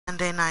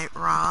Monday Night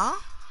Raw.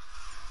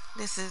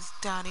 This is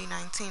Dottie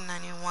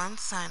 1991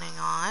 signing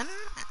on,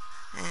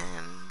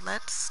 and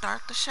let's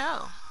start the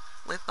show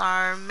with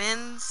our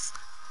men's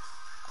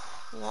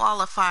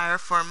qualifier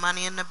for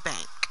Money in the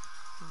Bank,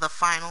 the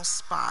final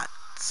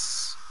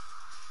spots.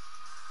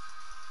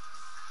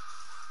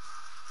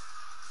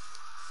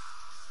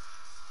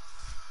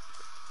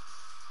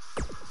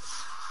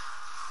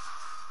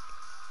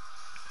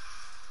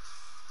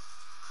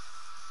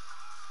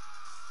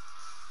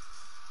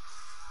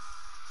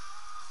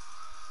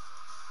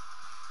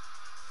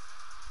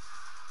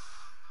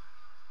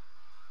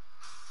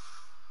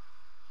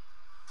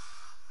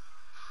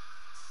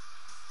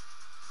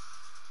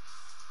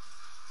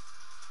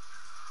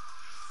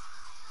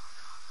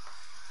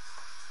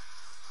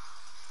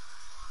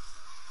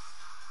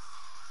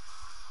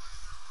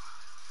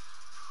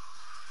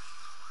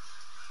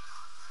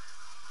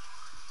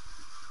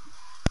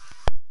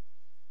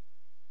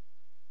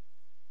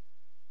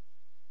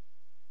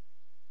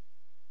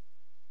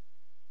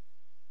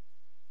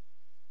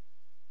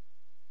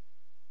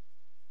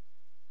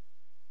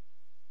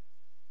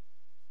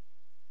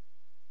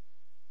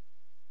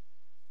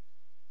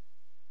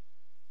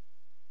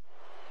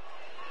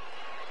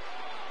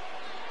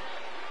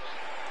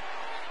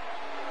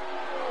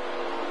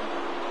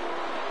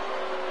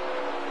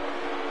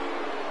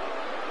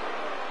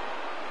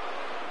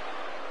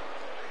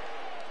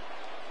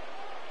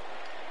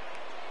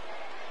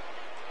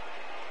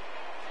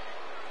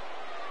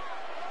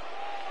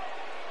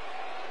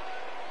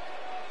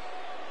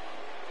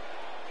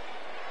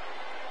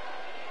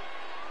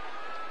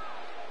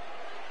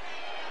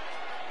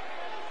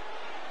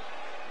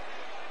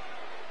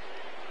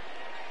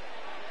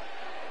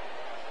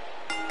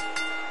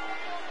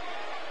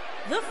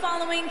 The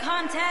following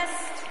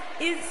contest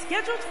is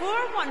scheduled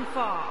for one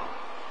fall.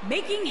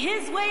 Making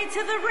his way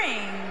to the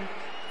ring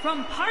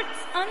from parts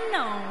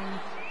unknown,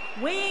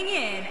 weighing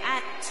in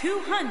at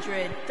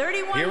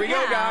 231 Here we go,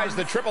 pounds, guys.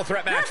 The triple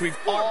threat match we've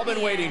all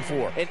been waiting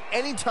for. And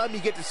anytime you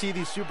get to see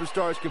these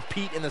superstars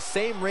compete in the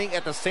same ring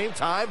at the same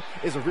time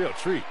is a real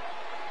treat.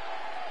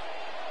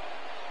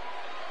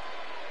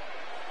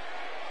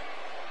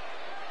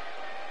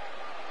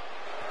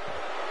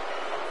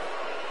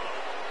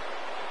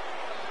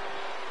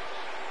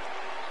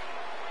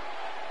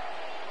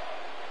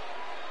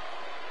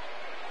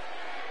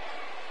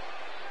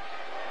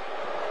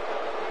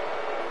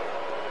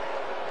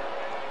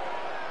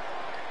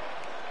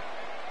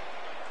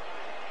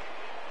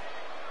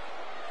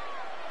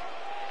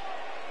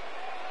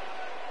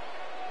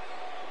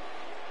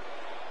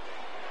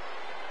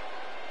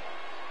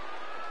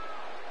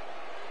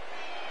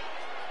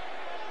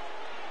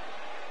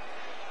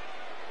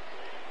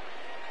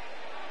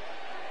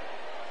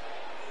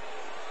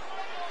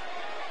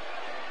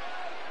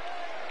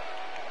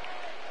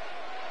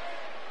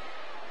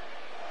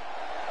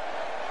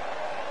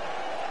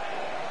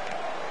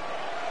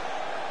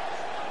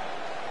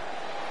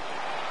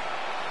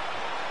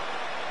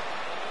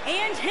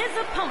 And his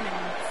opponents,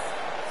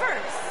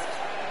 first,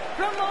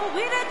 from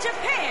Owita,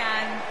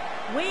 Japan,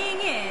 weighing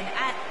in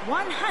at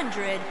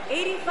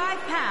 185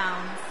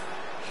 pounds,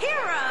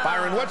 Hero.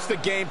 Byron, what's the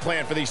game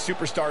plan for these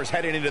superstars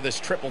heading into this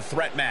triple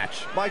threat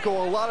match?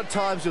 Michael, a lot of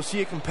times you'll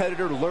see a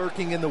competitor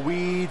lurking in the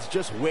weeds,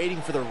 just waiting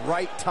for the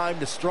right time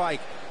to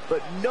strike.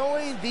 But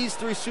knowing these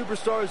three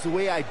superstars the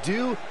way I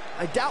do,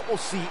 I doubt we'll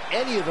see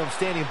any of them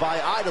standing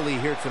by idly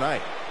here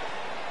tonight.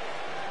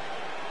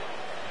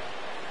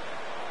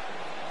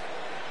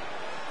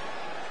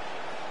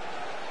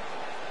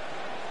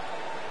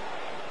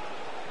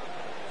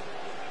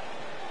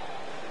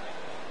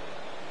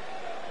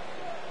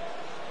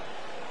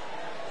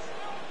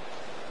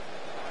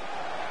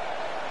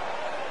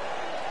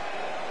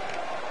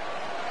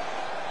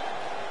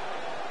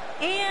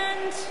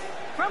 And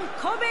from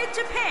Kobe,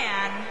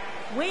 Japan,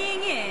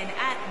 weighing in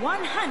at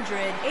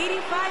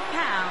 185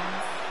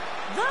 pounds,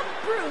 the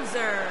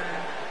Bruiser.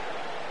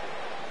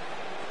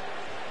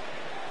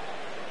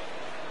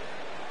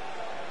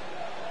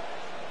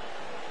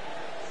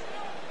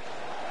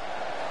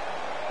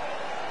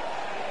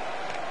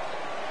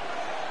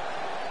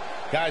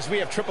 Guys, we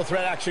have triple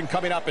threat action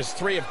coming up as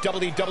three of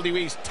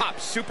WWE's top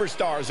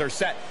superstars are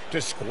set to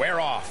square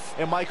off.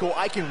 And Michael,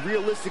 I can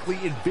realistically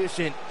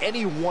envision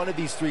any one of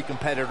these three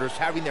competitors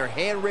having their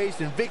hand raised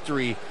in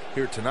victory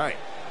here tonight.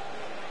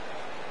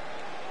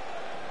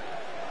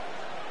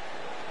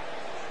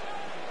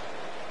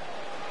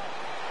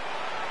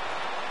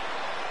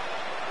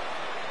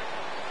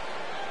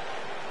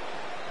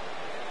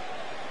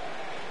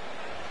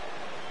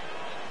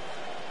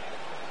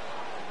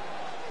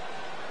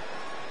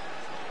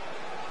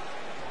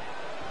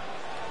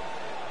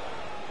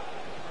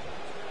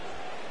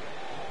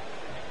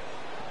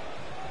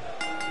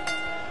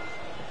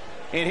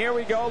 And here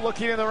we go,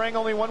 looking in the ring,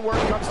 only one word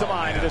comes to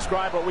mind to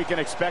describe what we can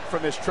expect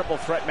from this triple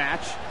threat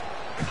match.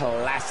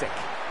 Classic.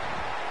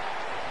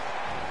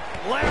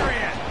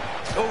 Lariat!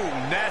 Oh,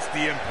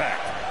 nasty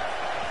impact.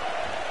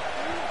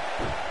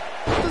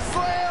 The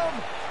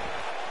slam!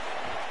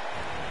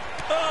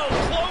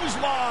 Oh,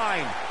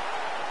 clothesline!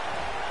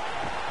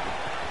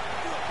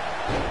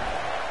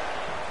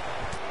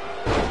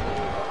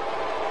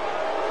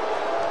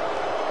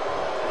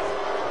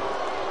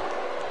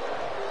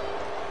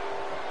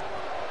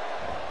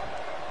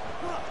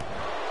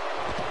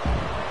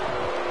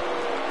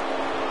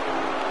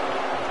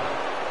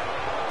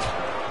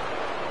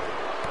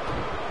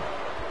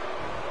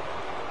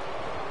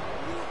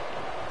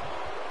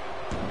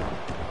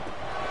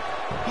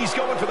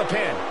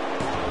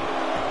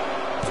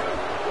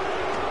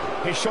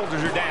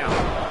 shoulders are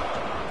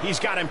down. He's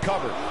got him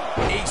covered.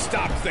 He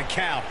stops the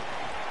count.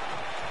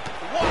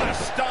 What a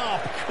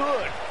stomp.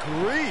 Good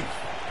grief.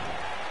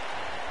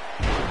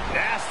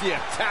 Nasty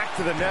attack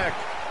to the neck.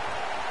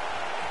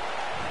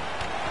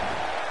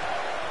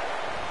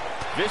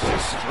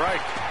 Vicious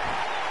strike.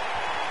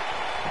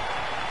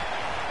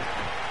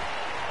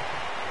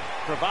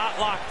 Cravat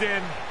locked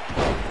in.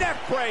 Neck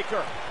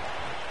breaker.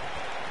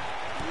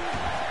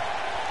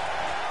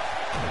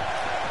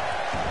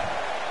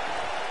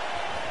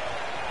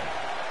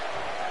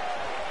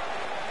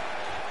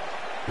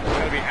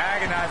 Gonna be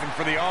agonizing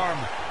for the arm.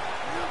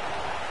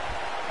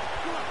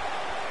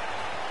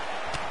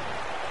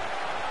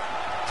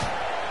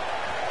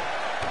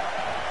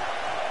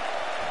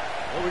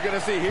 What are we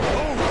gonna see here?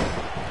 Ooh.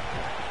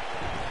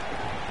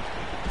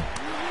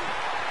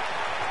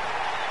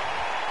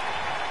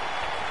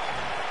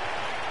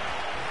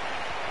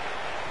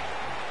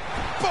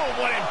 Boom,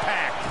 what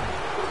impact.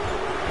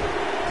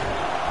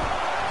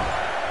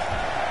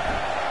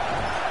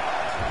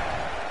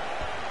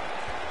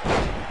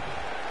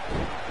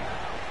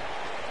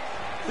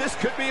 This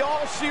could be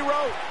all she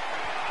wrote.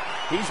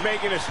 He's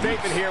making a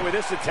statement here with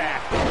this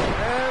attack.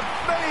 And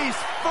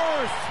face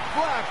first,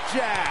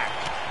 flapjack.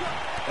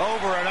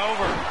 Over and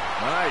over.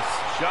 Nice.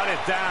 Shut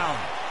it down.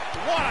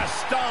 What a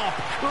stomp.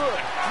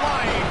 Good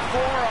flying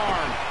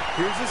forearm.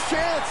 Here's his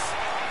chance.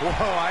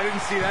 Whoa, I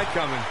didn't see that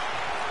coming.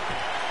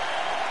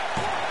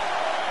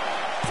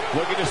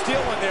 Looking to steal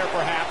one there,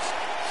 perhaps.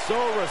 So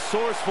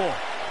resourceful.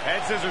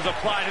 Head scissors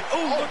applied. And,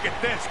 oh, look at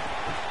this.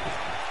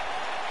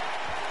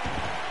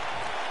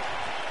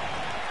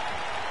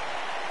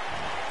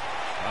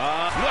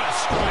 What a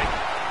strike.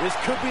 This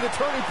could be the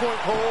turning point,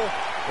 Cole.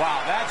 Wow,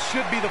 that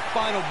should be the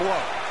final blow.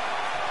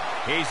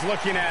 He's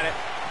looking at it.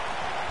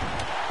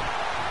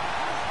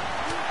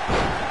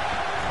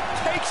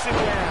 Takes him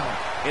down.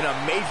 In a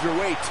major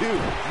way, too.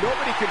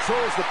 Nobody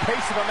controls the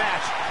pace of a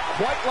match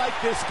quite like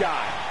this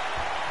guy.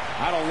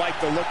 I don't like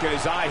the look in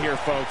his eye here,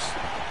 folks.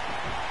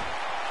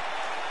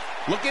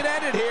 Looking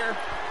at it here.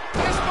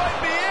 This might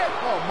be it.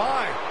 Oh,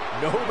 my.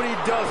 Nobody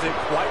does it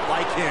quite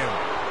like him.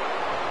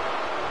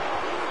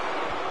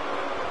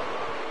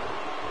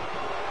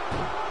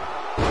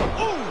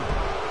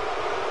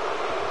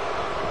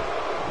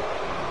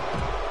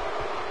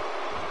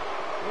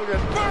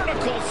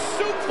 Vertical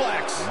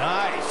suplex.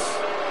 Nice.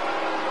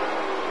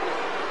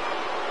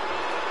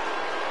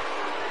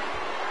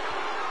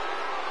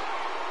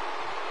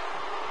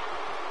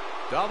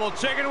 Double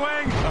chicken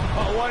wing.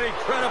 Oh, what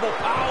incredible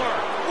power.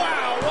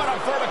 Wow, what a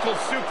vertical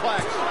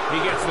suplex. He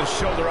gets the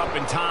shoulder up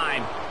in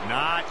time.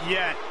 Not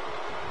yet.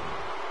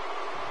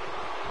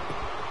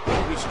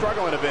 He's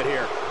struggling a bit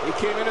here. He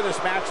came into this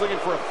match looking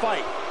for a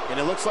fight, and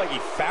it looks like he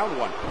found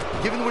one.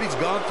 Given what he's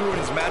gone through in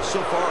his match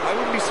so far, I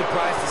wouldn't be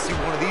surprised to see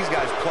one of these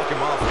guys pluck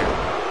him off here.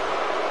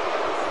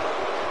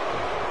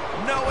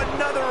 No,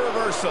 another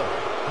reversal.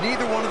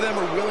 Neither one of them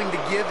are willing to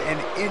give an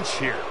inch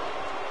here.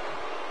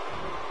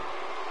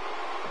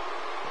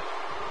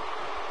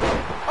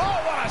 Oh,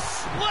 what a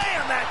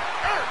slam that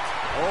hurt.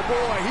 Oh,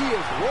 boy, he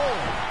is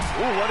rolling.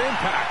 Ooh, what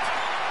impact.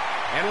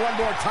 And one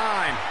more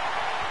time.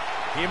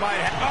 He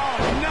might have... Oh,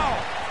 no.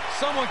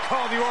 Someone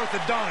call the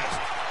orthodontist.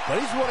 But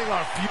he's running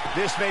on a few.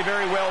 This may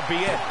very well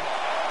be it.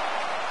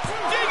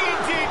 Digging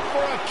deep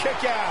for a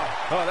kick out.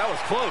 Oh, that was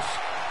close.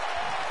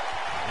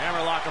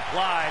 Hammerlock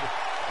applied.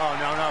 Oh,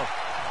 no, no.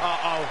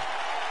 Uh-oh.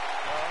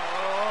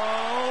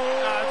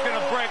 Oh. It's going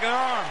to break an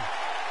arm.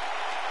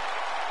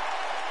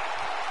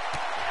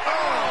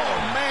 Oh,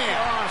 man.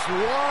 Gosh,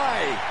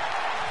 why?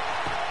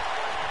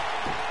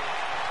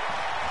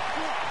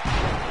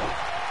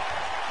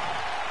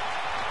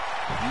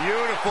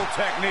 Beautiful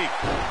technique.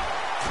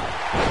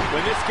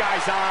 When this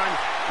guy's on,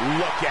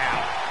 look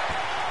out.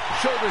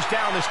 Shoulders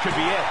down, this could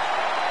be it.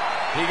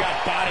 He got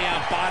body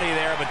on body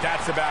there, but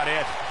that's about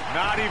it.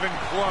 Not even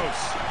close.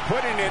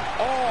 Putting it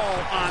all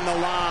on the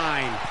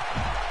line.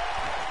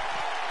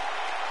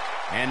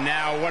 And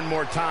now one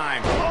more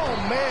time. Oh,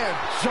 man,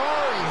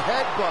 jarring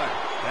headbutt.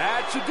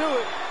 That should do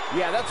it.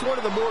 Yeah, that's one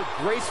of the more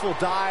graceful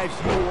dives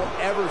you will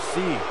ever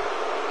see.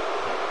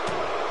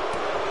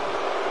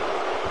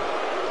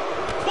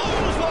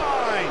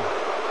 Clothesline.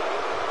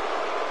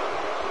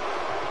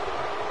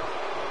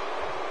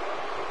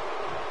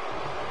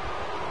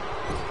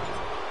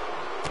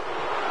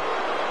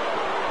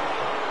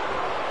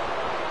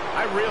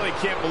 I really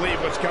can't believe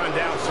what's gone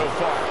down so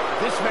far.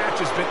 This match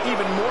has been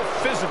even more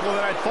physical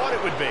than I thought it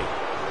would be.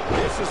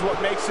 This is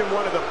what makes him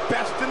one of the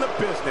best in the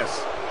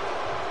business.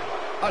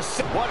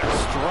 What a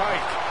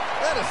strike.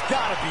 That has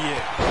got to be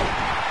it.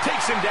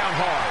 Takes him down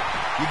hard.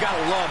 You got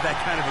to love that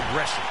kind of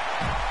aggression.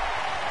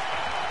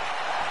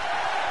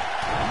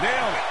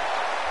 Nailed it.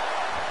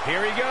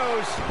 Here he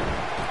goes.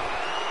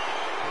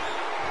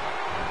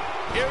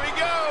 Here we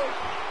go.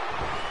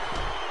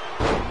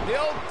 The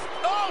old,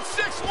 oh,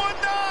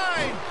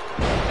 619.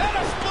 And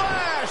a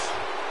splash.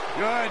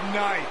 Good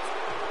night.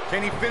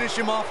 Can he finish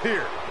him off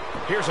here?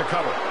 Here's a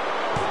cover.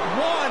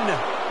 1,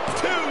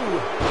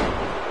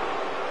 2.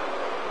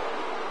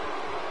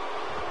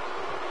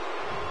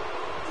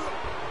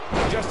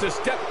 just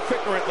a step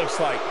quicker, it looks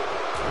like.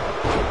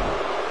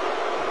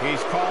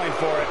 He's calling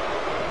for it.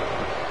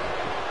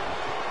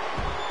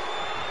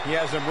 He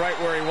has him right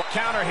where he wants.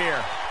 Counter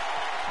here.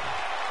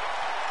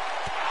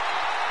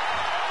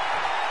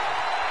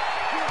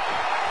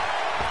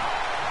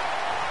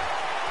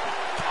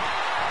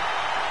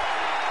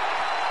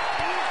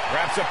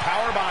 Wraps a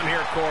powerbomb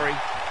here, Corey.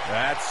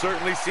 That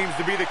certainly seems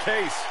to be the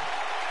case.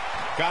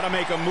 Got to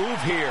make a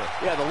move here.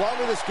 Yeah, the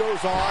longer this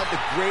goes on, the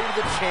greater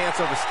the chance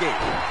of escape.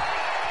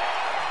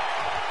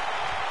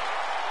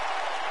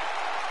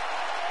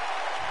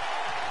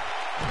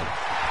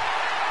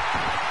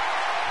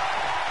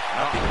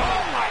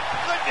 Oh, my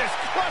goodness,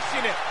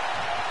 crushing it.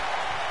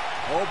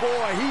 Oh,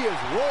 boy, he is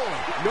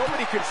rolling.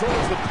 Nobody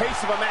controls the pace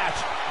of a match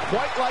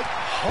quite like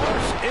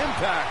Harsh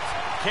impact.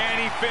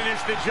 Can he finish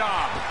the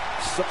job?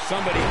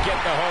 Somebody get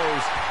the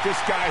hose. This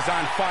guy's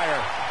on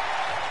fire.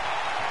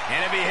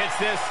 And if he hits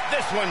this,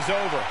 this one's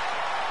over.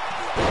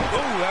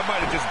 Ooh, that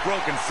might have just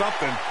broken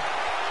something.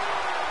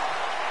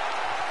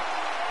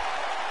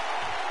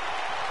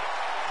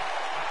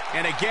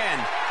 And again,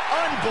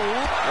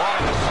 unbelievable.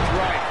 What a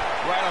strike.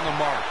 Right on the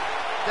mark.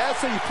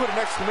 That's how you put an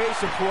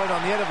exclamation point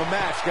on the end of a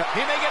match.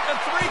 He may get the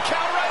 3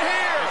 count right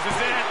here. This is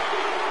it.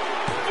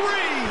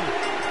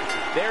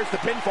 3. There's the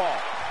pinfall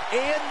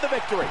and the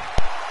victory.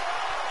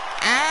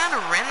 And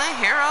Rena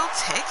Hero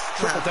takes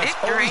the Triple Threats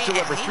victory. always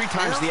deliver and he 3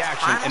 times the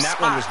fills action, and that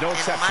one was no final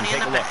exception. spot in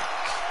Take a Money in the look.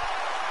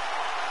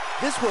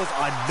 Bank. This was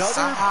another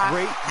Somehow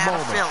great I had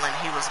a moment. feeling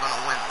he was going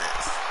to win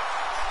this.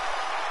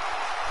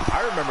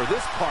 I remember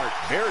this part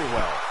very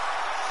well.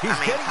 He's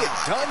getting come it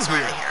on, done it's here.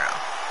 Rena Hero.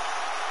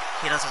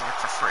 He doesn't work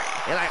for free.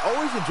 And I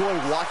always enjoy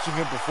watching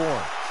him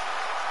perform.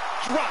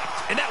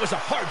 Dropped, and that was a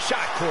hard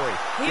shot, Corey.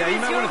 Yeah, you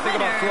might want to think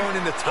about throwing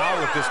in the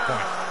towel at this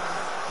point.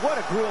 What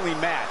a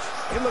grueling match.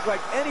 It looked like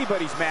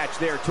anybody's match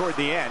there toward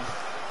the end.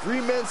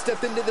 3 men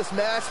stepped into this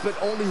match, but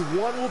only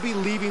one will be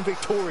leaving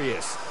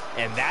victorious.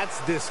 And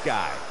that's this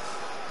guy.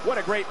 What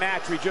a great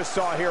match we just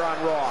saw here on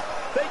Raw.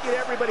 Thank you to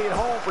everybody at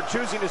home for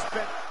choosing to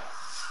spend.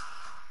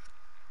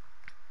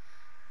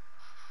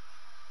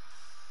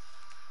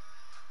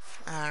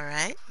 All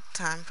right,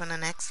 time for the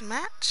next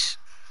match.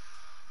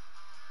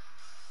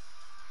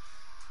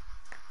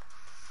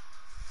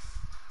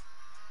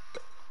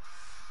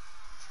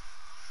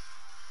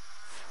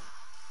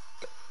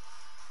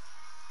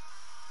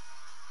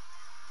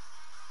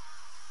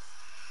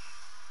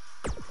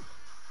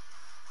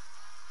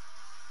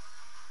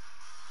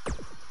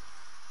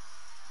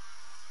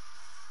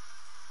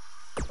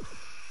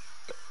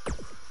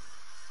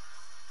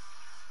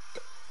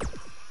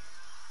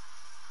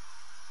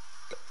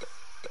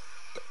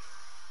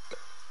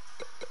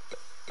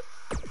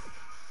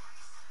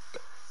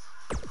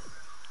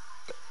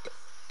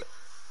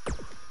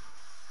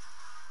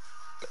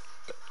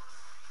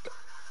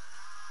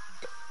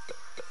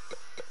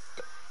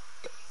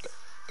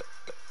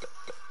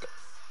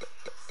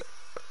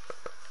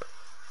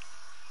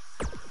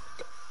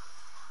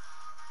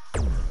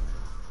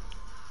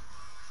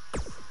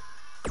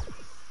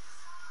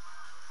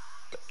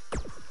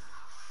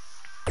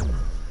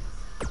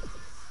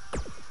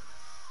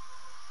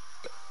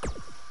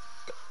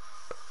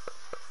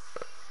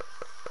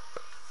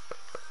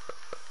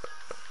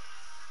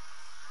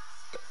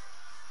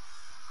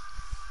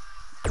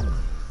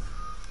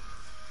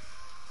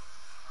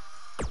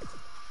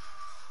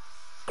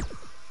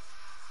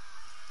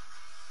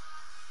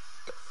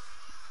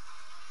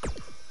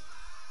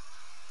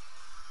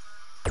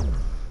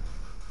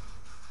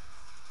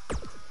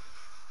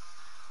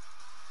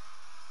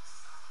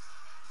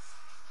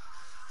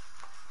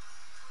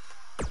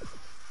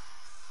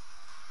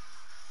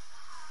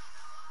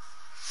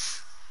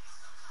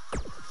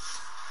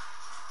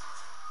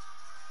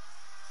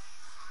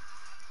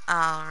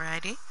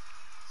 Alrighty.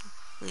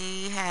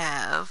 We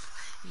have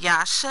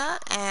Yasha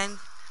and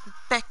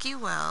Becky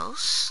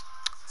Welsh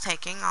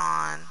taking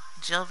on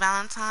Jill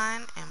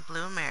Valentine and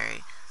Blue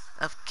Mary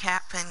of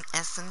Cap and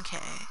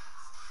SNK.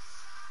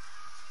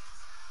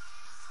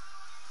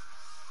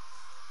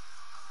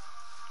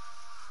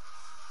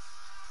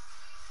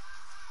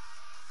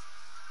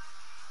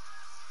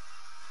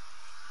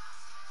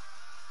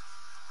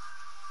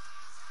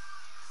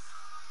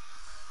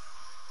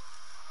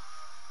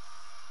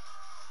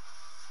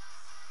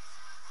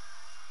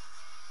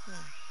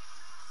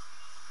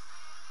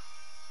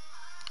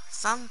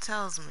 Something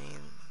tells me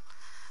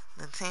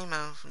the team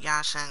of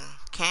Yasha and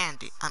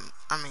Candy,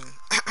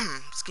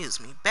 excuse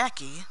me,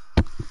 Becky,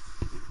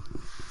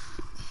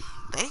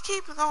 they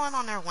keep going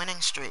on their winning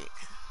streak.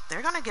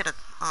 They're going to get a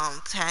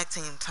tag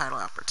team title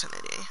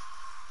opportunity.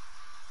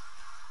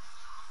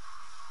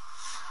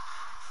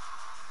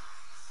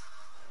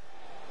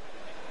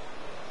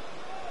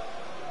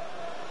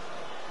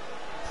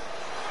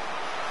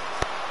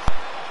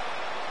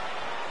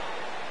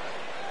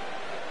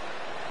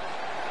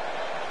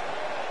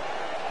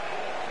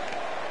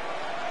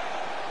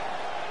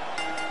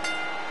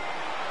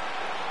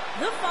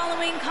 The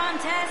following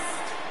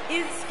contest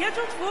is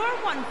scheduled for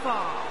one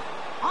fall.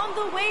 On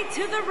the way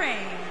to the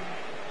ring,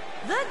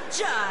 the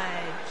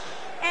judge.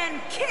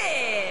 and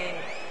Kid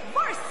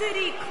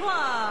Varsity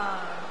Club.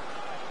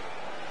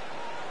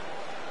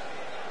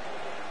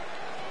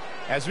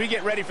 As we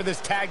get ready for this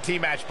tag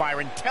team match,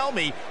 Byron, tell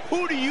me,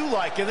 who do you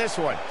like in this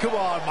one? Come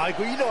on,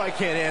 Michael, you know I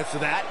can't answer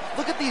that.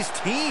 Look at these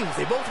teams.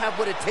 They both have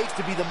what it takes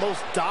to be the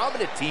most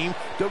dominant team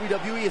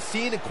WWE has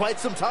seen in quite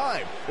some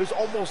time. There's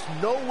almost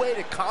no way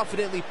to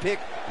confidently pick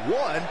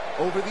one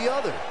over the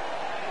other.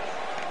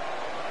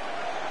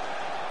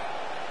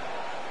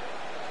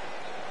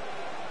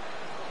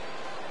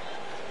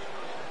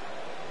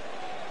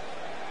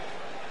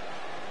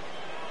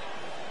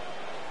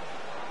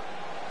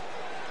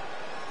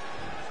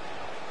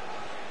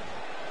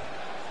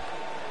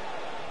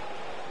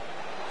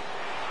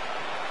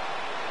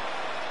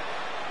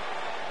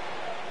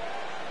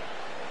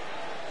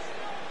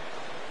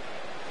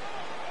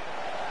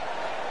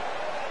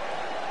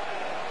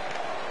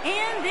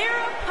 And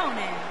their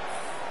opponents,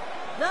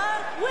 the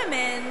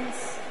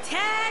Women's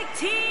Tag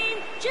Team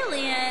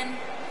Jillian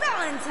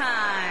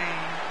Valentine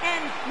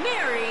and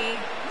Mary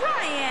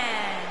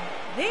Ryan,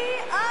 the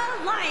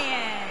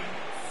Alliance.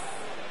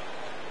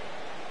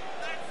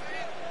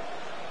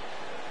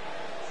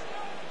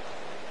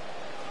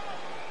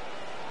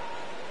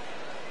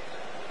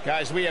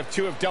 Guys, we have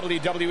two of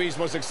WWE's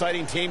most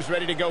exciting teams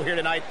ready to go here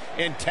tonight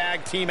in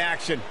tag team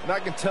action. And I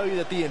can tell you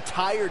that the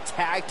entire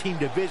tag team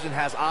division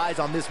has eyes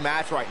on this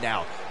match right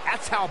now.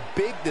 That's how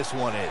big this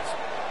one is.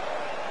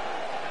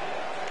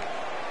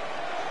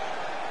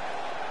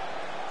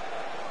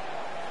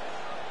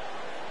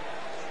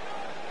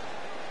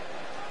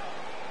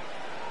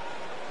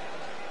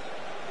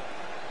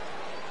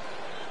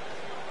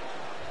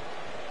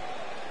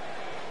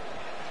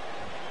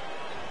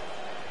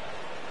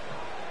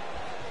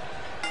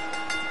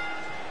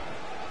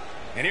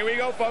 And here we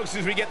go, folks,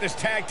 as we get this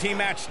tag team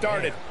match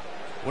started.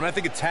 When I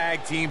think of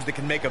tag teams that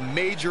can make a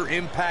major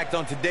impact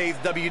on today's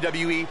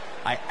WWE,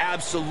 I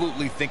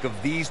absolutely think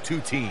of these two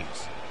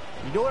teams.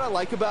 You know what I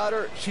like about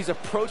her? She's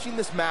approaching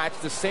this match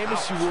the same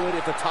as she would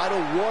if the title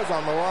was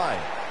on the line.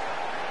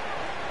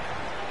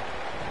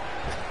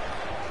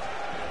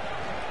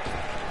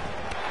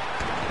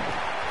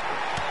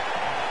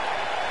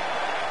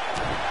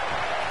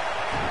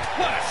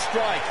 What a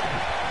strike!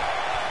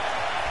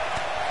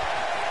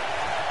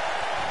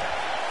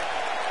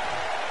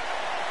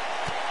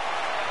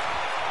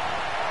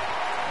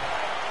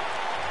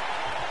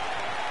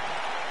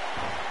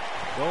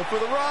 Going for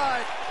the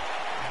ride.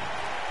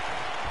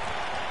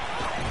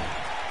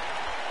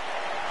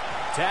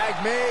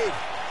 Tag made.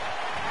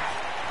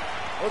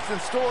 What's in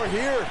store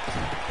here?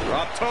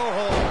 Drop toe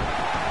hold.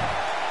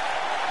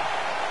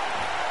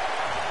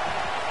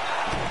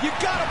 You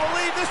gotta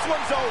believe this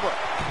one's over.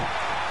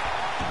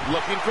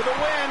 Looking for the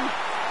win.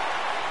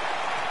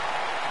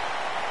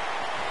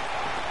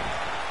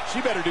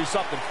 She better do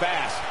something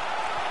fast.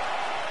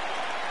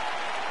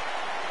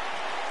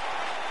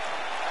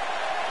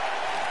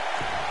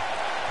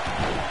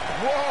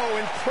 Whoa,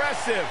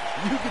 impressive.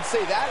 You could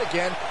say that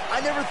again.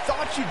 I never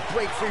thought she'd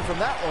break free from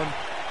that one.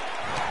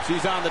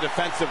 She's on the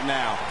defensive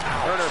now.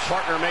 Her and her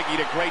partner making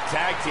a great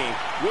tag team.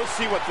 We'll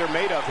see what they're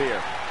made of here.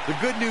 The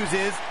good news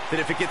is that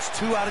if it gets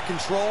too out of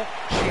control,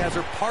 she has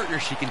her partner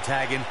she can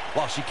tag in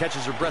while she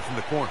catches her breath in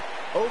the corner.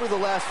 Over the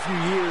last few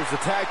years, the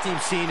tag team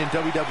scene in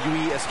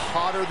WWE is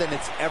hotter than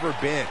it's ever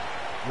been.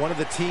 One of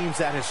the teams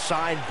that has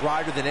shined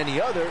brighter than any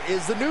other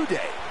is the New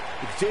Day.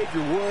 Xavier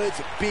Woods,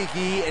 Big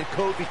E, and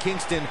Kofi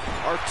Kingston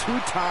are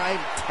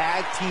two-time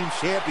tag team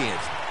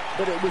champions.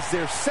 But it was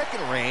their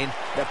second reign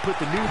that put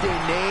the New Day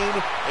name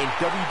in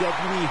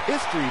WWE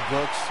history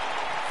books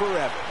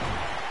forever.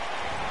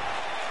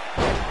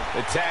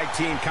 The tag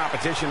team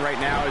competition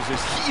right now is as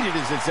heated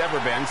as it's ever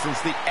been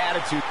since the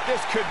Attitude.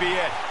 This could be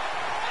it.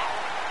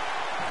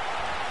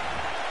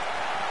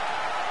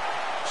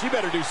 She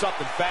better do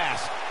something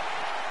fast.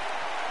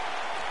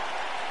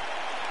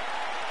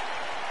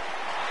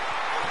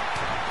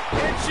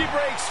 And she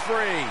breaks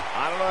free.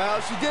 I don't know how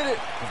she did it,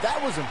 but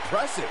that was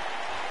impressive.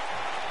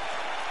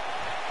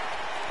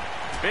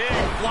 Big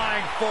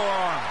flying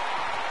forearm.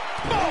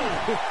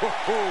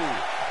 Boom!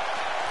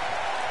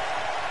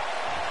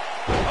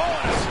 Oh,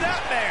 and a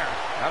snapmare.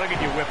 That'll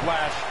get you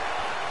whiplash.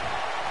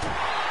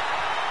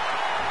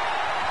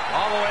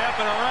 All the way up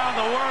and around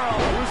the world.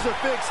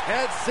 Crucifix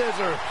head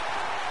scissor.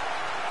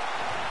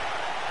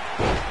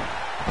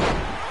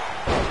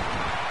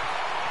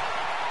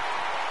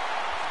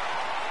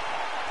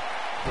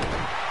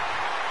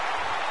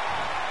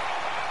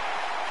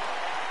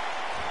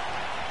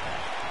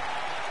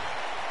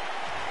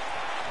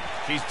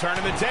 She's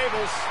turning the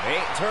tables. They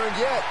ain't turned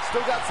yet.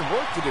 Still got some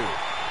work to do.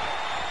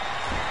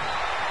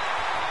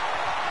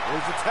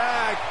 There's the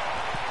tag.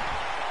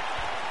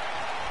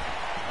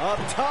 Up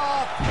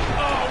top.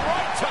 Oh,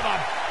 right to the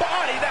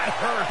body. That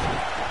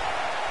hurt.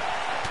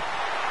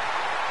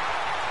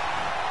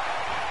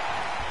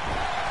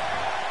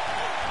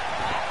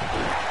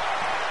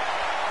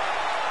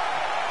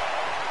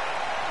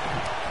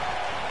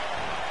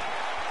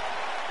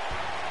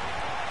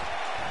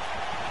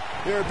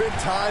 There have been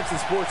times in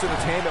sports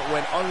entertainment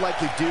when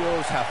unlikely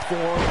duos have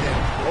formed,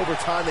 and over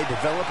time they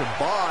develop and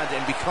bond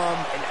and become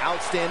an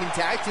outstanding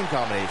tag team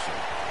combination.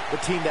 The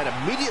team that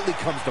immediately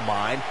comes to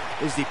mind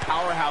is the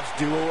powerhouse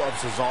duo of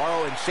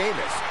Cesaro and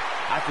Sheamus.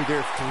 After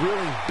their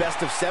thrilling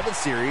best-of-7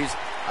 series,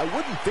 I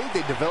wouldn't think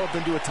they'd develop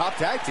into a top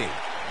tag team.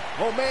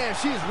 Oh man,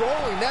 she's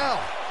rolling now.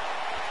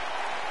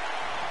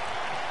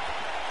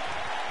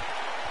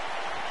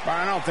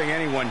 I don't think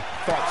anyone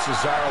thought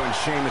Cesaro and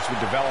Sheamus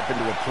would develop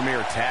into a premier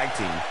tag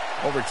team.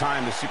 Over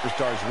time, the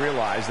superstars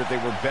realized that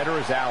they were better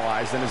as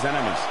allies than as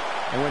enemies.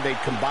 And when they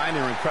combined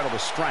their incredible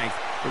strength,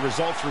 the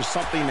results were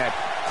something that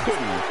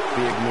couldn't be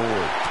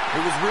ignored.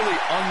 It was really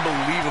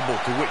unbelievable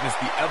to witness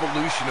the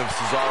evolution of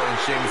Cesaro and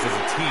Sheamus as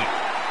a team.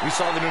 We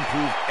saw them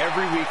improve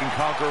every week and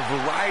conquer a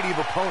variety of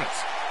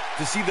opponents.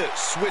 To see the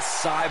Swiss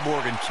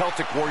Cyborg and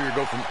Celtic Warrior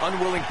go from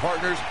unwilling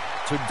partners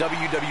to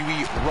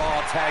WWE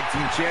Raw Tag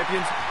Team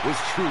Champions was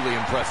truly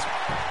impressive.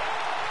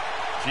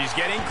 She's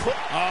getting close.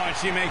 Oh, and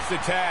she makes the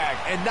tag.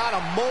 And not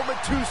a moment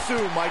too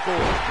soon, Michael.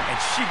 And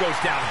she goes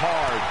down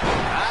hard.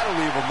 That'll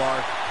leave a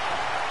mark.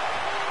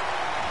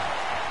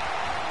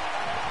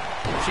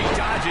 She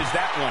dodges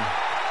that one.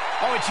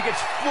 Oh, and she gets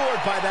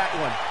floored by that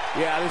one.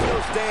 Yeah, there's no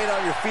staying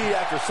on your feet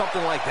after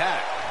something like that.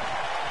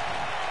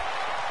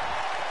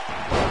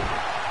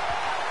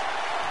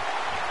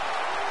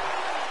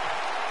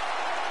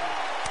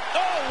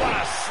 Oh, what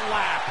a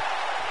slap.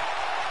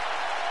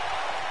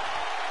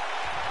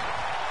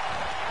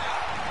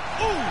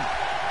 Ooh.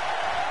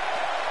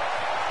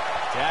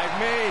 Tag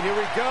made, here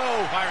we go.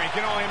 Byron, you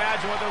can only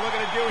imagine what they're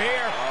looking to do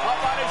here. Up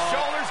on his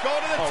shoulders,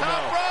 going to the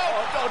top rope.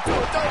 Oh, don't do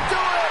it, don't do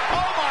it.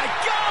 Oh, my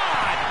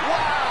God.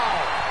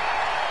 Wow.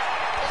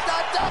 He's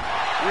not done.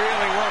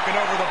 Really working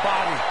over the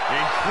body.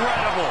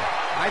 Incredible.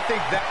 I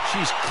think that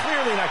she's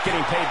clearly not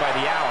getting paid by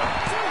the hour.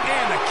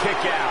 And the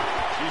kick out.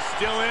 She's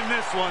still in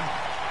this one.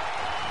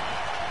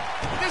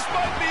 This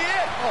might be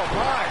it. Oh,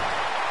 my.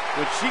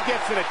 When she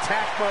gets in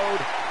attack mode,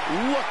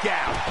 look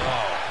out.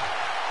 Oh.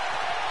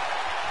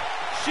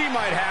 She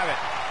might have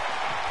it.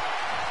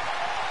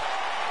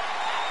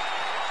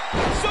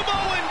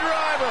 Samoan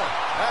driver.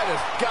 That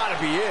has got to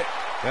be it.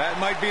 That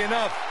might be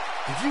enough.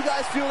 Did you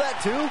guys feel that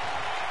too?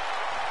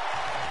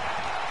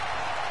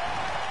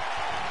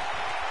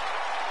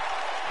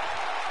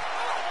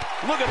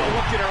 Look at the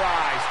look in her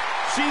eyes.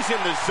 She's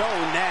in the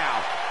zone now.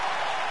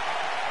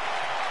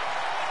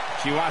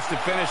 She wants to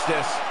finish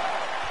this.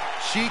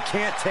 She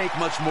can't take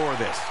much more of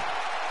this.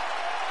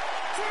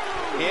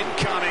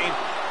 Incoming.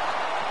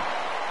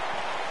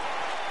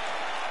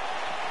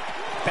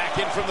 Back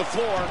in from the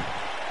floor.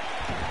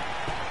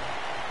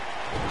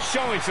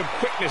 Showing some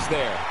quickness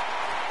there.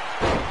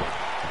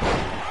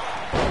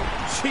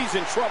 She's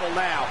in trouble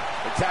now.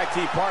 The tag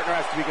team partner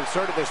has to be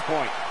concerned at this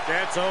point.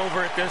 That's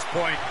over at this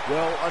point.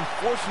 Well,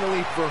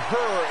 unfortunately for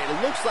her, it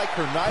looks like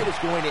her night is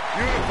going to...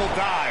 Beautiful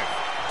dive.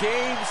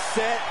 Game,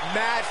 set,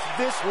 match.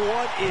 This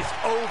one is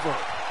over.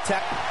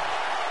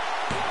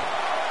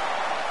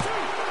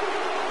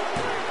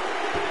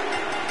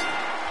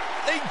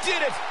 They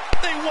did it.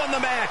 They won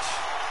the match.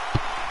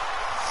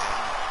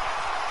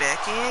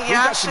 Becky and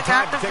Yasha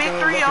got the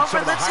victory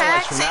over the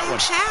tag team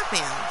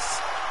champions.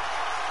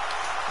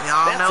 We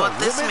all know what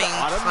this means,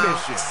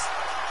 folks.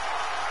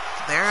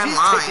 They're in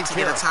line to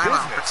get a title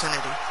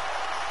opportunity.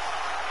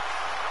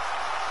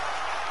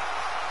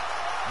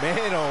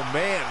 Man, oh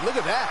man, look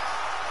at that.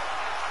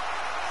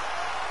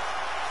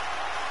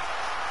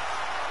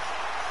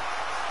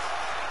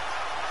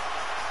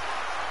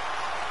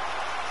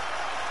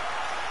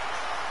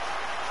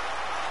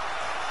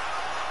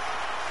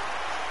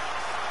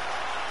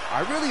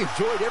 I really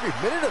enjoyed every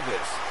minute of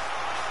this.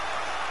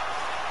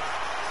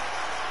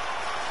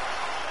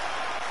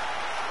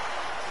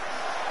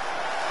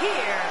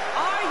 Here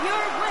are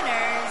your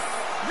winners,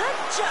 The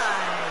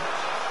Judge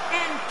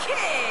and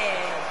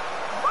Kid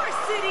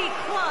Varsity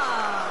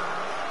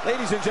Club.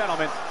 Ladies and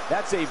gentlemen,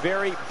 that's a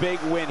very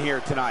big win here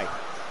tonight.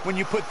 When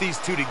you put these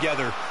two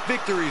together,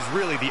 victory is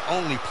really the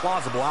only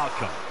plausible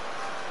outcome.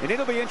 And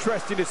it'll be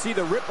interesting to see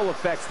the ripple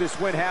effects this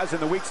win has in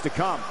the weeks to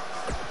come.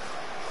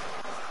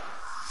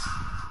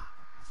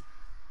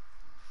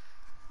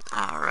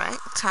 All right,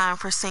 time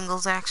for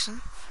singles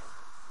action.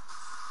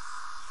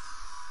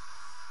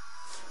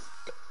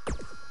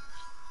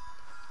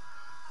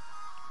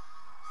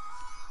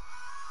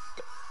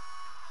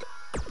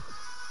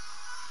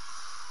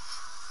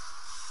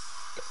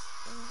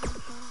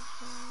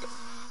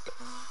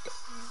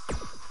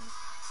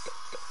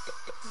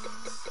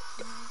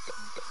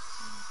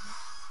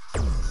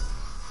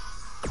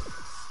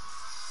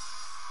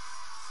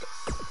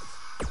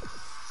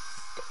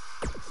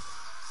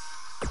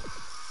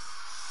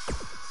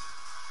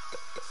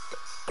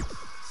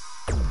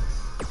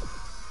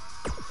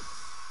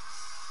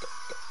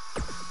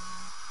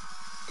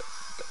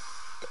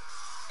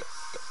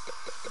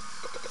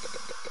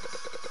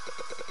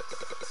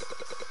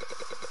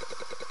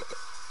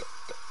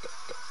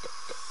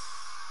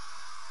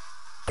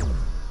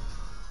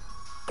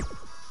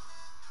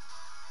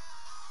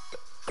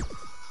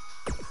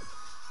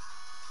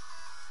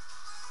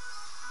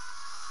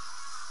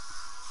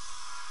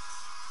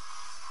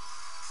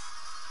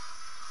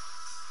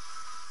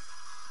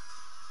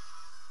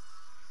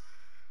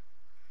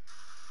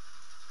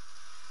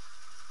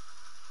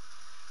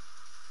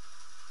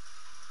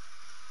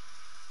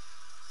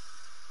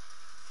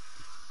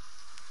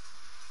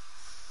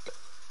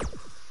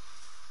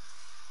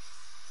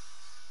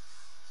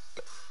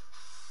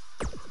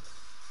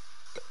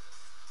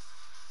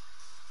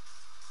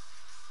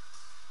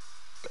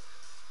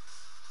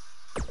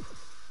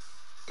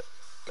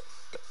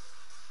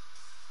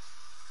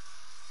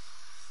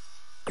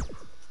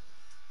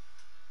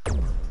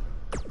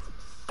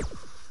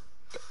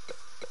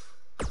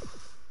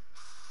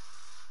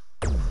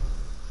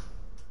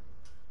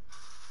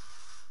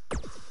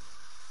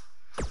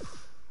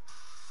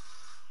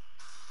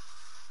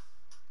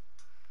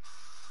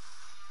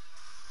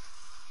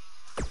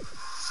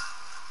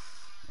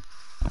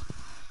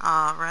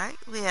 Alright,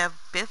 we have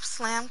Biff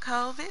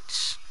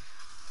Slamkovich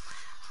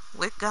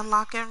with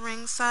Gunlock at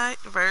ringside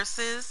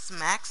versus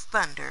Max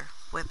Thunder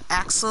with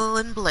Axel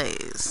and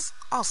Blaze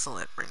also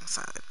at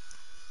ringside.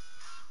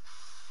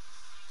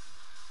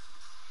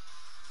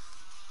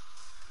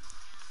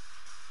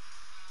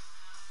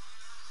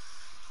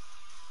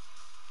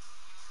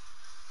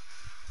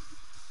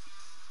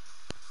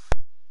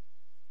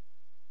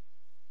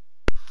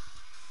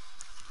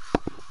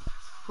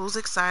 Who's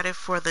excited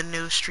for the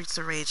new Streets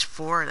of Rage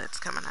 4 that's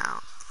coming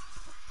out?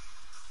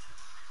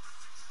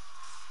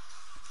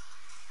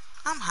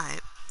 I'm hyped.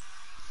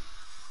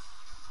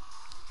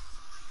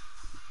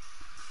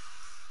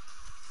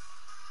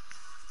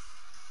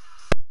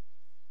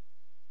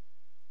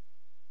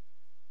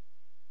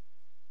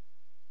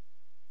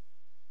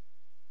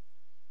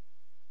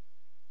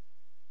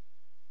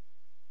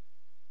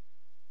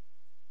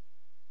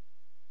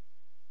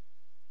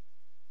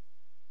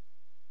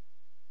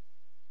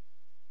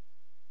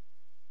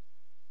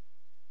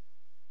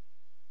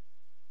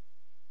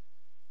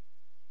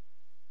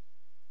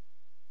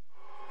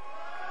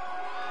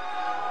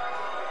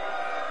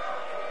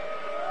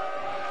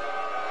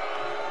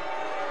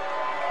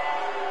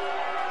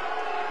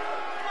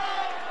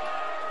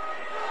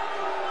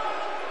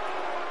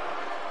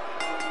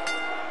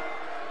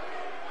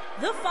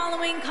 The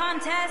following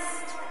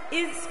contest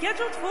is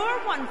scheduled for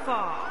one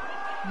fall.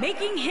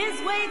 Making his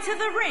way to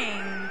the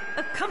ring,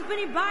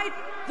 accompanied by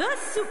the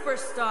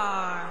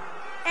Superstar.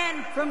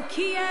 And from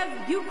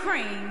Kiev,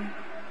 Ukraine,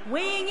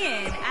 weighing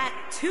in at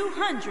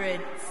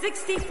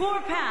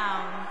 264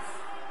 pounds.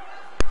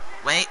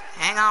 Wait,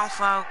 hang on,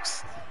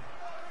 folks.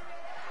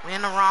 We're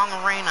in the wrong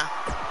arena.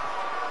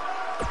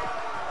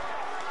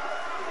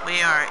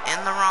 We are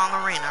in the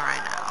wrong arena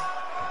right now.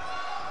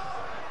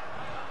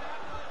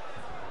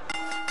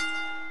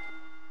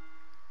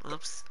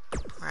 Oops,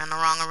 we're in the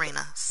wrong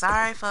arena.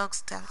 Sorry,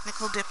 folks,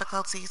 technical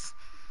difficulties.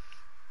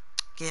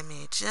 Give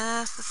me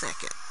just a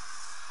second.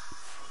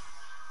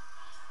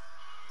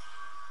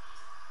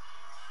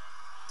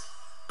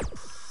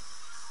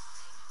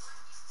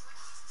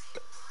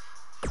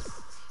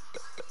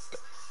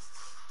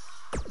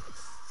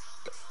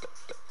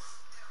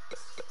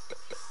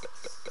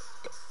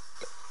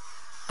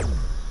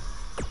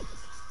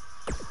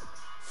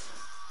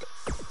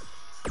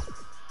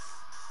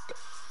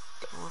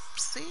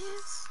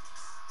 Whoopsies.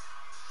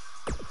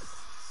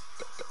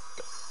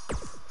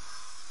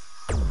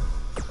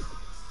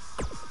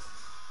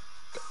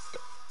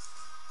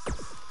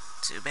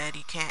 Too bad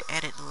you can't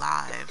edit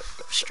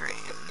live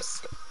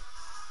streams.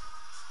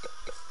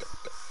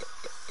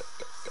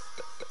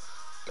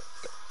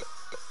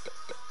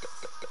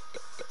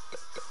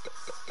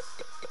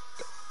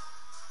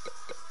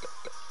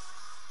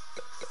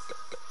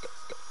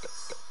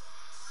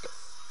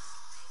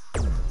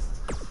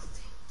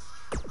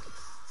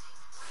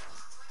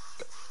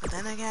 But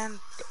then again,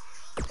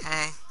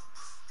 hey,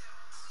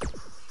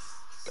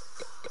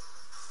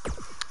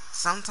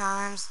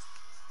 sometimes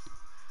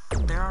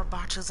there are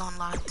botches on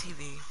live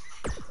TV,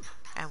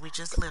 and we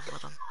just live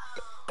with them.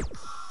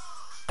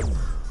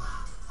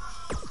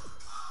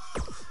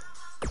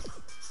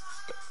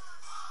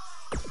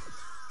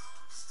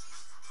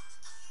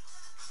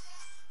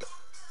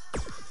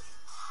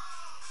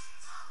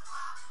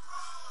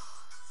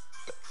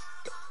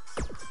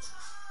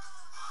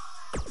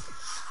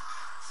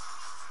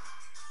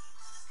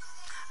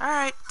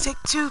 Alright, take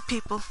two,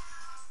 people.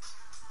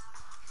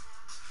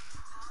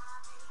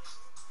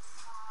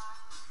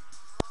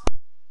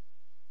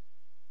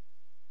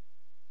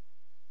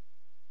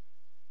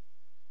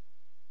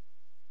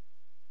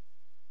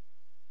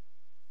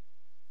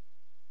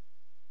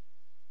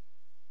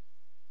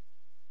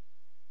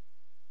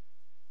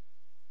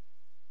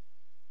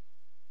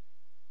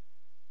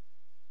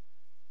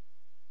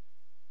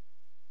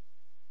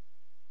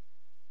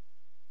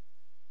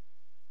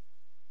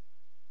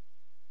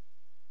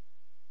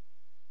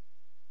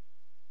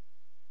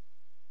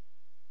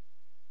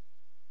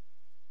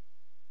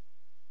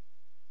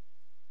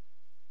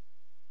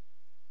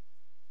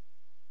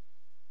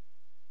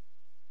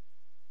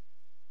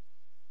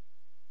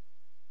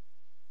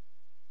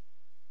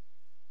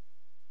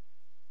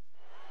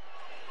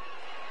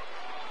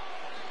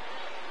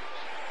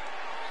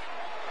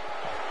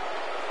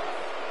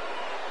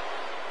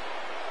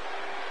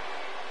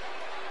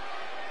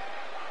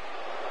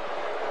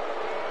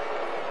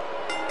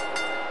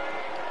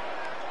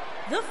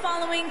 The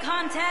following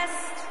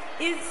contest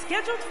is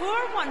scheduled for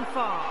one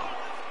fall.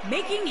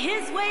 Making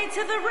his way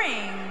to the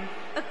ring,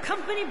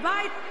 accompanied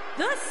by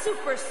the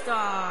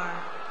Superstar.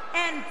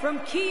 And from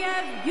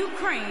Kiev,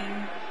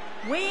 Ukraine,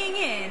 weighing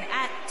in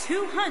at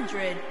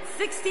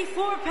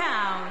 264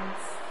 pounds.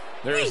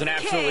 There is an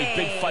absolutely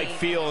big fight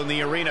feel in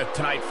the arena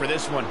tonight for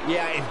this one.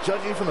 Yeah, and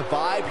judging from the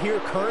vibe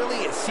here currently,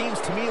 it seems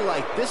to me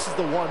like this is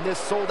the one this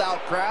sold-out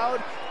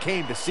crowd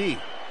came to see.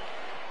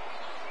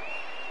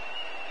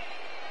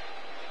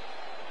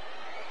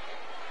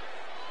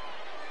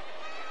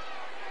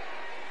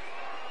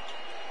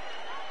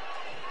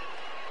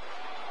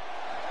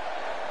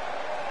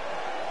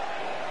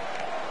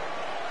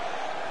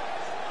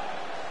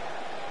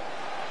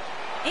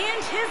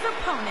 And his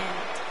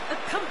opponent,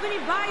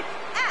 accompanied by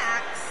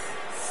Axe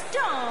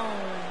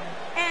Stone.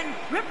 And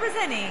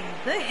representing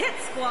the Hit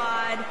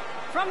Squad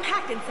from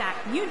Hackensack,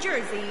 New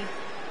Jersey,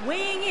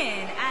 weighing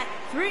in at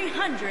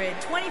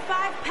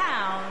 325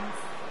 pounds,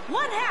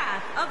 one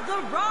half of the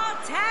Raw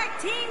Tag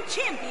Team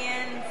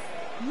Champions,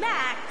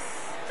 Max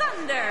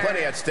Thunder.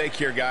 Plenty at stake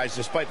here, guys,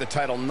 despite the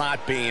title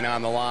not being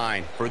on the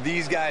line. For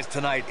these guys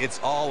tonight, it's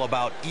all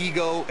about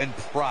ego and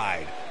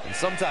pride. And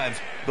sometimes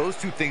those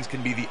two things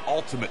can be the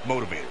ultimate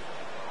motivator.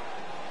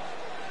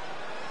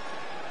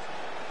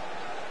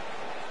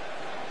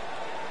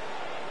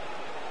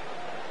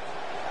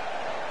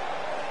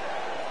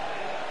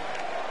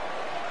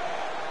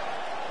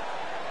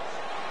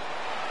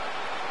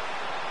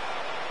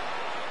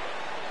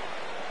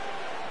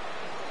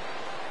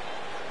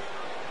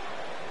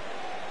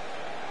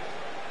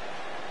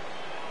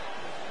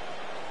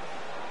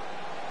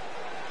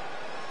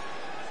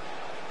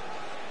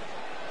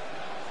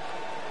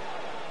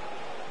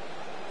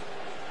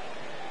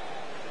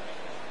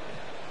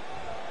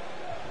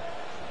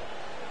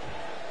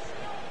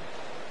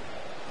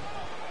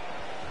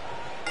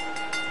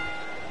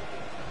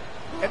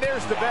 And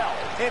there's the bell.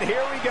 And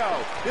here we go.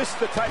 This is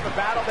the type of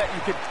battle that you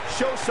can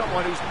show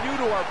someone who's new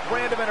to our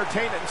brand of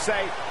entertainment and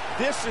say,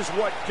 this is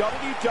what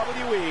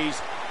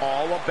WWE's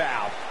all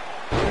about.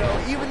 You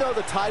know, even though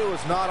the title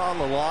is not on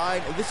the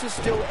line, this is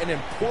still an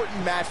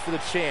important match for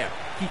the champ.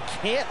 He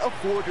can't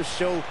afford to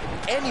show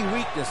any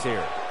weakness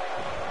here.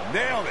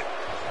 Nailed it.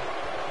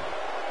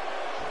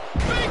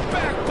 Big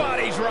back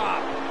body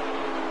drop.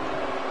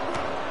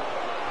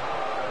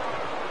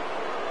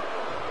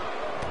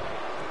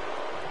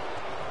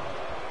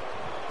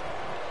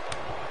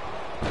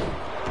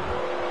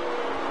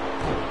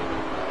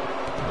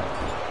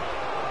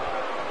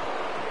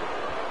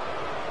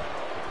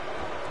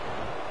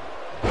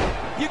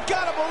 You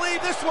gotta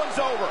believe this one's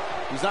over.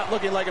 He's not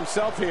looking like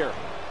himself here.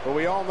 But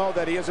we all know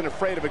that he isn't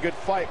afraid of a good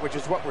fight, which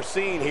is what we're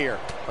seeing here.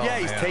 Yeah,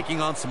 he's taking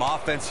on some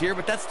offense here,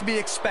 but that's to be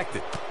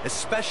expected,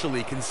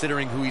 especially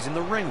considering who he's in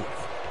the ring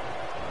with.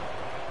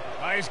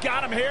 He's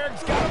got him here.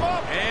 He's got him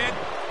up. And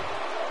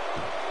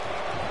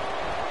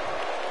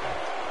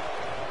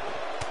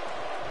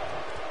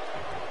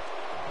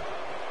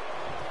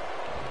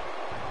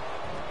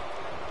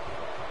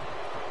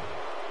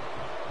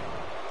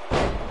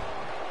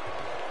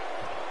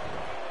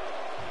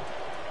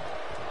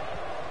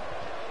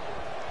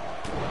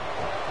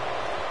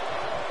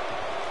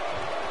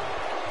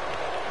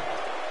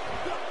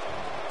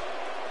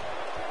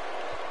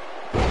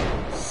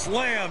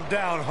slam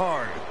down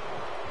hard.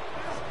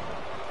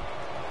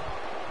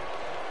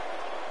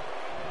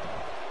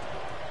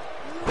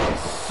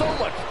 So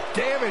much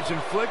damage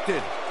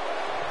inflicted.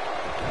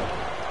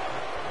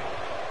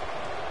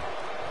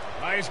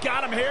 He's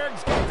got him here.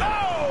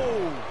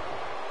 Oh!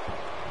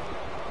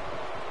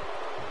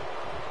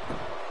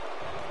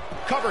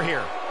 Cover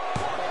here.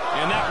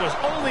 And that was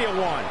only a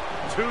one.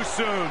 Too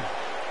soon.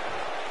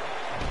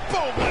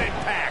 Boom, what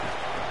impact.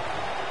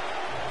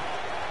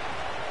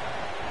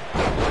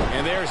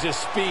 And there's his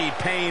speed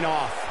paying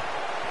off.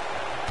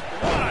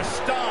 What a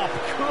stomp.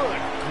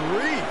 Good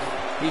grief.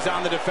 He's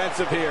on the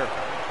defensive here.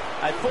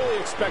 I fully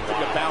expect him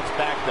to bounce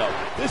back, though.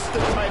 This is the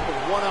type of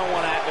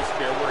one-on-one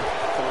atmosphere where he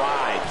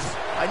thrives.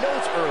 I know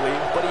it's early,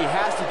 but he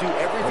has to do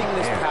everything in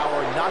his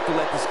power not to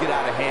let this get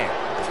out of hand.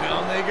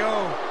 Down they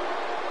go.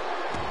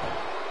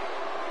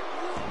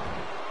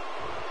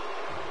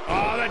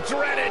 Oh, the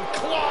dreaded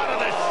claw to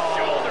the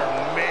shoulder,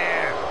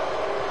 man.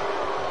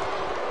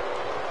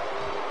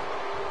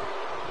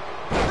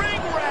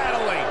 Ring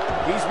rattling.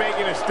 He's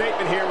making a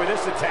statement here with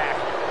this attack.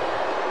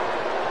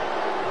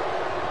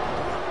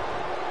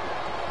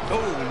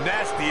 Oh,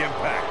 nasty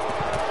impact.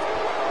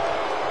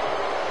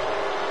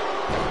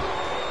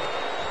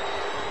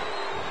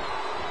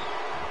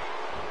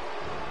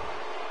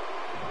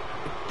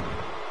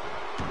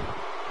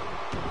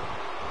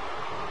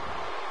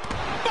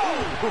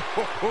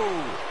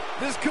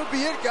 This could be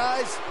it,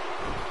 guys.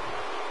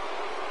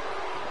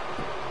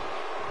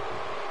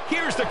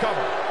 Here's the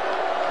cover.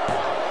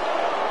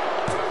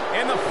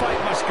 And the fight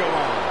must go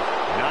on.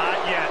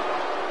 Not yet.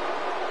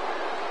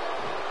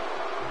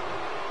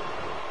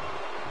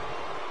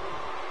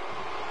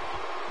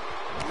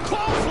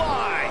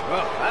 Clothesline.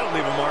 Well, that'll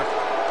leave a mark.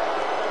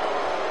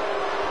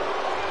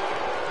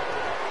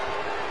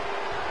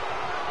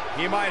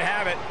 He might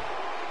have it.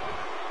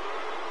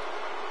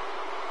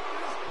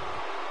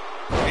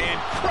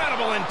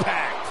 Incredible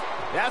impact.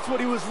 That's what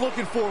he was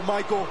looking for,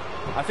 Michael.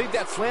 I think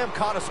that slam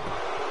caught us.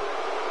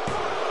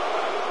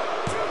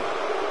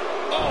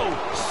 Oh,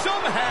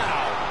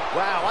 somehow.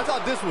 Wow, I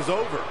thought this was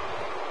over.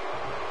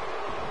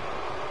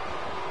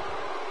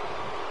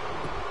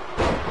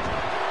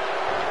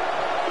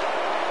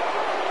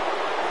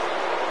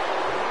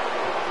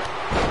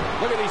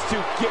 Look at these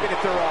two giving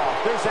it their all.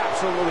 There's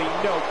absolutely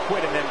no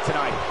quitting them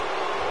tonight.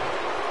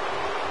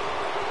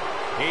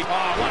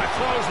 Oh, what a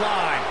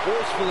clothesline.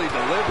 Forcefully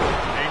delivered.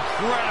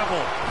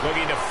 Incredible.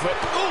 Looking to flip.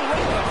 Ooh, right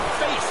in the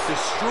face.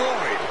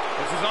 Destroyed.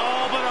 This is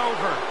all but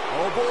over.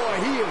 Oh, boy,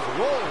 he is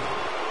rolling.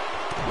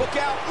 Look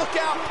out, look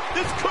out.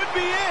 This could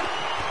be it.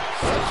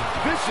 Such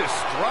vicious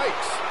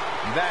strikes.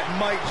 That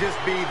might just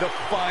be the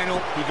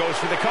final. He goes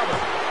for the cover.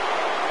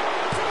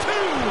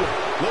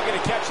 2. Looking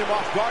to catch him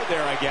off guard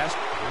there, I guess.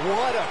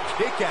 What a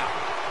kick out.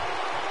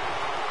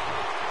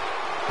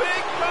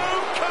 Big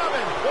move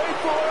coming. Wait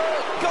for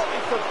it.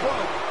 Going for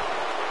broke.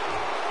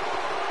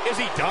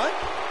 Is he done?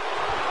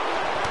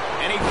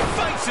 And he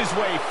fights his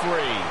way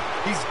free.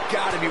 He's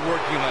got to be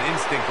working on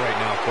instinct right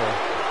now,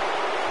 Cole.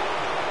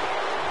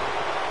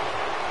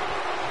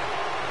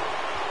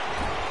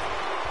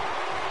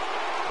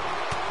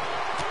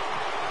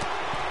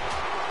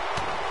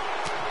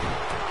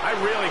 I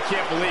really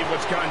can't believe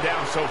what's gone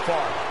down so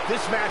far.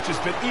 This match has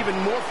been even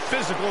more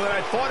physical than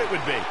I thought it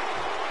would be.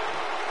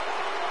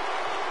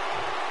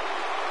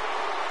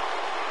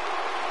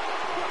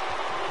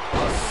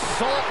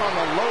 Assault on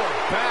the lower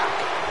back.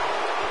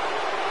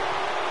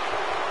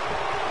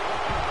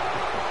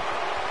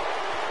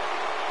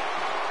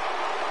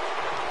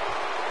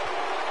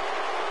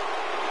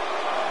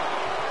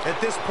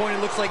 At this point,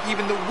 it looks like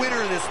even the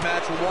winner of this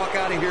match will walk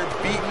out of here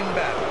beaten in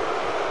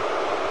battle.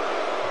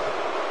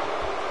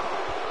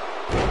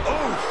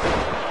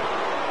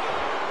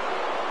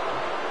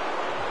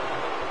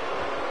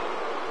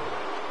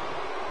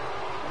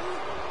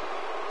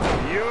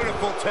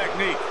 Beautiful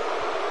technique.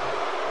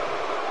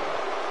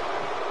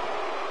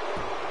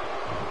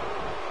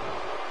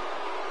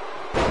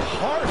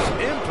 Harsh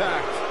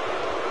impact.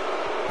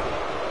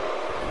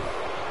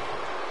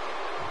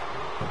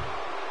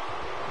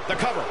 The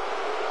cover.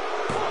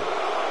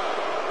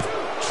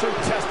 True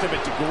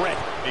testament to grit.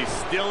 He's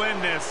still in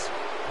this.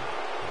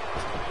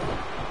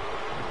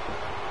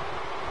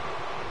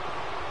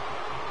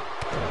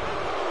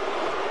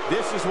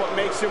 This is what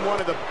makes him one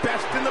of the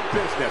best in the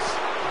business.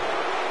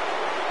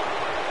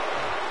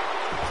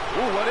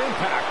 Ooh, what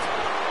impact.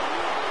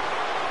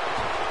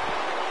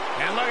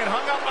 And look, it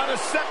hung up on a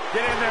set.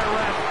 Get in there,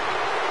 ref.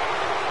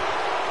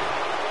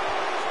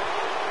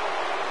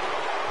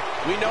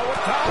 We know what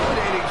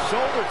Dominating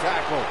shoulder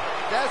tackle.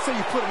 That's how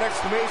you put an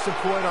exclamation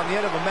point on the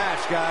end of a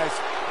match, guys.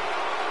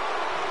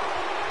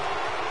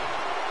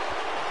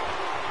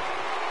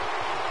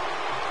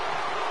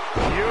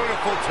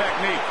 Beautiful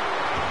technique.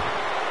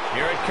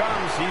 Here it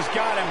comes. He's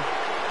got him.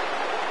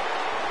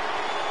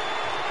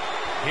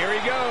 Here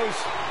he goes.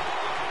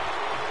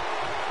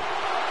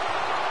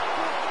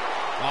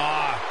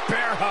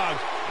 Bear hug.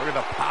 Look at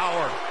the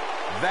power.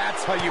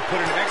 That's how you put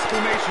an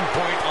exclamation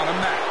point on a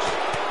match.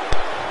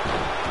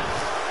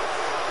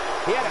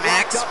 He had it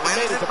Max locked up and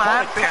made wins his it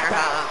by opponent bear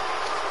tap out. hug.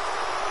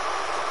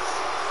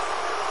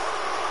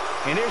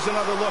 And here's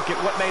another look at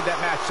what made that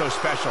match so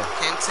special.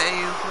 Can't tell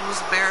you whose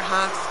bear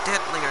hug's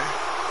deadlier,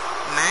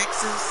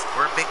 Max's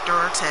or Victor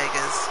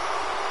Ortega's.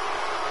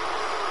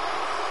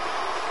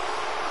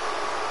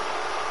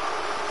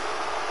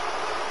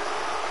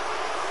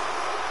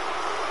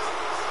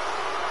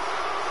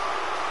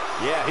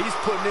 Yeah, he's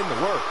putting in the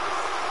work.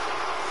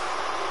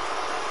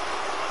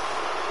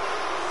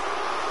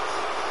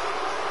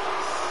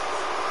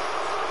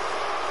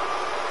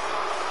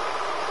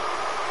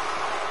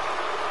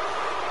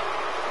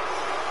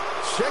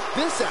 Check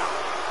this out.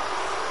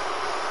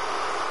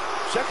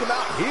 Check him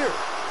out here.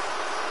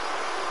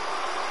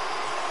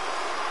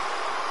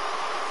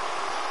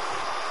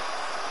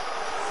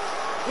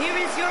 Here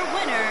is your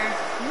winner,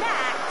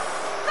 Max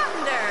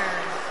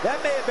Thunder.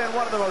 That may have been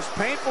one of the most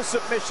painful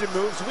submission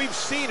moves we've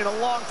seen in a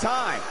long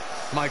time.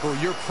 Michael,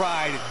 your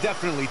pride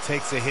definitely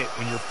takes a hit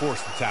when you're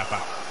forced to tap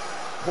out.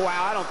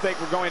 Wow, I don't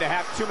think we're going to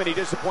have too many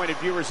disappointed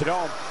viewers at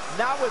home.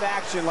 Not with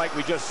action like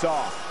we just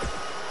saw.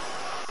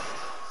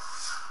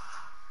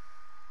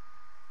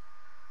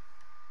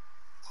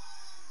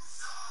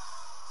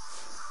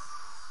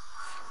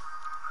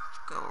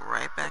 Go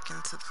right back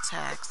into the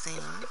tag scene.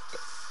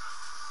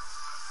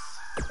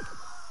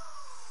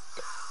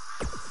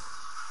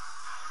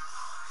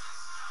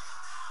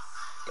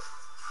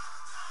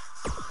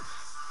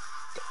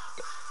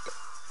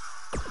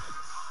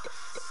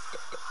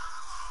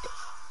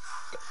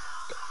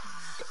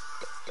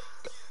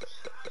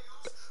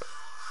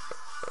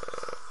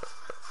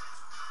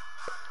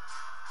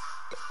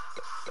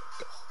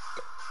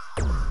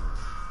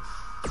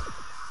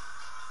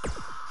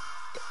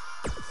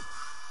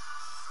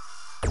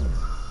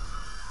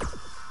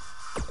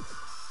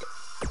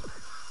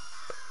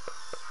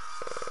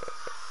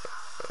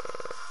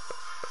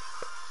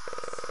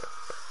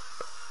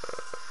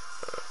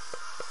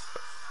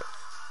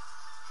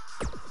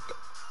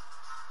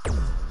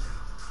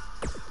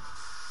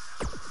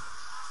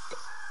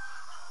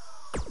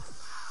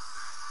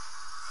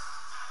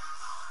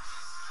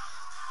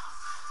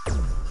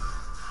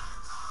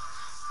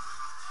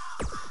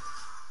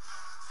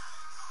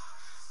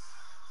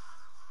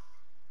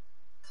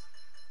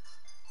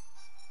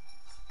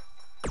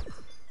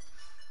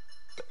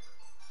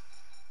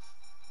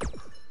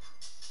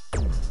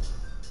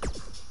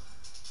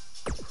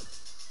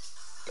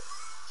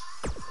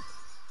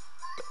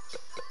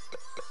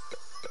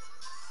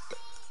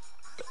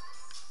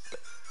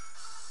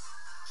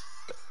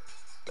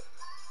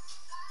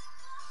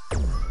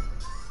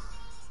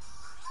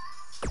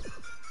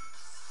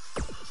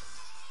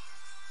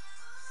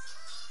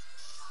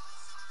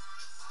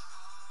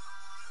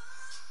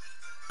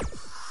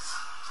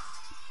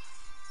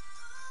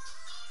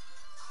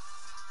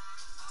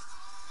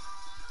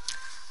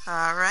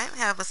 Alright, we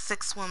have a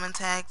 6-woman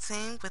tag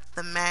team with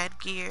the Mad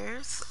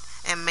Gears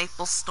and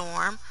Maple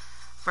Storm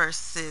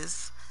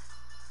versus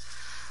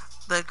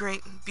the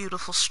Great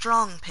Beautiful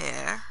Strong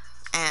Pair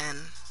and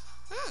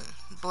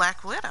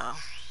Black Widow.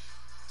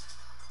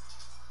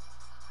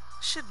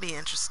 Should be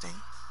interesting.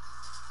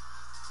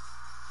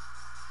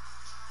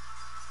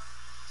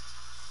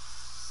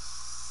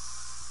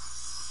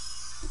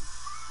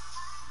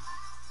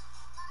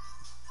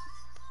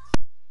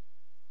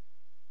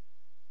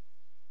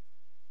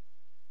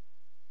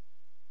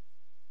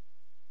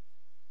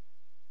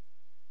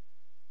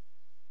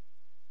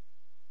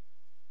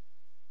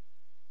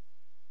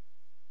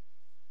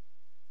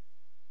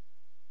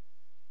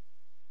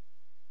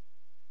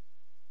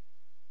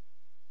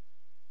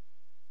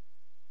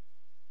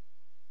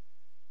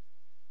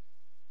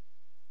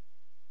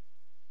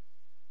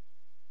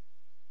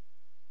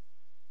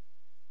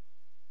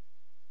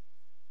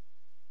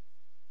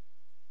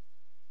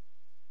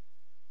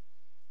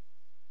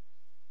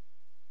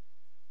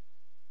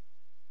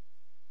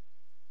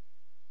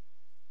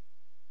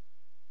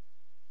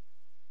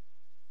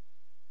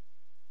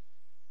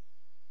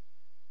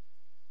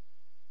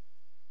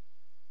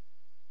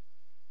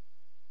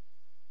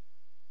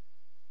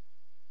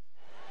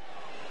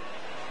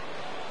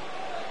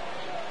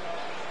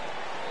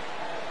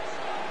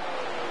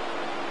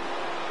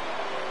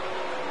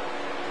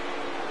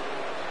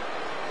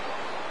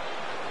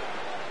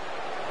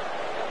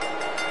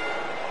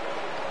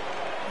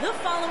 The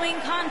following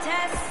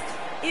contest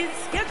is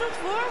scheduled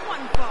for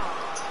one fall.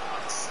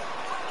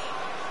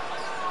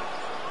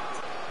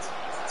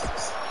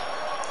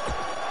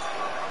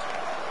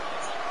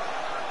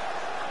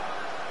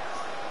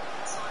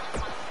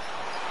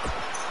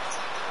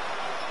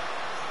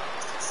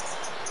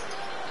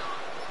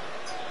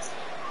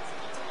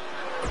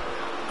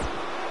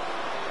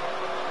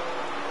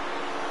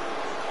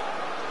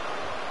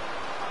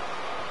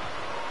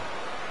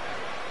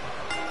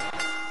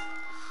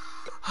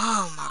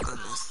 Oh my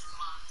goodness.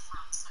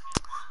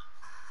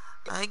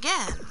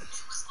 Again.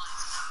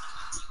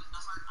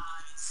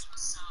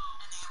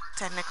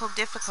 Technical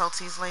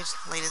difficulties,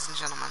 ladies and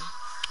gentlemen.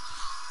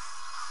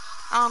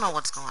 I don't know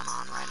what's going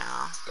on right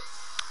now.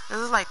 This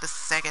is like the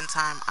second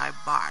time I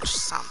botched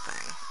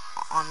something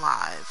on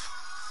live.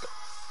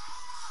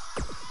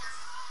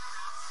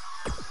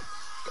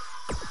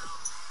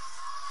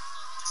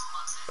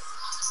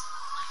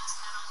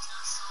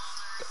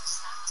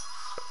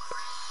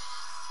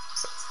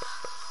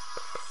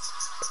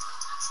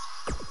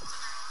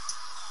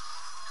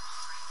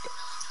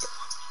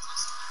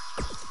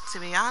 To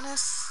be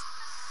honest,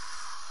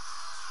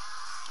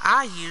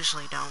 I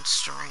usually don't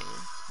stream,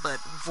 but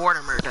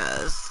Vortimer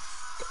does.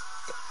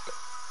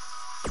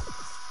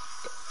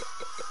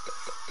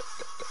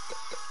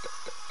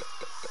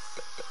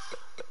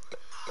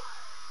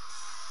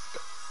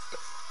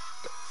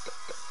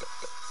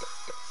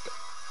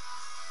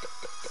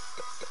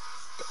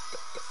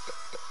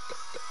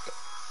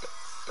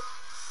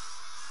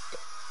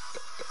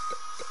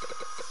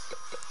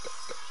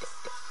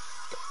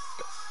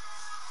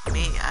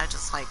 Me, I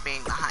just like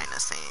being behind the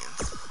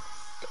scenes.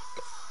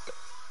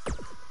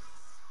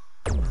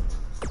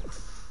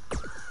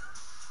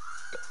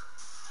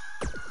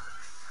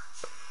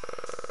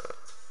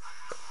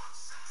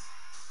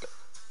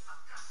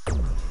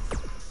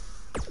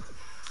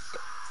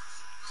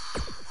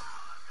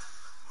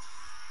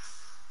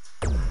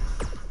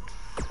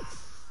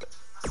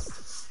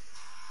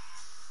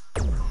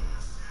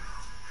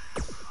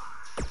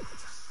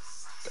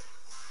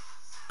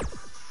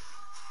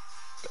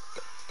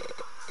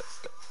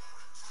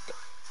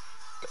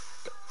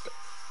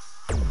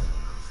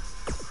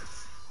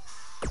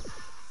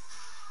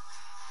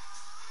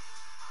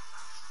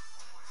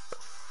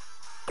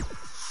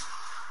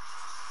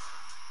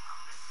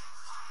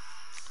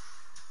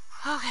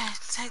 Okay,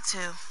 take 2.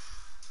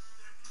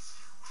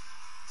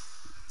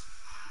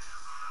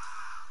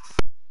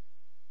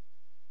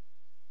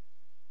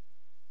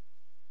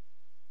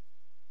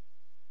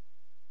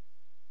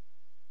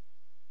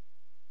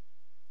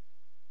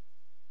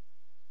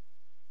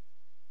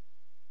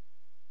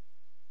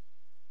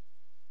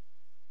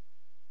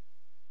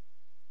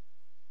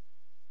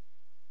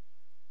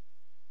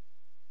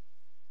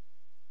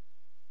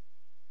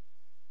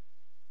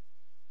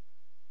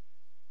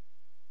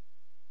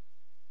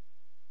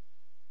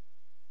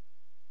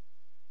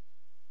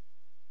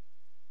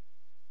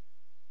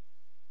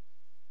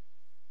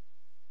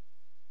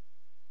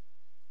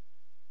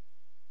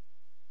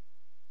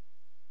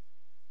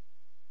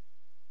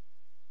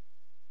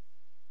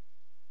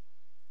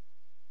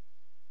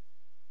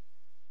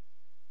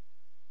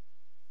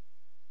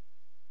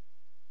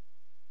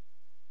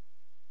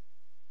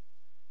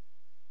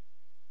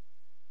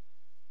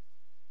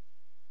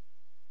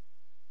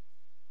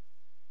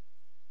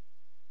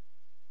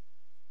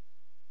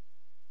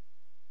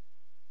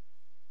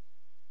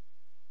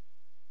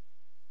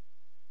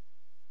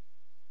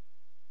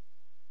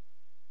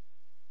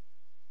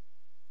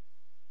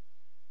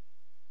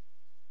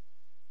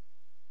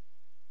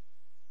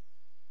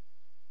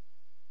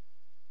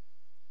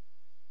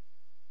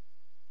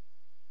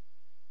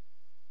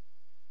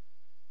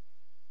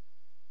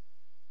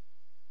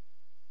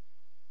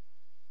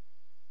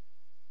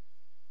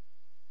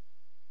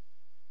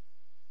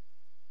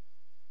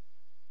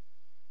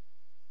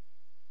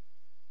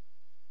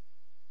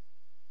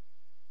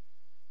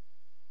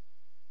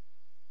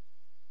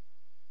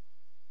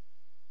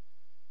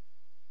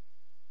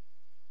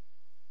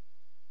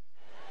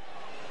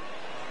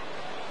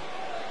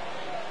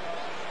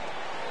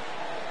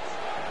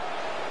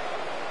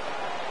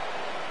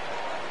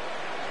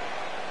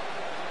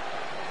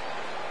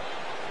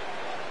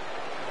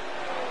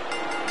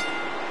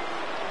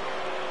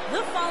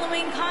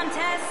 following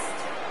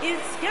contest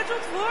is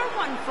scheduled for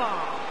one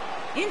fall.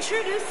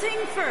 Introducing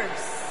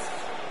first,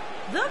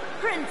 the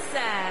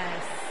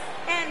Princess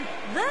and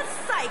the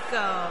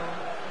Psycho,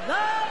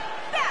 the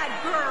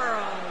Bad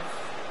Girls.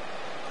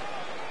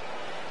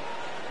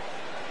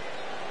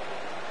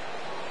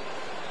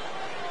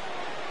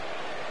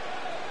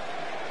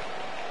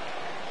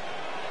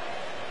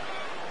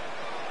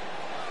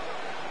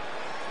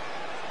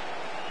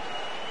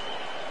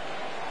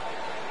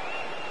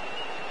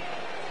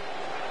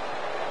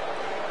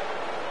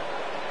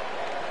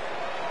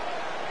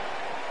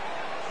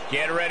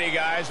 Get ready,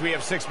 guys. We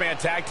have six-man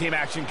tag team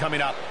action coming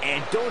up.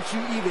 And don't you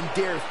even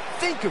dare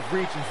think of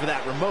reaching for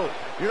that remote.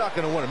 You're not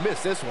going to want to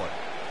miss this one.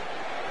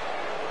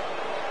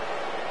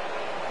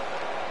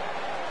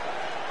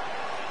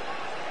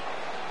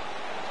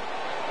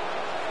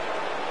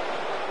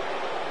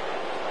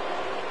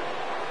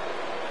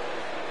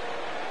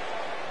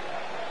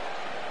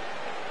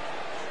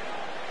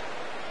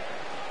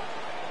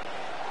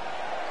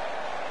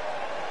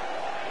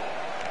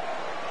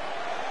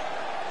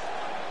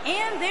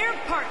 And their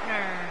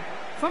partner,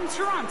 from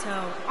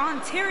Toronto,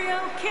 Ontario,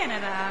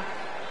 Canada,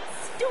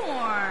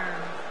 Storm.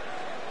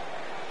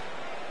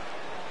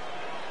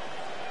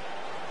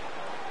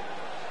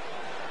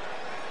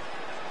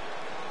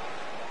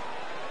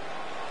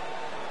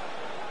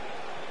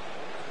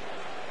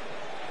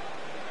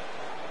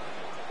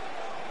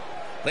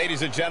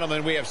 Ladies and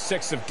gentlemen, we have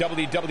 6 of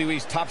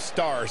WWE's top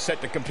stars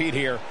set to compete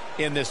here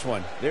in this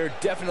one. They're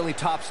definitely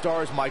top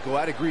stars, Michael.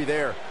 I'd agree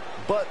there.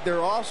 But they're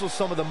also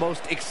some of the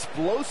most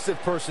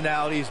explosive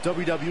personalities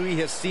WWE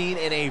has seen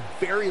in a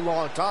very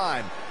long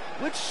time,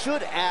 which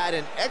should add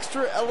an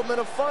extra element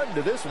of fun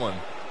to this one.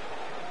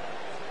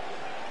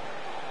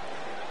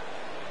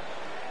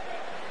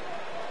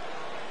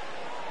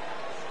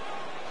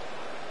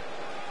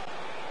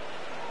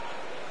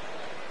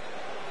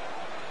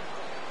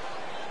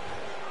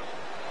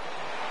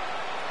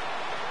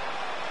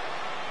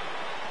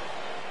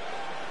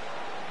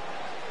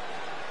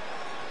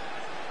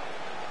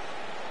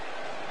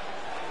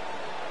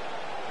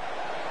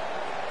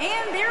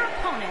 And their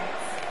opponents,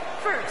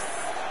 first,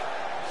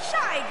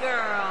 Shy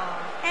Girl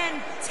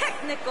and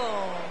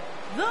Technical,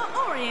 the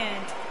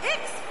Orient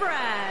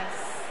Express.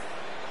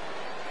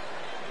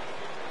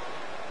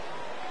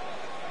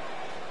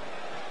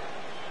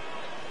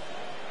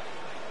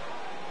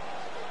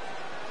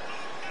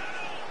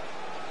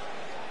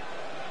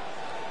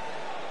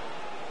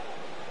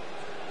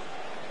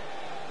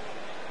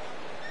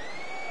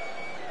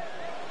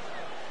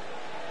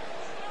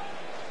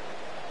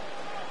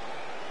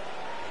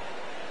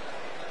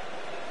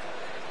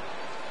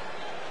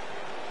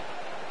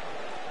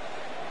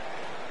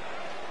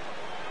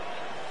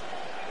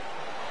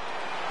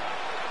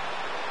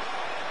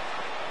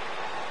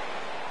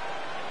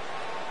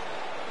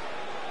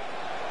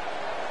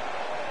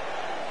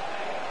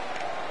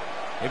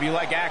 If you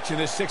like action,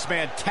 this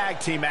 6-man tag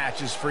team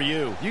match is for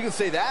you. You can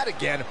say that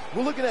again.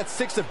 We're looking at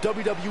 6 of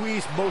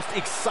WWE's most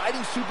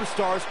exciting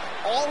superstars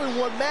all in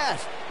one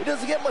match. It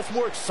doesn't get much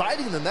more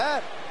exciting than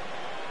that.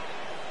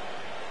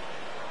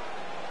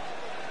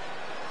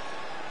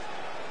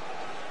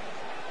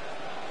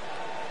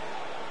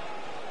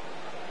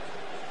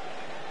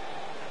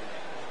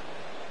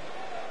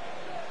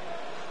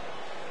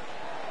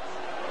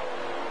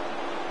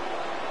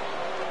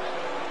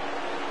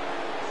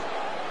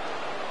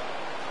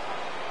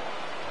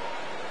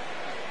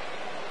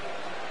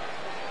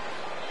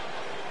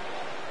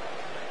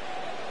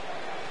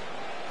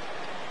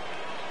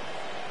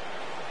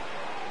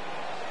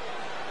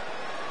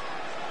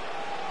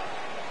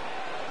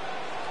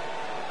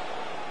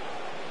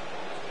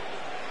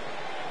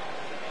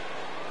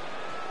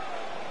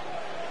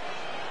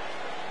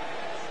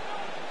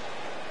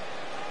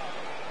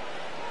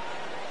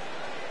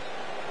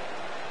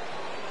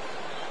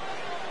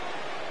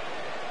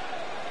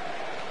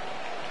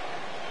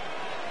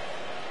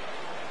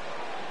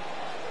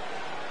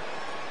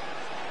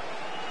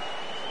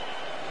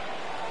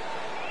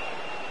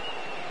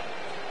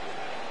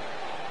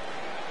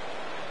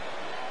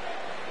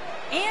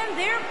 And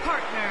their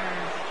partner,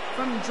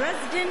 from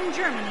Dresden,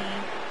 Germany,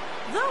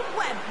 the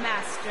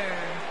Webmaster.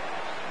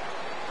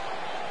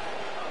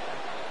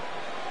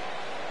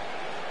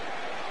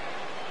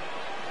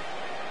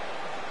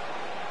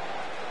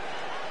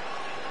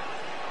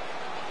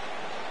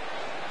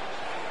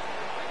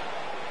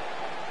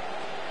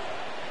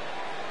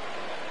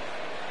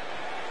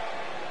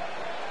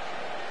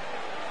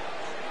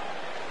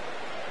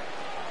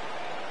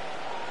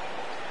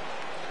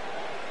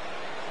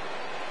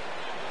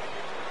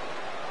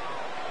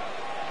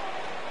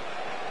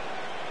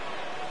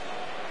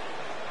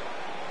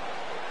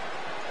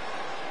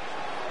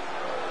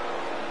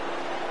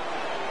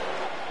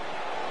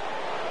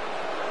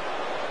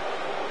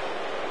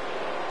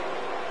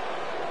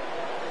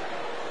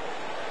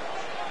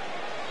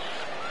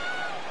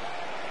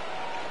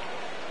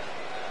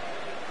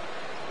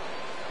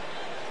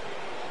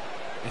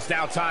 It's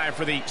now time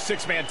for the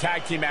six-man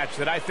tag team match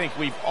that I think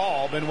we've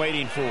all been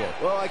waiting for.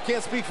 Well, I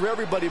can't speak for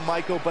everybody,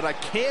 Michael, but I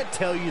can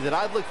tell you that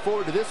I've looked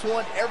forward to this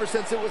one ever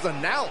since it was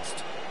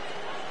announced.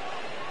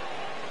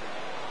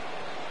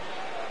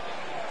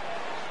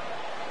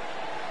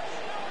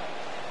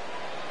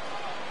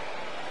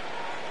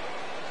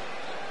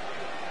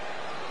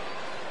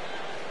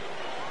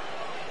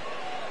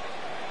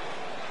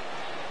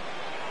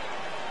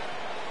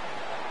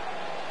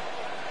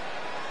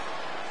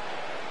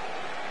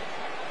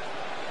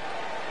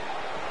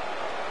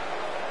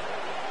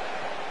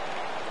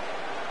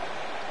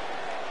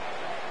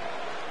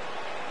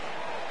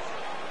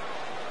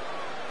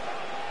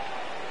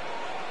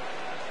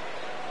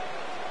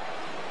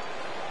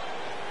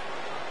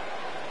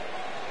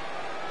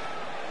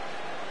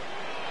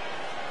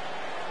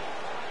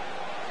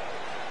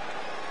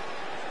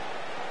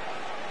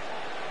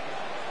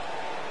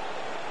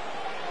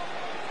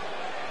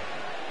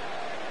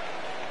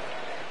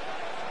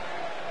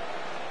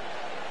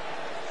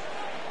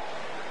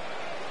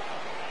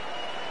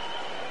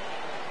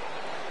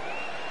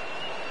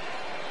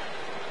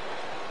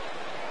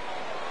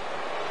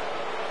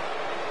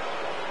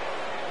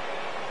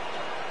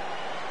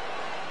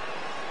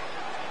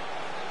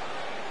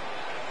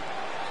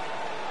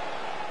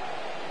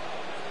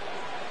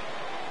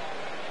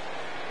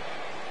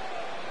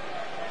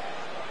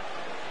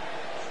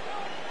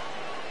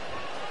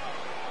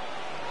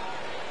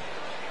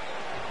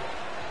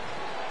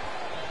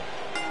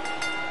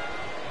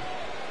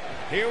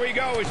 Here we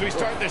go as we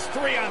start this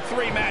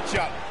 3-on-3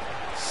 matchup.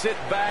 Sit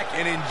back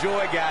and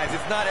enjoy, guys.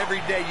 It's not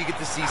every day you get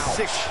to see 6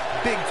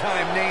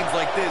 big-time names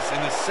like this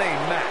in the same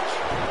match.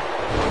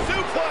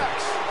 Suplex!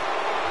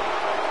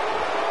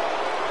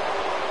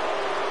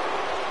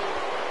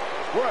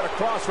 We're at a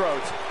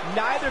crossroads.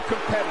 Neither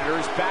competitor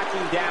is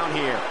backing down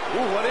here.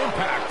 Ooh, what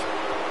impact!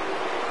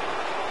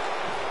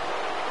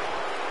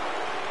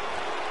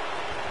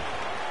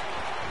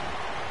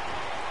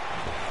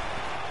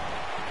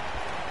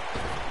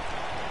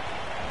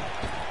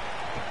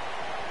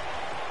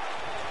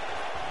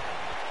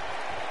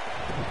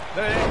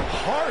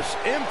 Harsh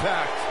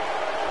impact.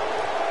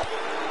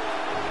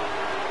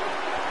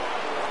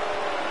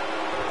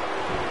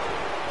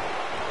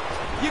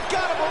 You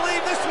gotta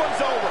believe this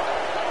one's over.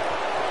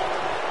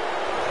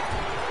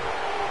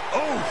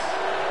 Oh!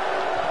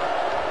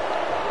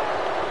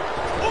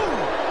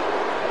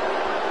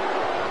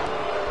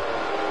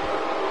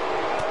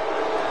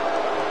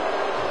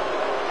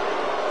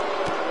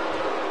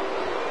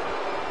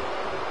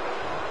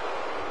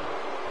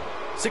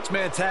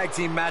 Six-man tag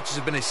team matches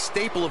have been a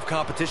staple of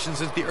competition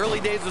since the early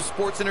days of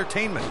sports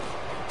entertainment.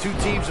 2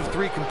 teams of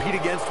 3 compete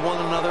against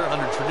one another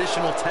under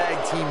traditional tag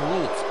team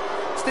rules.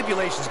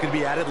 Stipulations can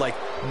be added like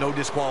no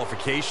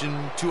disqualification,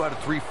 2 out of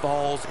 3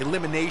 falls,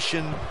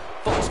 elimination,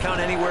 falls count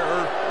anywhere,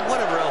 or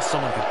whatever else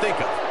someone could think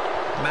of.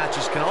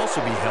 Matches can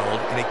also be held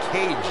in a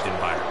caged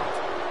environment.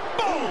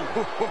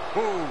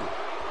 Boom!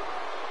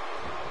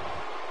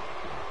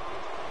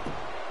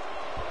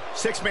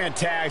 Six-man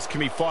tags can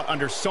be fought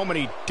under so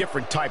many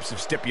different types of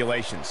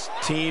stipulations.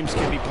 Teams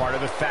can be part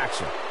of a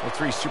faction, where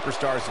 3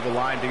 superstars have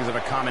aligned because of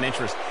a common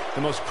interest.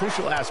 The most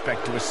crucial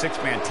aspect to a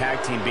six-man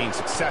tag team being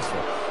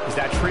successful is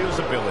that trio's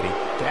ability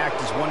to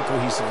act as one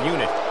cohesive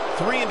unit,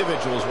 3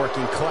 individuals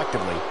working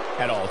collectively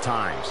at all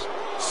times.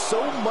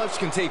 So much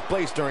can take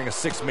place during a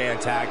 6-man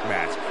tag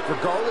match.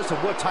 Regardless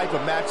of what type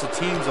of match the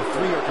teams of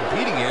 3 are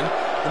competing in,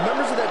 the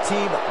members of that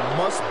team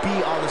must be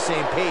on the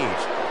same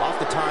page.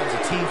 Oftentimes,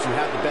 the teams who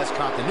have the best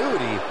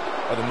continuity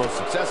are the most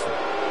successful.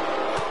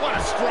 What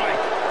a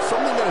strike!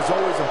 Something that is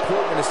always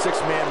important in a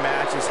 6-man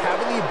match is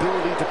having the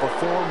ability to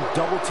perform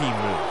double team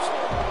moves.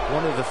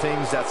 One of the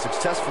things that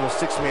successful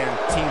 6-man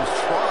teams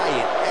try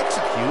and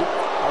execute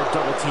are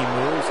double team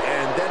moves,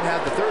 and then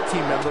have the 3rd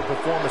team member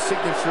perform a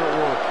signature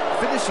or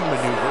finishing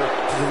maneuver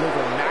to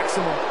deliver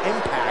maximum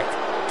impact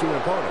to an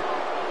opponent.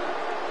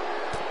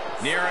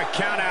 Near a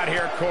count out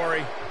here,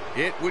 Corey.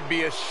 It would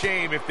be a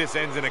shame if this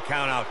ends in a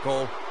count out,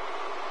 Cole.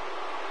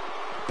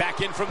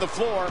 Back in from the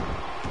floor.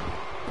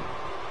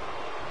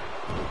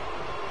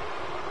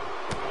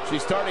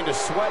 She's starting to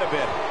sweat a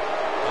bit.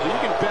 You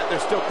can bet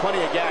there's still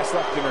plenty of gas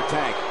left in her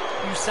tank.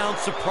 You sound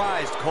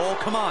surprised, Cole.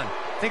 Come on.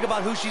 Think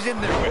about who she's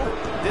in there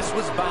with. This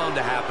was bound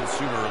to happen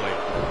sooner or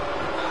later.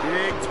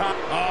 Big time.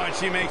 Oh, and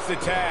she makes the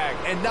tag.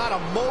 And not a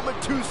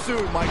moment too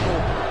soon, Michael.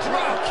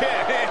 Drop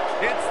kick.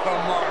 Hits the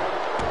mark.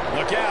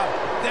 Look out.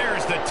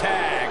 There's the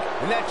tag.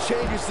 And that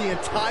changes the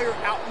entire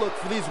outlook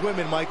for these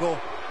women, Michael.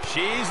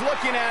 She's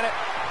looking at it.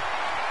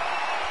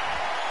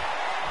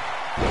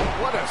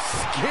 What a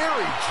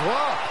scary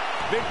drop.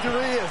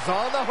 Victory is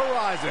on the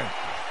horizon.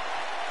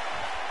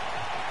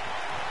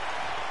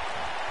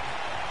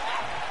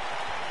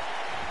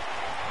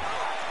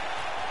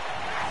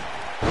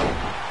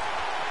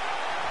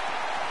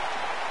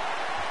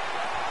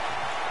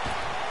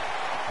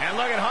 And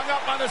look, it hung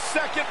up on the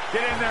second.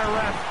 Get in there,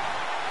 ref.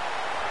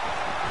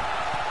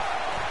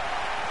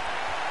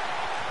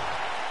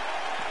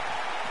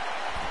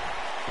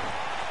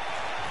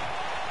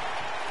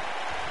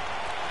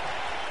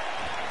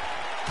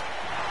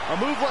 A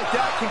move like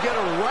that can get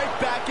her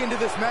right back into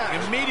this match.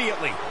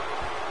 Immediately.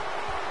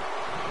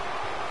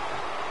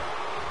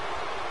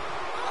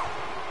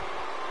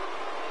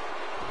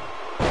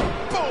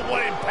 Boom,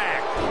 what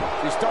impact.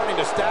 She's starting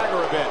to stagger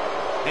a bit.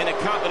 And the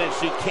confidence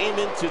she came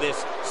into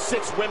this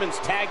 6 women's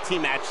tag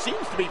team match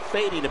seems to be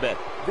fading a bit.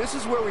 This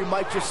is where we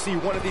might just see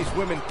one of these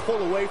women pull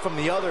away from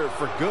the other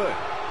for good.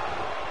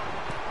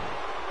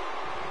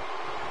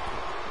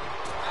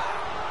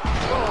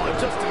 Oh,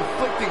 just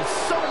inflicting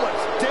so much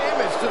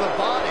damage to the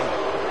body.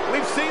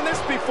 We've seen this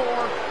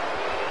before.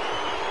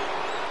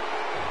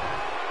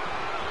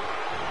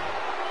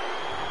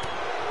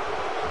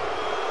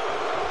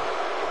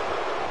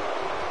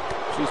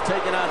 She's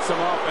taking on some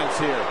offense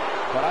here.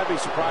 But I'd be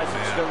surprised if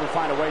she doesn't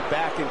find a way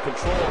back in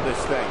control of this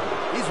thing.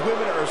 These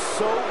women are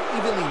so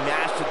evenly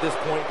matched at this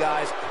point,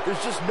 guys. There's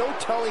just no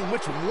telling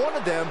which one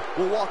of them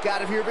will walk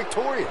out of here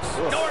victorious.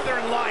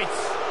 Northern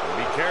Lights.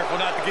 Be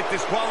careful not to get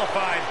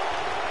disqualified.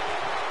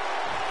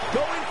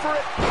 Going for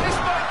it. This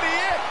might be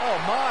it. Oh,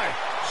 my.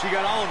 She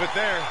got all of it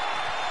there.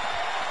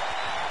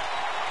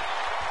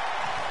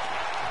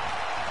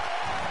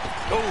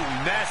 Oh,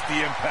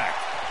 nasty impact.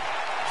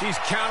 She's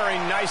countering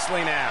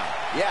nicely now.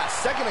 Yeah, a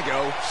second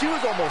ago, she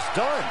was almost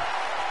done.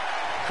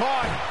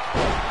 Caught.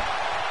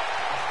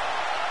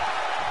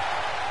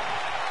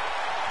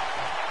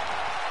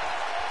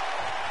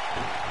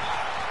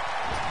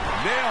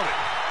 Nailed it.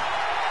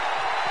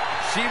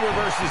 She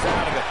reverses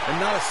out of it, and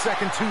not a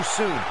second too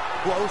soon.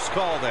 Close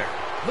call there.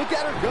 Look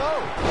at her go.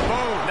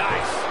 Boom.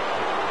 Nice.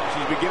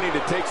 She's beginning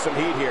to take some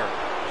heat here.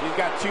 She's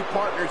got 2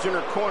 partners in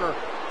her corner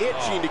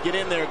itching to get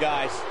in there,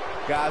 guys.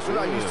 Guys, we're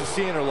not used to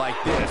seeing her like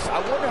this. I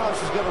wonder how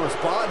she's going to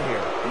respond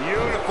here.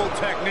 Beautiful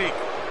technique.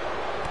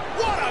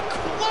 What a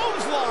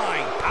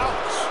clothesline.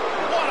 Ouch.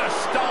 What a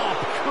stomp.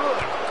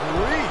 Good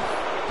grief.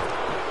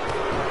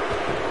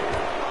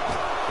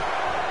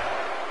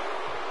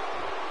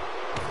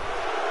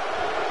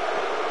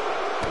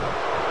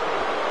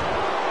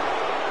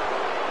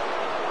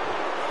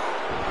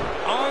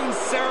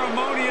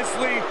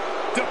 Unceremoniously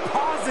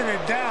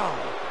deposited down.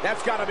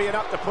 That's got to be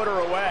enough to put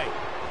her away.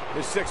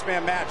 This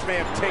 6-man match may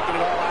have taken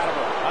it all out of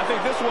her. I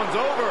think this one's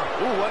over.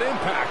 Ooh, what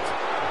impact.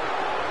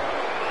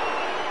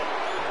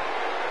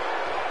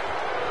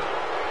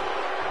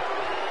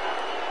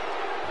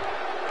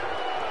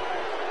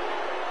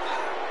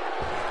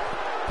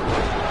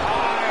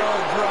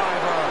 Pile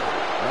driver.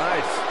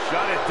 Nice.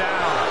 Shut it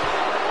down.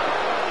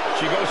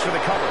 She goes for the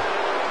cover.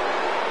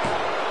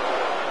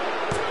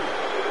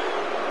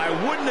 I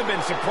wouldn't have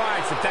been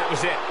surprised if that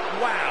was it.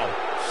 Wow.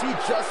 She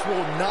just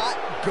will not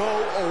go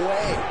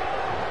away.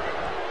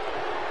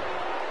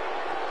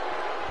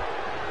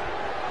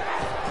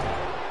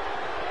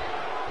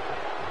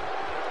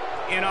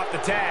 In off the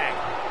tag.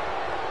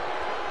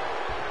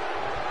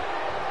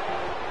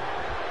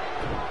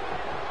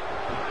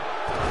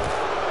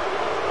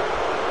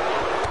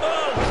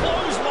 Oh,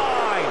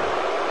 clothesline!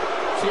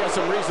 She has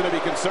some reason to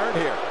be concerned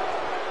here.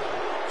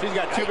 She's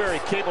got 2 very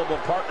capable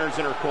partners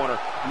in her corner.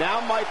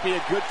 Now might be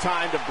a good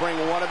time to bring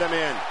one of them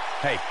in.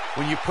 Hey,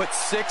 when you put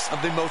 6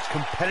 of the most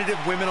competitive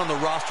women on the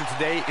roster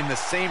today in the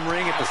same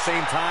ring at the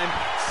same time,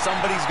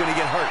 somebody's going to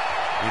get hurt.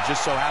 It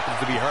just so happens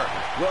to be her.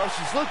 Well,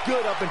 she's looked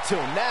good up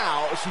until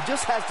now. She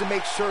just has to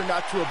make sure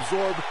not to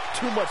absorb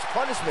too much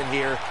punishment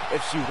here if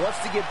she wants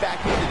to get back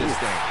into this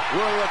thing.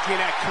 We're looking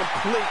at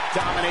complete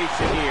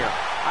domination here.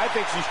 I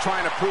think she's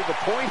trying to prove a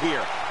point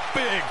here.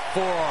 Big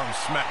forearm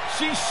smack.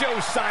 She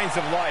shows signs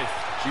of life.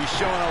 She's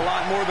showing a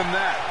lot more than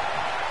that.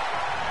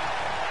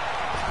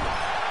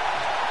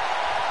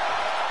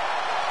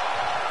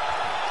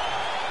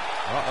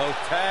 Uh-oh,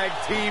 tag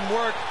team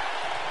work.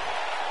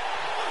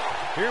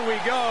 Here we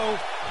go.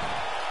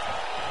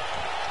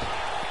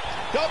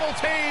 Double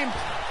team.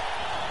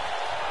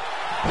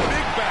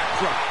 Big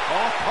backdrop.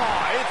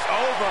 Oh, it's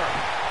over.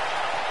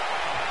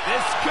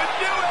 This could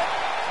do it.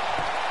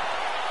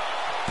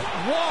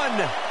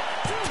 1,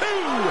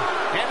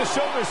 2. And the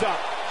shoulders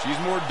up. She's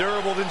more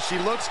durable than she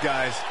looks,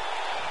 guys.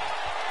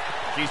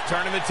 She's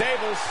turning the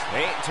tables.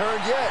 They ain't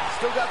turned yet.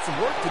 Still got some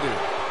work to do.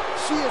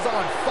 She is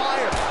on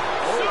fire.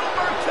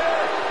 Super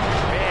kick.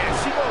 Man,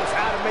 she knows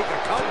how to make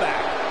a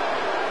comeback.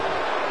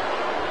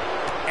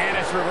 And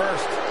it's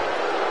reversed.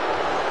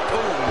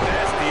 Oh,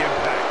 nasty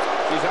impact.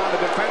 She's on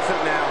the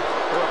defensive now.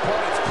 Her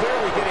opponent's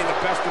clearly getting the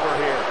best of her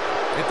here.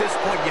 At this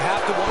point, you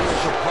have to wonder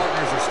if her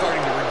partners are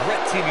starting to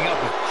regret teaming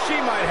up with. She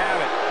might have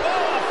it.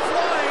 Oh,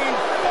 flying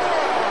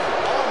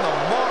forearm. On the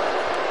mark.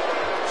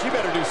 She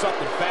better do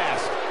something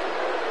fast.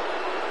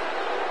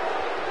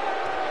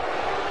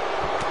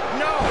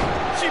 No,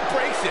 she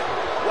breaks it.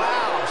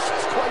 Wow,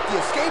 she's quite the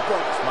escape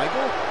artist,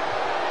 Michael.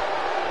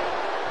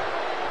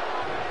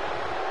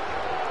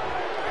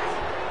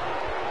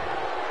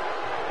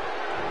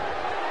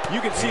 You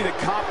can see the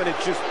confidence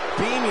just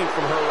beaming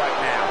from her right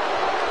now.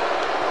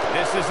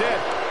 This is it.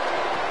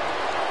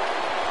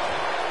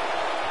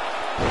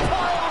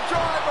 Pile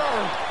driver.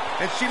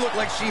 And she looked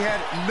like she had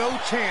no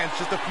chance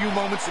just a few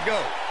moments ago.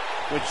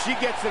 When she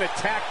gets in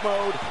attack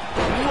mode,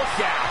 look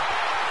out.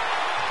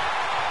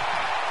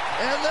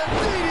 And the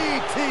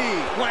DDT.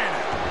 DDT.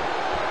 Planted.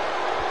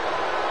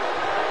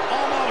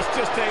 Almost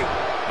just a...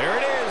 There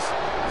it is.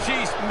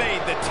 She's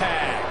made the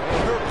tag.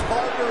 And her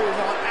partner is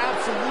on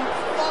absolute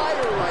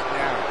fire right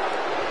now.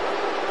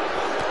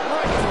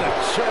 Right to the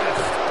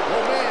chest.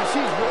 Oh, man,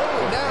 she's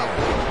rolling now.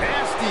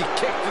 Nasty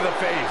kick to the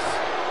face.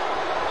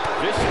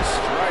 Vicious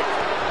strike.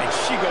 And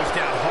she goes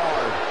down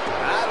hard.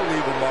 That'll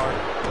leave a mark.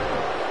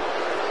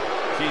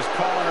 She's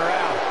calling her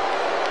out.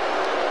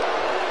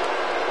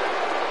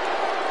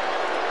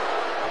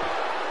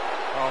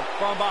 Oh,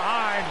 from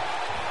behind.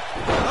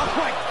 Oh,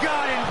 my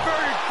God,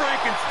 inverted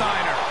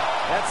Frankensteiner.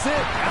 That's it.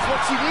 That's what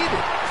she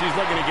needed. She's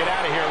looking to get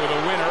out of here with a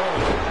win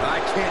early.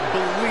 I can't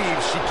believe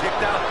she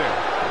kicked out there.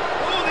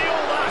 Oh, the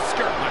old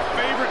Oscar. My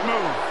favorite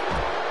move.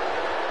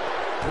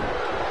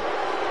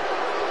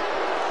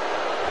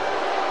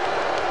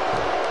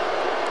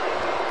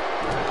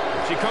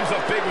 She comes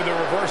up big with a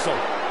reversal.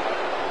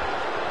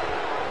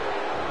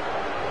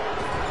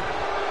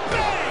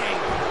 Bang!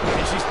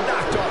 And she's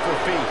knocked off her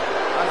feet.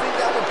 I think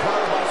that one caught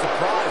her by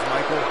surprise,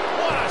 Michael.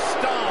 What a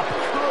stomp.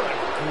 Good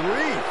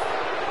grief.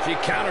 She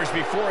counters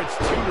before it's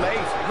too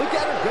late. Look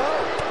at her go.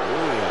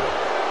 Ooh.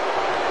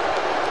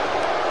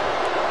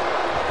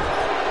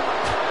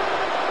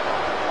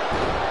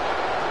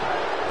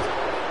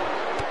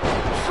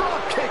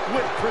 Drop kick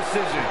with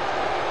precision.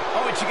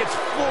 Oh, and she gets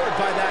floored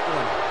by that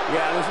one.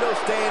 Yeah, there's no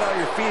staying on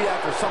your feet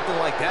after something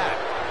like that.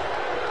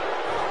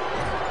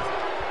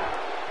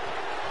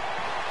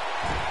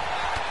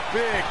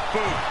 Big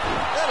boot.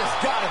 That has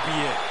got to be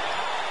it.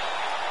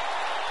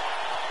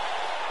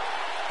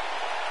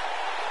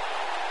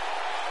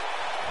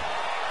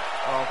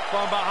 Oh,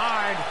 from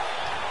behind.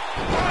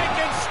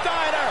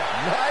 Frankensteiner.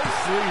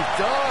 Nicely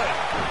done.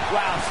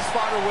 Wow, she's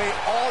fought her way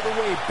all the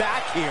way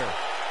back here.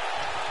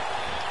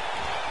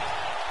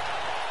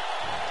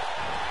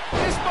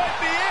 This might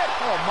be it.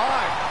 Oh,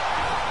 my.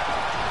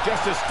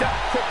 Just a step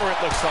quicker, it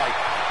looks like.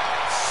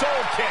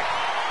 Soul kick.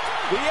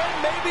 The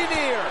end may be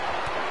near.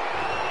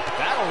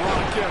 That'll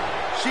rock him.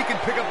 She can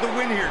pick up the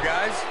win here,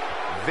 guys.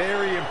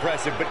 Very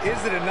impressive, but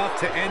is it enough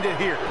to end it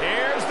here?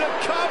 Here's the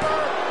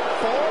cover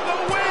for the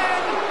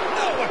win.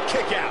 Oh, a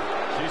kick out.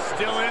 She's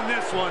still in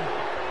this one.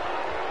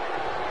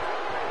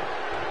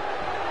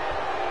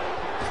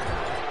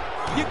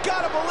 You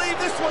gotta believe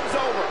this one's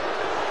over.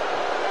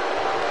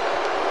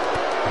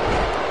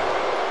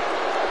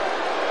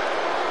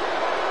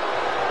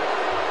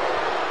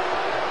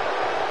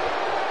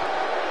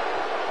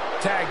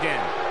 Tagged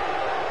in.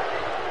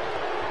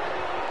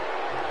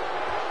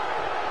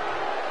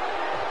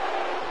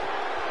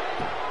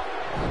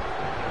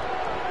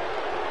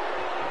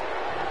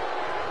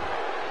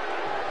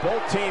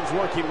 Both teams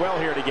working well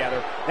here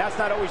together. That's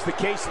not always the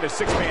case in a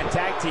six-man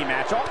tag team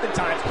match.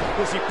 Oftentimes,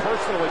 you'll see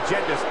personal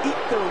agendas eat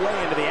their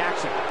way into the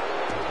action.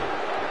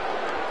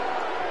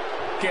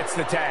 Gets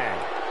the tag.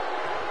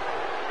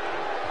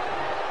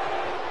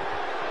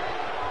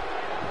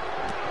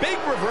 Big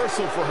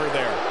reversal for her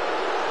there.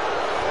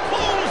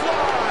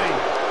 Clothesline!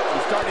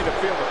 She's starting to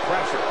feel the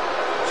pressure.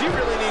 She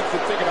really needs to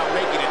think about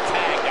making a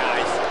tag,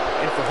 guys.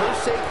 And for her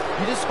sake,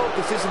 you just hope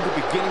this isn't the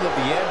beginning of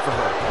the end for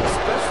her,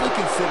 especially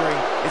considering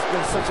it's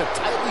been such a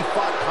tightly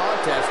fought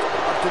contest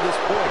up to this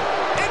point.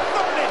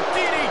 Inverted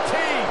DDT!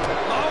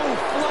 Oh,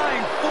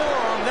 flying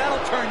forearm.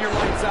 That'll turn your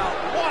lights out.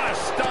 What a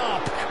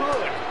stomp!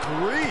 Good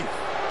grief!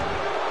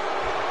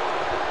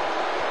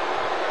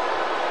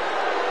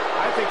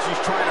 I think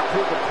she's trying to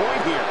prove a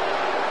point here.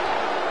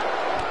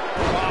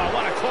 Oh,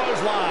 what a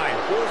clothesline!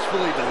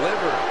 Forcefully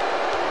delivered.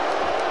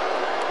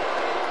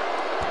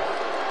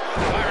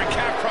 Byron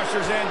calf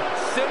crushers in.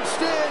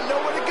 Cinched in,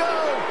 nowhere to go.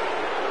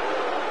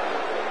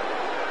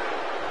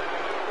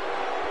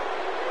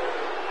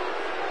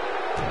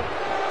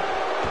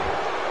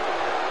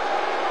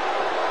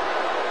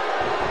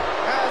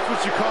 That's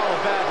what you call a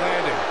bad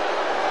landing.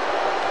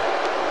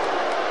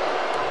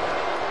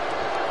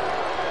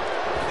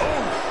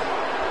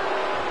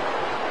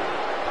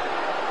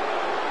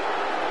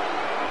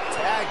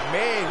 Tag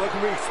made, what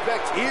can we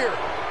expect here?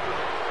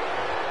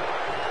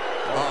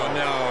 Oh,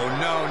 no,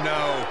 no,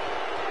 no.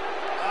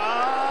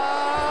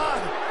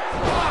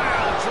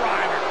 Pile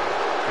driver.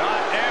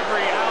 Got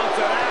every ounce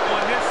of that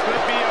one. This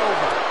could be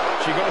over.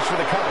 She goes for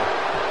the cover.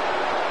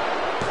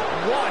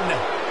 1,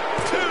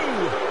 2,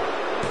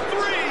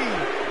 3.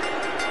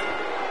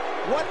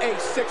 What a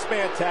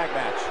six-man tag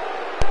match.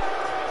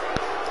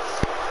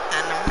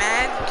 And the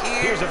Mad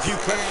Gears. Here's a few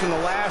clips from the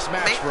last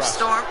match for us.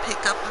 Storm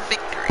pick up a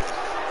victory.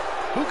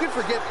 Who could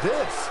forget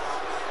this?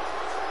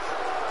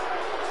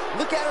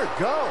 Look at her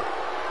go.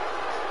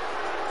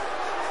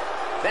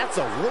 That's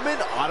a woman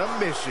on a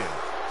mission.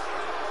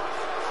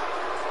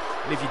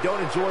 And if you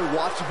don't enjoy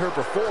watching her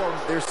perform,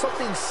 there's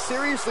something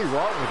seriously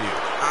wrong with you.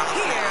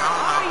 Honestly, Here I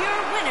don't are know your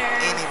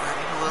winners.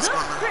 anybody who was The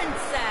going to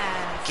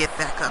Princess, get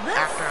back up the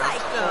after a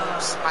Psycho,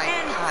 whole spike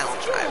and pile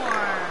driver.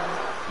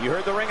 Storm. You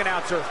heard the ring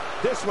announcer.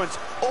 This one's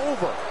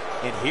over.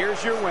 And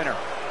here's your winner.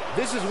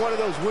 This is one of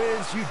those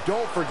wins you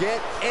don't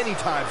forget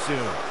anytime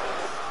soon.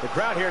 The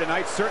crowd here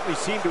tonight certainly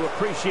seemed to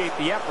appreciate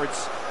the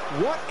efforts.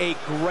 What a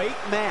great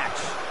match.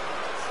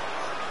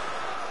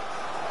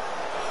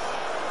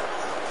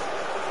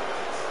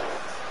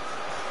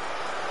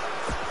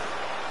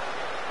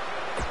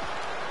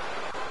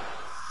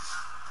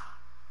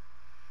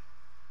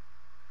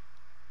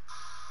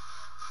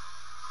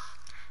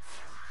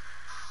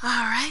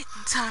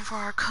 Time for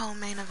our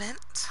co-main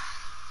event.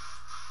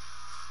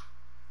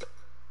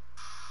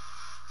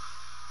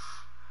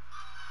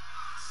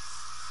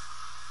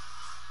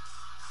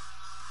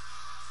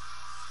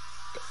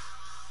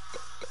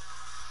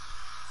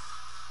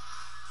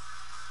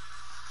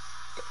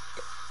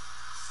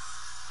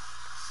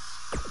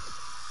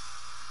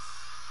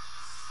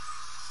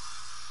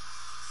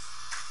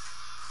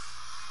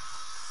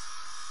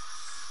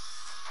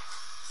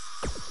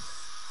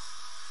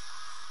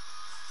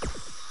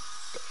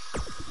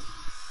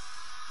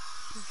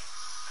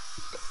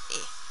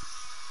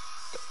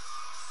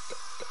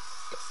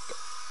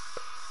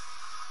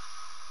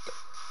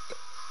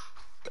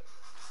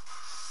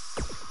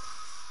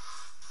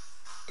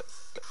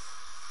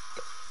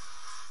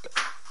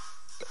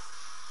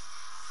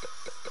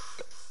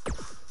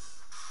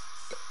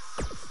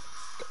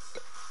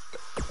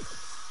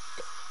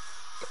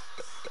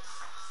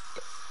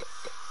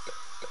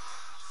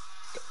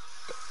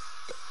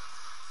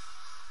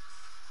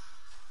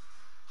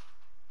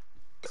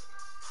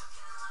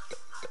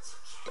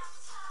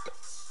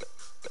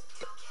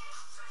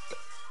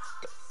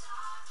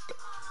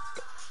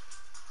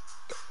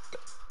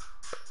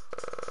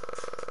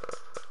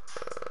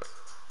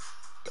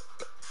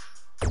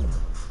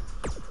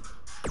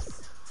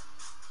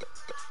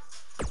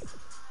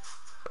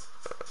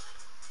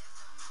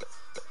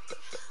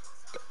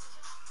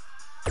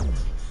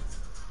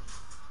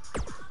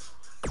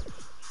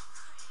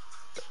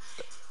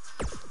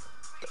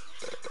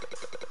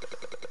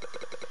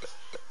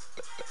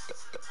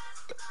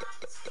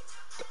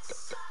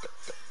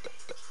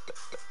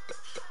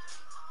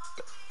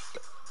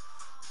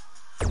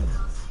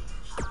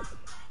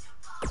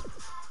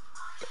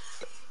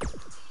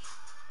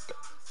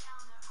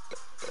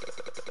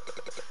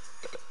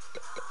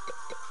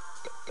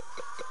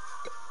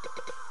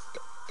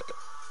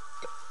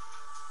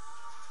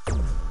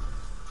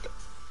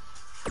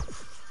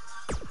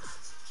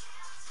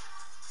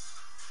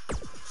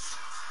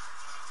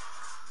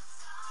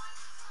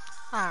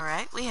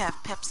 Alright, we have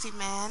Pepsi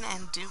Man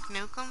and Duke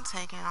Nukem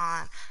taking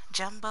on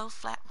Jumbo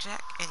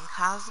Flapjack and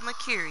Kazuma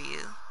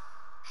Kiryu.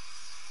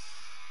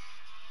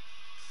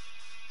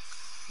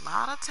 A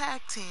lot of tag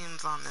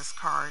teams on this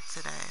card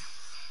today.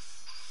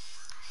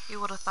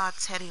 You would have thought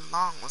Teddy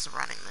Long was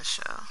running the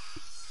show.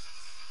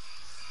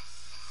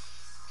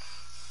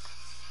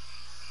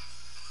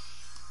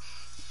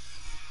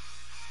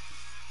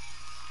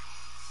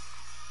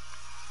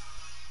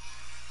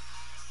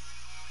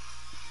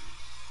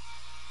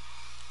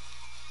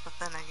 But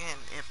then again,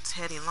 if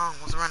Teddy Long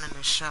was running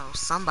the show,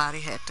 somebody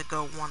had to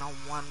go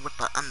one-on-one with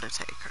The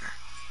Undertaker.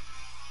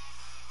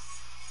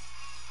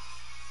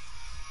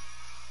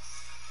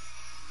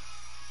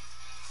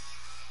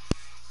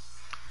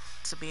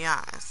 To be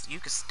honest, you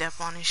could step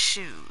on his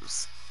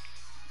shoes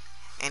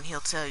and he'll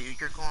tell you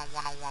you're going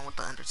one-on-one with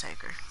The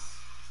Undertaker.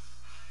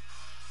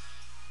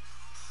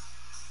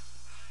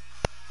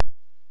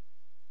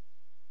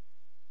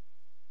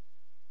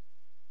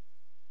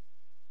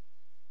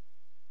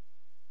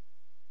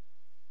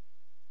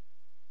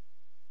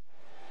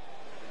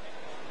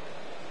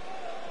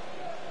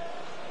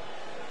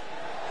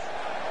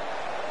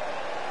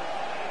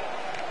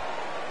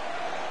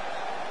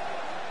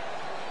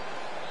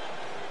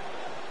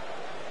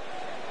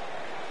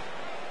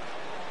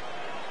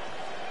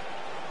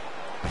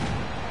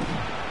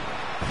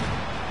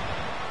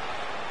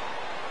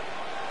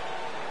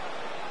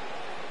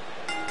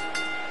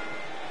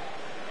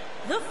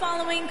 The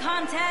following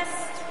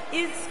contest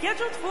is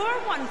scheduled for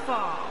one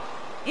fall.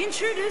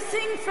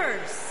 Introducing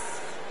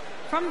first,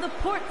 from the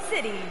Port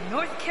City,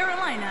 North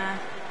Carolina,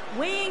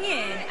 weighing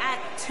in at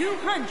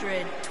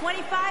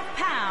 225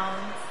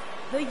 pounds,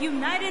 the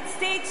United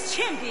States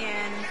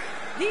Champion,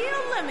 the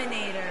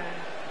Eliminator.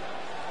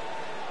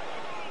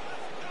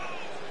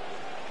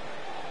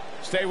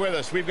 Stay with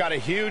us. We've got a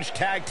huge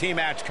tag team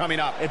match coming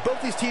up. And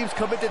both these teams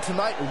come into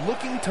tonight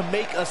looking to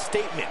make a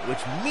statement, which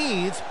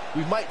means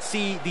we might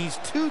see these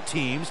two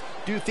teams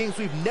do things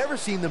we've never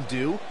seen them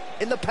do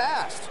in the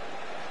past.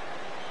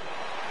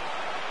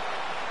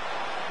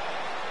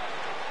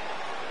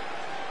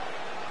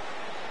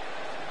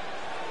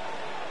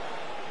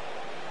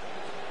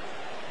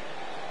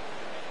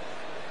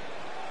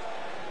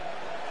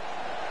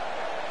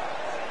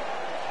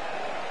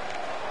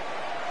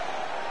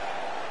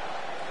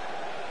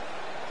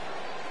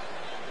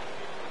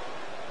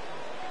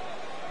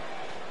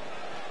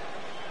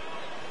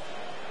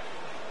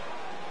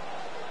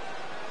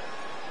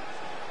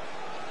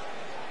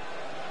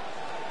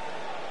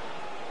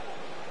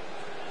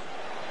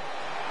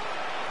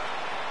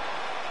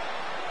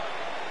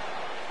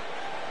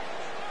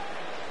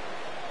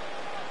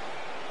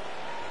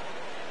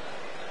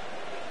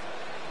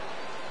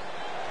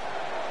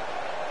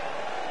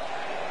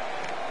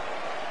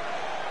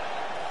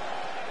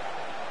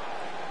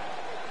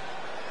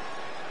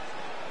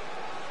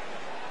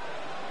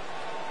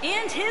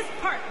 And his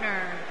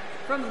partner,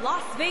 from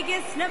Las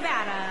Vegas,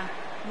 Nevada,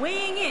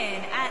 weighing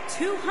in at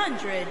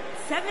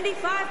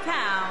 275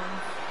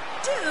 pounds,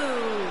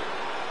 Duke.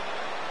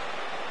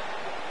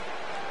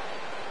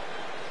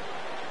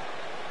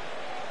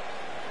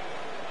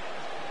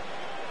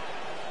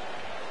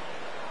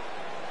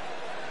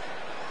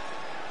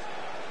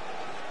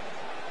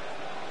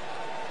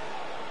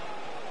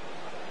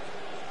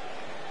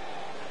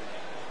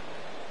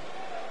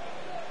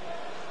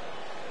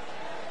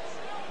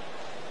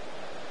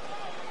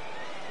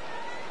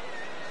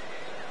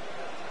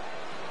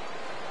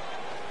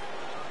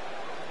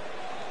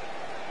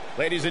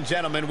 Ladies and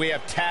gentlemen, we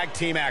have tag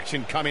team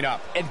action coming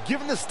up. And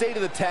given the state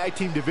of the tag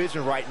team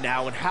division right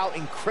now and how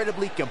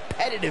incredibly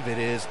competitive it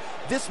is,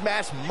 this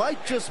match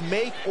might just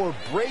make or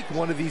break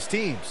one of these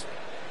teams.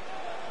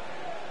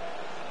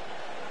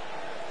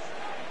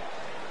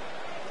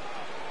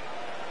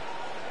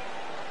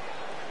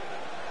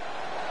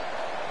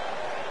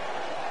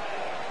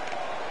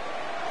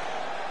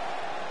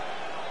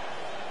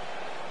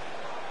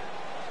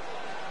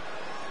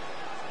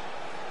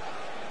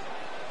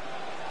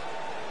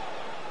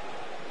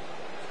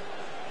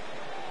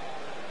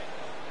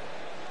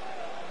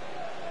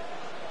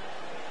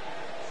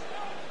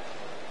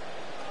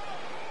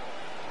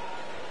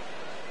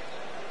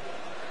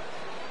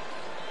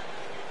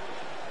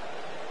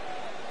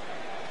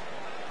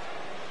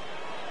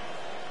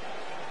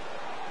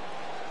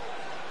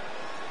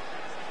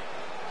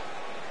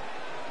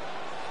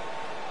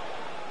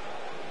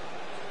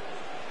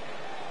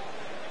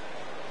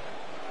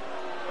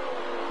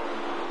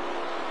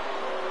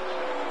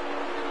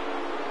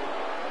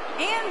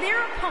 And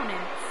their opponents,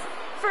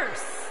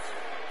 first,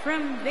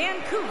 from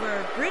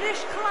Vancouver,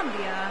 British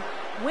Columbia,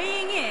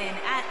 weighing in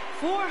at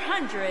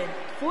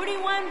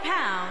 441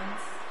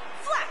 pounds,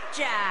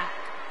 Flapjack.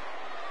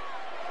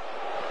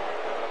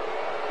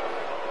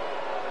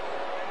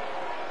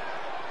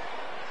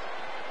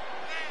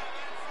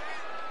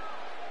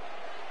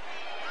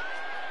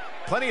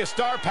 Plenty of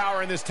star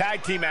power in this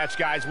tag team match,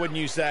 guys, wouldn't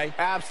you say?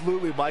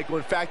 Absolutely, Michael.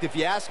 In fact, if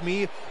you ask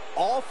me,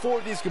 all four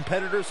of these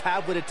competitors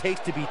have what it takes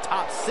to be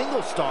top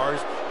single stars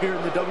here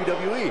in the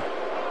WWE.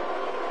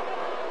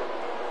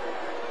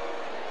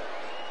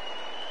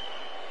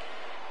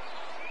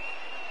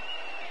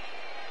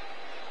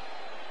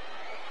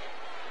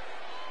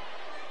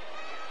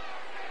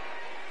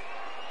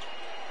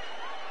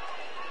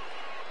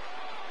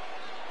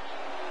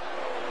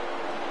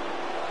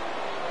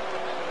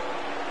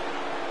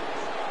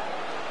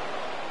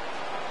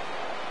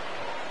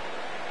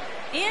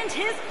 And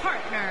his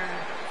partner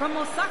from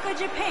Osaka,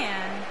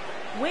 Japan,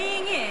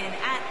 weighing in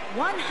at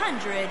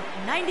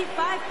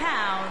 195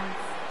 pounds,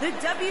 the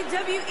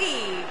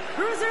WWE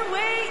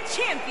Cruiserweight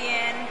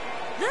Champion,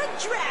 the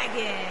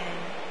Dragon.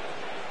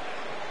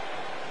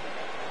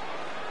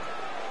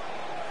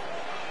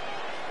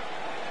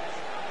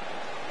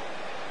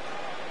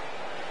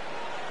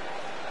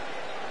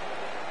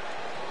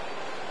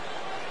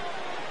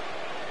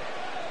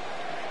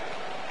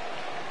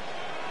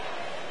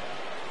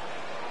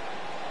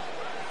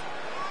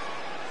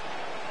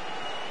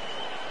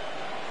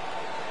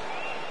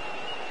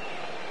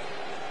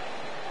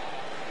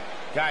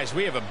 Guys,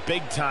 we have a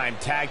big-time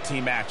tag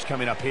team match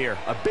coming up here.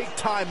 A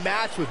big-time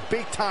match with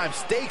big-time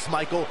stakes,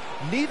 Michael.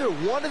 Neither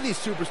one of these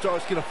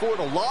superstars can afford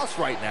a loss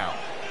right now.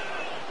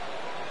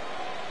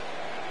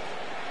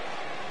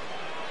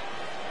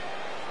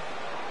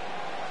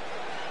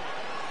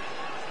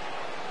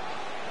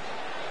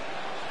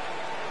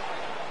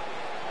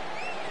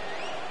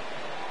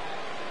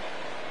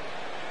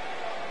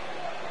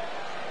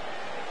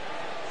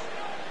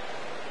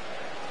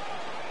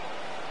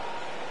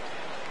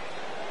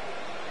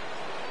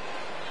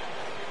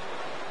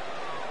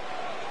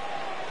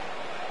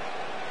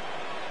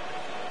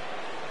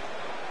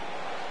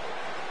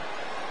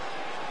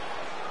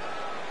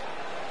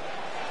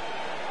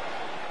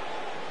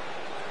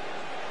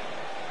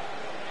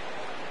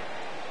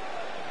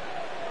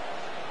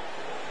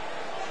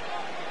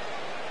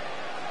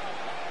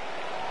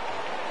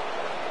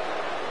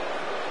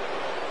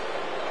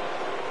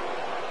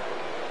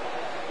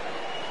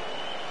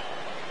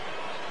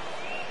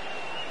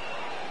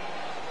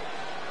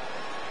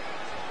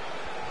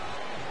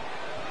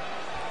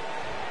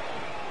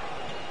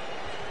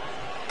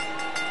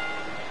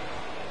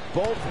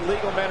 Both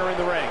legal men are in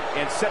the ring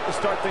and set to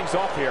start things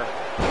off here.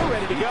 We're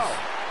ready to go.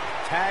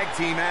 Tag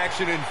team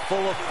action in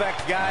full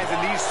effect, guys,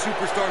 and these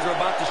superstars are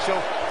about to show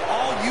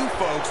all you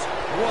folks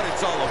what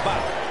it's all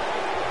about.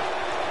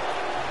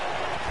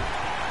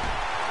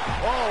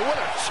 Oh, what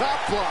a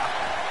chop block.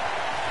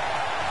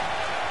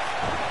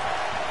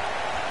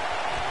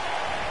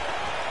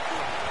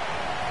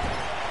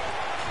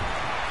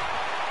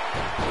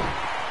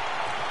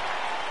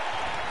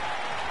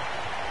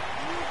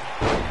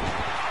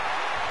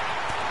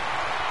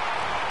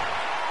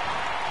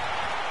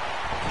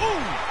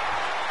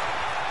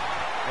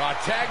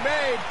 Tag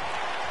made.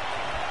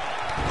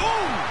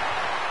 Boom!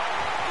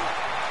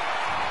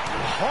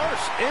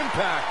 Harsh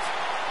impact.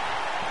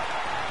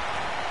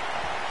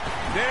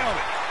 Nailed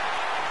it.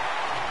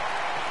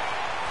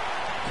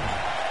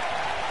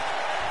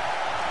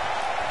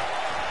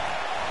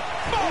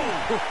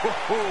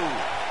 Boom!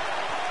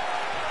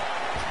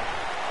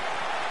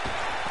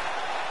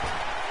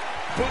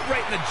 Boot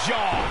right in the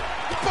jaw.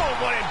 Boom,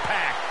 what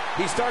impact.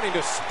 He's starting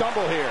to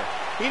stumble here.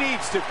 He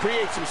needs to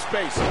create some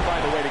space and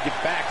find a way to get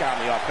back on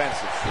the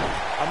offensive.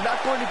 I'm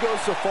not going to go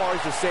so far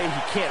as to say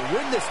he can't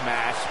win this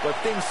match, but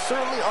things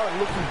certainly aren't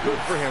looking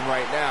good for him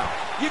right now.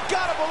 You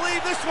gotta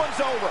believe this one's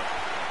over.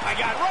 I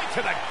got right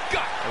to the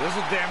gut. This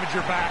will damage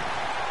your back.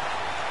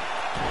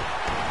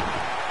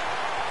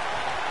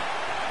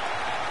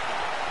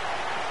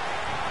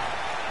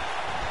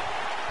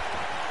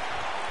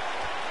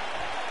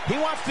 He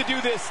wants to do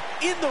this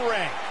in the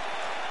ring.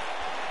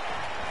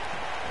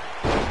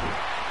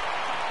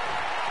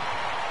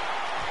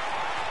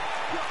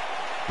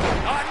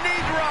 A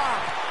knee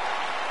drop.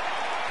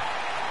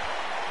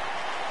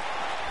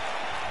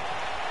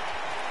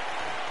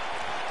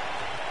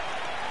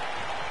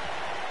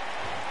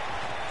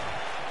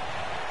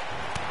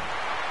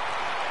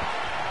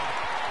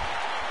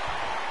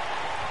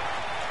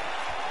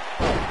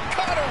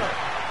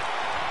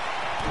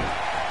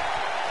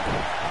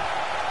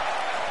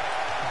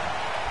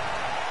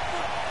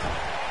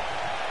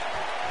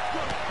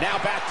 Now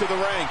back to the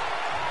ring.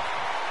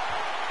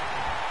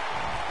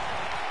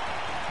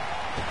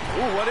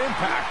 Ooh, what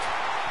impact.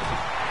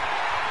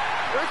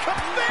 Here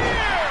comes Fear!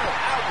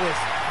 That was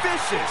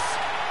vicious.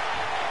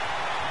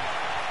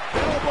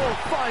 Elbow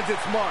finds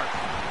its mark.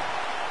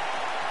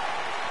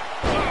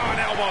 Oh, an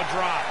elbow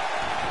drop.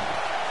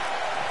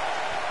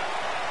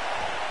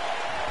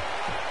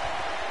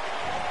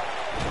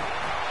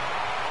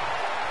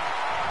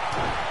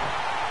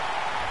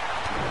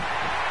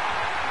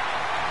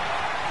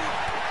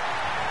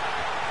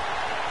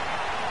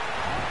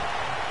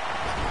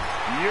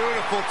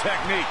 Beautiful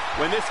technique.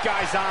 When this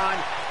guy's on,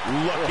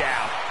 look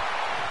out.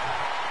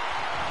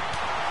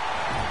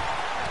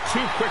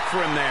 Too quick for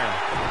him there.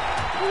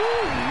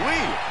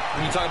 Ooh-wee.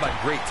 When you talk about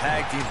great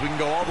tag teams, we can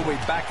go all the way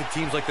back to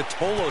teams like the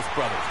Tolos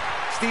brothers,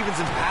 Stevens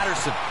and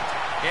Patterson.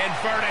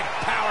 Inverted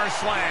power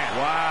slam.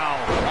 Wow.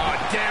 Oh,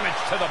 damage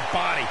to the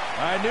body.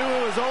 I knew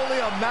it was only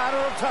a matter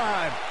of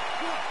time.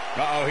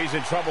 Uh-oh, he's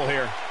in trouble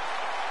here.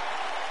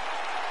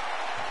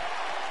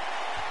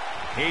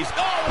 He's,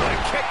 what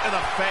a kick to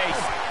the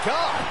face.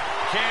 God.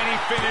 Can he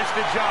finish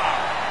the job?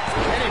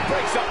 And he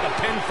breaks up the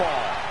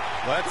pinfall.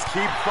 Let's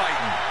keep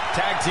fighting.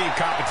 Tag team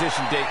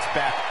competition dates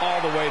back all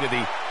the way to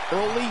the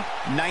early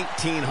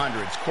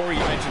 1900s. Corey,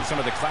 you mentioned some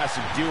of the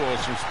classic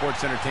duos from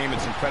sports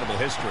entertainment's incredible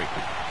history.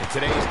 In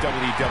today's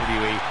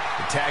WWE,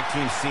 the tag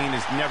team scene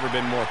has never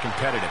been more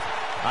competitive.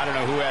 I don't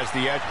know who has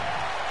the edge.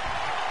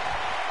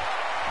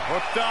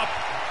 Hooked up.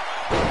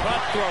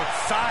 Cutthroat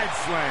side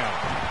slam.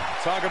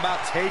 Talk about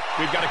tape.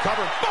 We've got a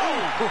cover.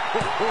 Boom!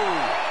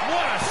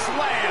 What a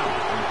slam!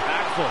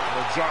 Impactful.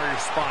 It'll jar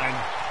your spine.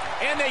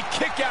 And they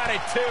kick out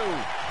at two.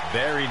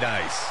 Very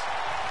nice.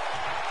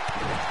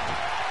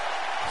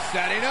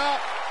 Setting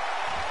up.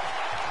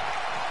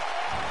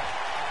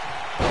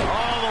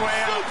 All the way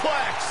out.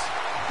 Suplex.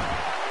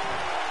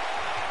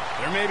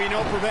 There may be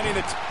no preventing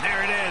the...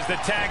 There it is.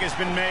 The tag has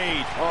been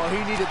made. Oh,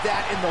 he needed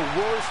that in the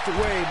worst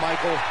way,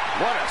 Michael.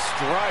 What a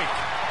strike.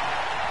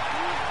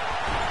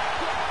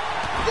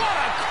 What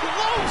a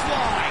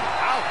clothesline.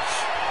 Ouch.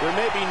 There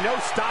may be no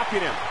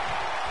stopping him.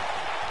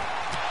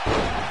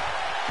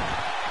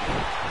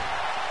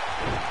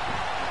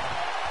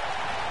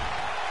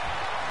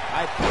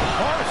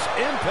 Harsh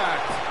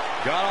impact.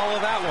 Got all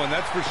of that one,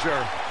 that's for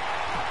sure.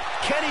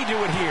 Can he do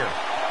it here?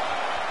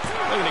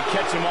 Looking to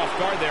catch him off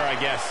guard there, I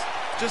guess.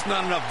 Just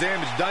not enough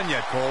damage done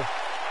yet, Cole.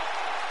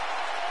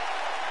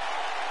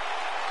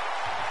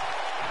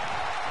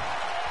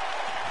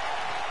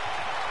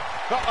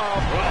 Uh-oh.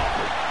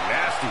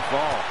 Nasty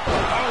fall.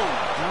 Oh,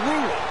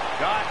 brutal.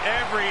 Got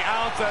every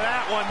ounce of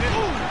that one.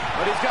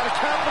 But he's got to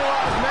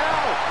capitalize now.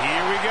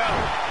 Here we go.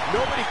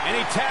 Nobody, and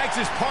he tags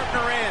his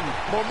partner in.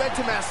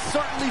 Momentum has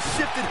certainly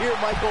shifted here,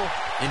 Michael.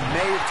 In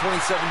May of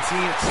 2017,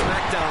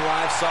 SmackDown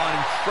Live saw an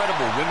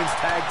incredible women's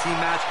tag team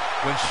match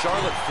when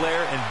Charlotte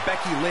Flair and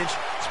Becky Lynch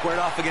squared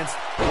off against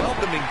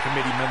welcoming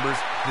committee members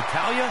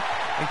Natalya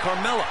and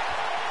Carmella.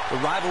 The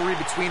rivalry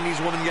between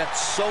these women got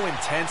so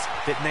intense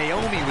that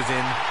Naomi was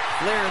in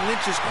Flair and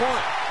Lynch's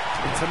corner,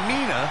 and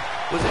Tamina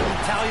was in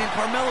Natalya and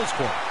Carmella's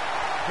corner.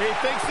 He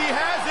thinks he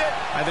has it.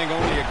 I think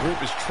only a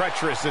group as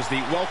treacherous as the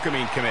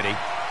welcoming committee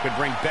could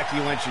bring Becky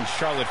Lynch and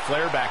Charlotte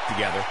Flair back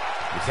together.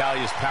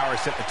 Natalya's power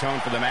set the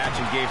tone for the match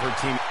and gave her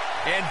team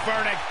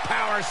inverted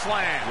power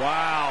slam.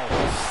 Wow.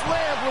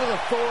 Slammed with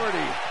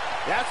authority.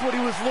 That's what he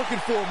was looking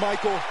for,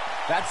 Michael.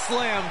 That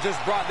slam just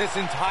brought this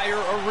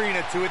entire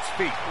arena to its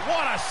feet.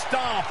 What a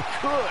stomp.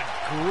 Good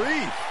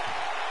grief.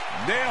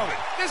 Nailed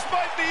it. This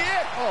might be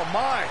it. Oh,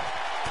 my.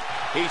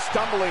 He's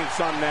stumbling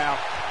some now.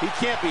 He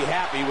can't be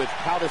happy with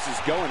how this is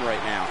going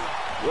right now.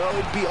 Well,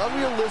 it'd be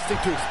unrealistic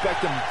to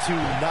expect him to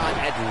not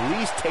at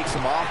least take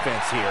some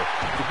offense here.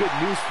 The good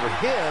news for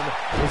him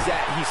is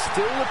that he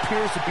still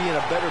appears to be in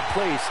a better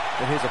place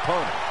than his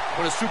opponent.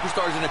 When a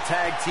superstar is in a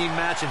tag team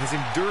match and has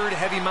endured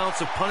heavy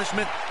amounts of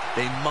punishment,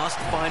 they must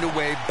find a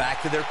way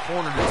back to their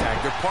corner to tag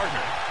their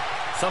partner.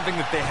 Something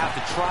that they have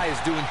to try is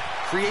doing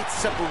create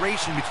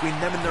separation between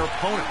them and their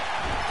opponent.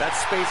 That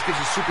space gives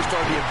a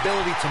superstar the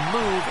ability to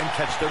move and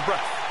catch their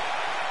breath.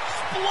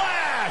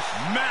 Splash!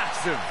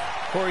 Massive!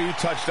 Corey, you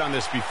touched on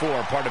this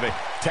before. Part of a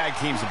tag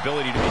team's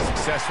ability to be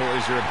successful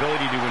is your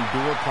ability to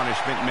endure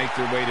punishment and make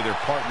their way to their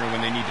partner when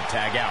they need to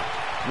tag out.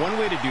 One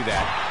way to do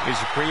that is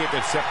to create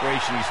that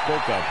separation you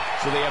spoke of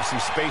so they have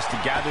some space to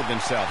gather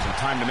themselves and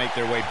time to make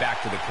their way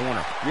back to the corner.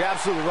 You're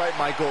absolutely right,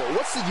 Michael.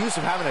 What's the use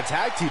of having a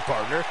tag team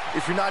partner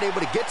if you're not able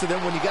to get to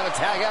them when you got to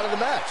tag out of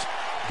the match?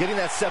 Getting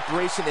that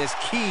separation is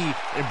key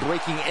in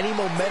breaking any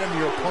momentum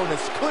your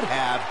opponents could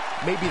have.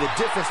 Maybe the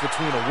difference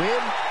between a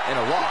win and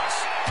a loss.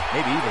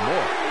 Maybe even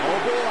more. Oh,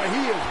 boy,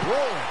 he is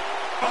rolling.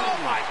 Oh,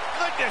 my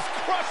goodness,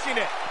 crushing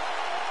it.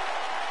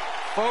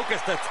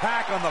 Focused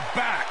attack on the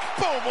back.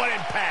 Boom, what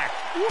impact.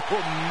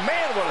 Oh,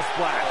 man, what a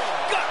splash.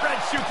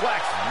 Gut-wrench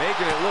suplex.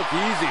 Making it look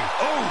easy.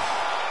 Oof.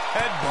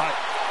 Headbutt.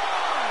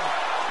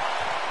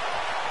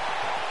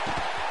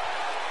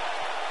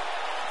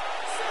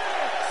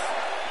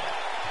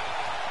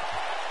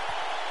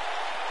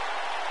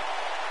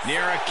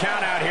 Near a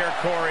count out here,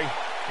 Corey.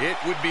 It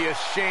would be a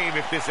shame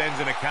if this ends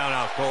in a count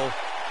out, Cole.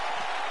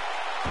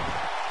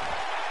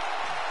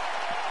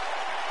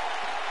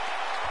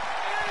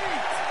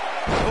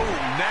 Oh,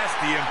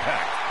 nasty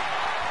impact.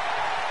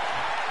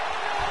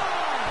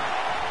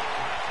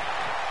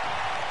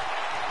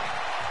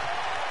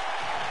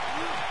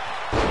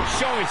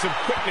 Showing some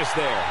quickness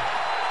there.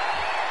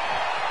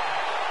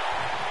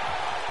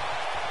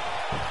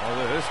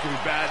 Oh, this could be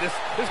bad. This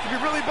could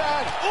be really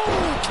bad.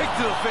 Oh, kick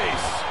to the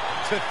face.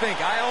 To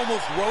think, I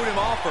almost wrote him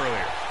off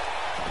earlier.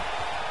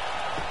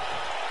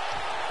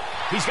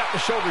 He's got the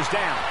shoulders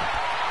down.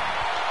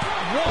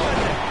 One.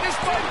 This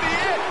might be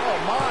it. Oh,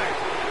 my.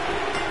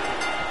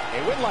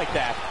 A win like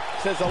that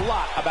says a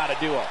lot about a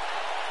duo.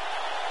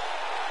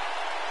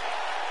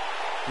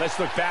 Let's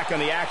look back on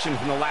the action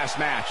from the last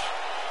match.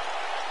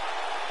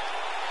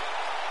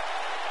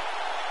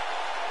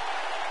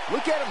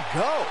 Look at him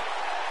go.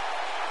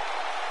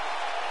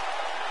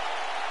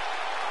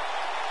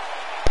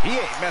 He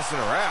ain't messing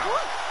around.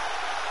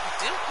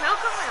 Duke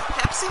Nukem and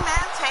Pepsi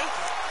Man take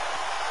it.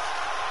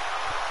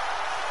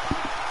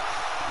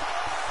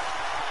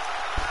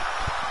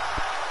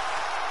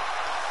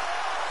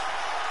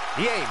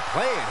 He ain't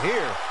playing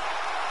here.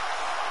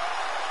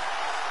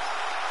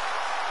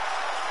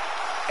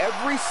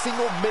 Every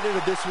single minute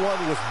of this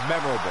one was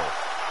memorable.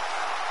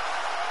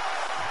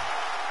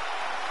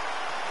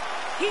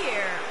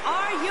 Here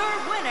are your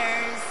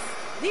winners,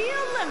 the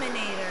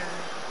Eliminator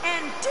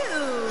and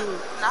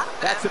Duke. Not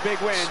bad. That's a big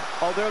win,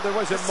 although there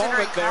was a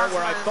moment there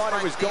where I thought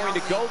it was going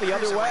to go the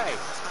other way.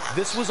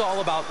 This was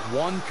all about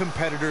one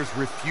competitor's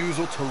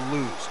refusal to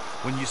lose.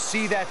 When you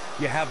see that,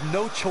 you have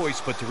no choice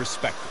but to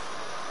respect it.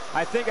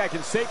 I think I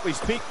can safely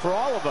speak for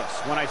all of us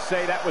when I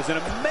say that was an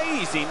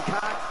amazing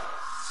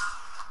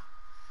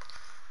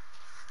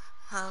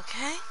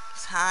Okay,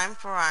 time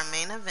for our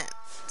main event.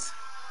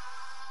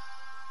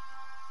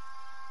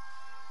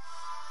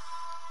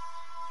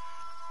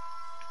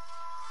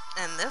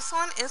 And this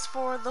one is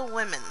for the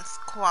women's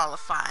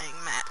qualifying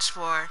match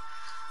for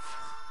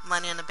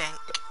Money in the Bank.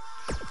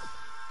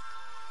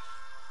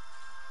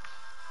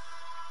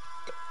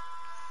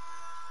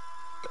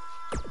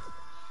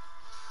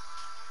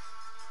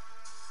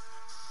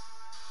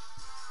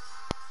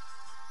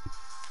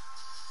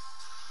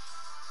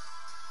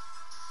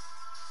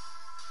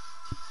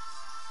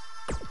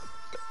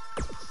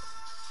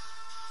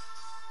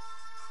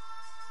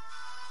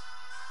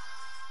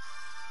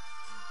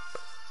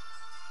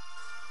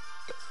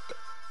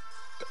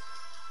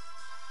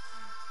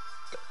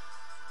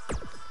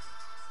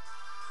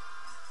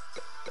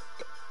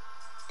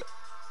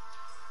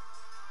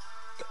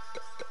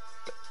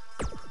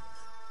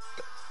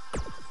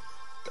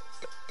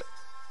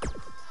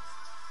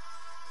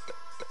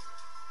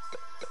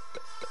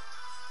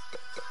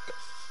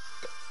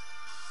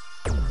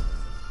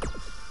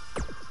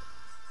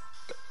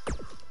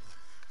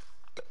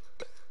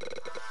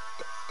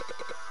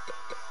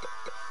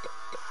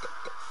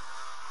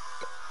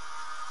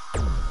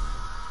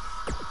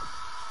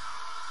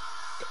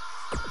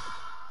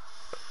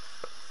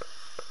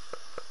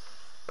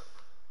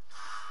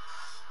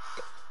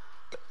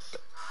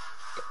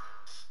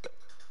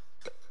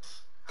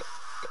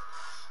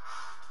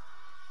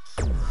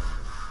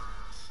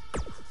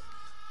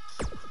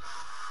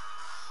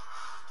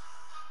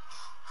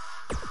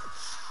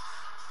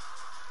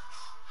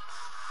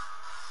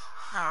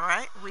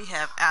 Alright, we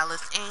have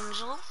Alice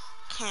Angel,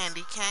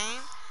 Candy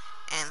Cane,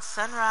 and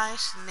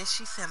Sunrise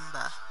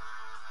Nishisimba.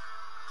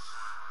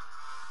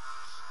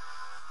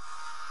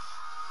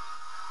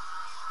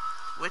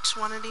 Which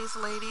one of these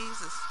ladies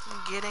is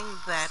getting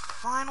that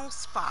final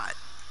spot?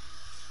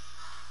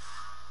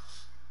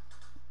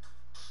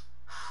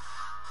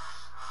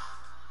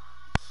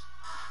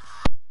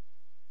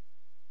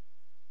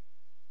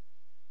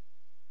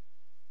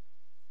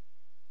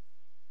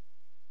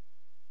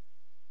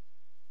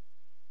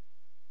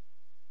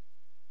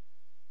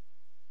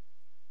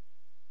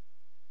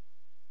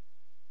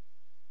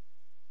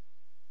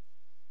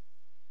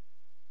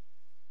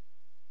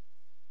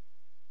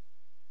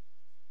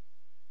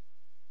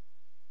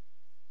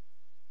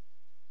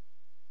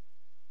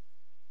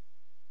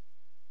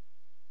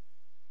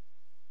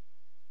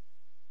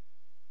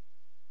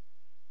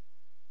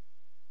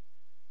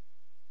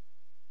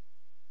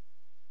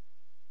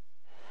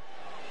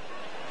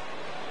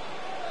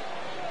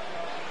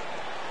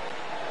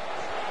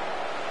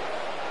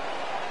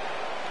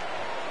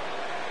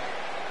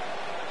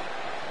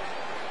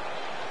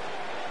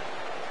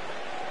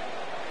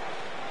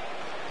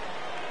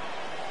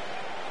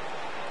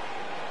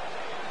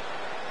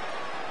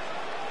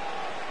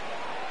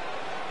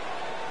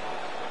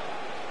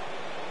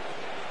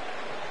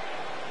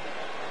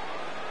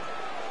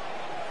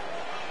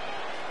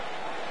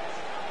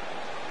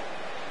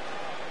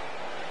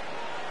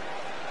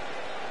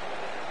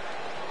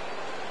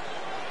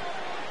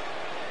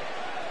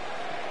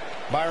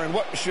 Byron,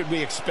 what should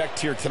we expect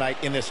here tonight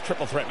in this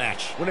triple threat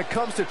match? When it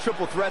comes to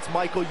triple threats,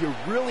 Michael, you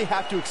really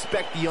have to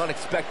expect the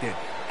unexpected.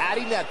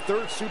 Adding that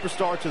third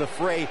superstar to the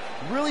fray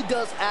really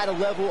does add a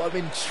level of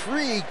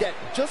intrigue that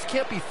just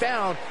can't be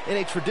found in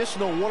a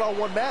traditional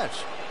one-on-one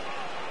match.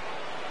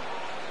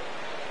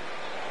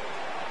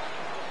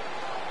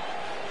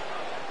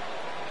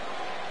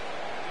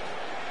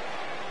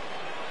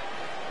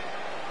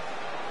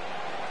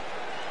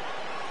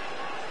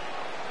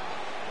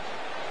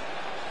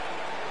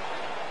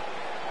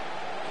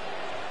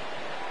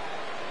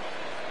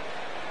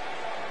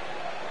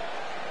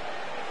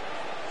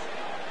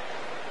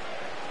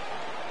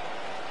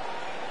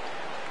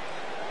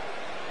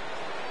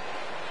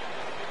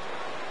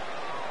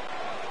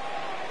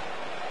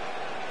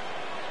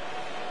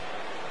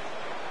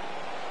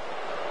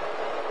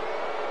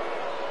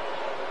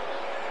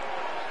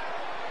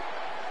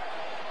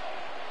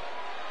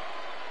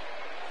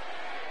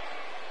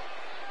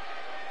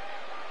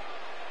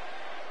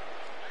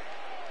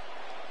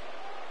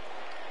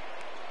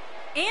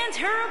 And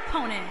her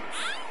opponents,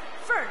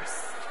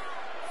 first,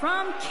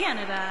 from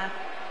Canada,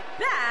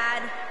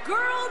 Bad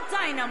Girl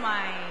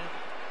Dynamite.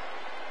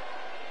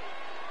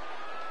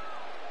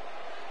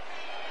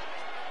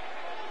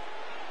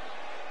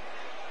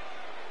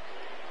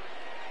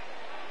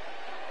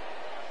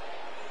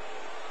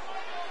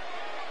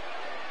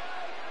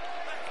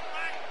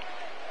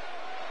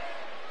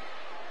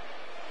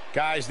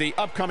 Guys, the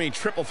upcoming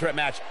triple threat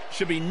match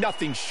should be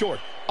nothing short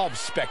of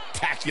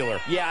spectacular.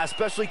 Yeah,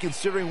 especially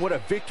considering what a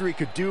victory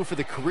could do for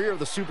the career of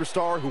the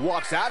superstar who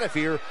walks out of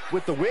here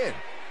with the win.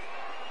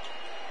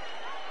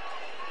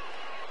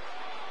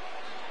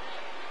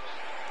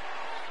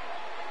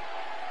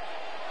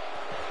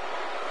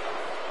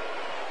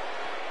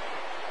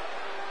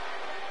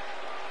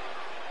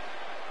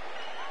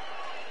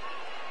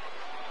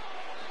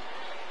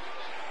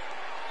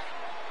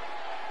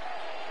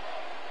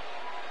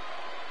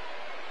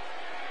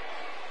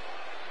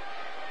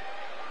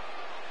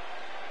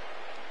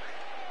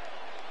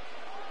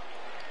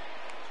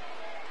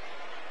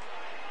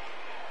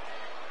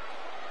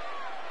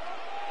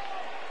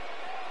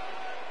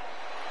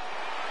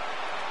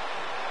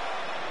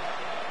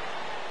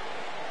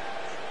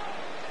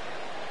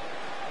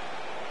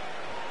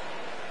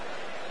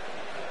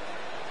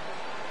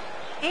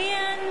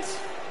 And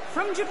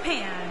from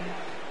Japan,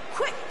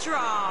 Quick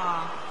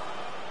Draw.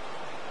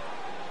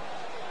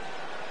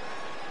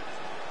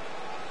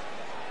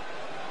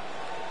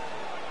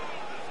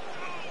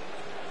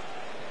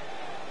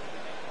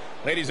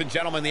 Ladies and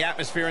gentlemen, the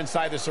atmosphere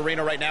inside this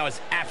arena right now is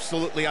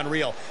absolutely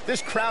unreal.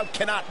 This crowd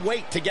cannot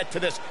wait to get to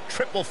this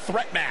triple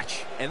threat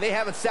match. And they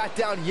haven't sat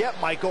down yet,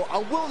 Michael.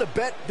 I'm willing to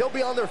bet they'll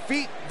be on their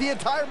feet the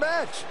entire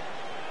match.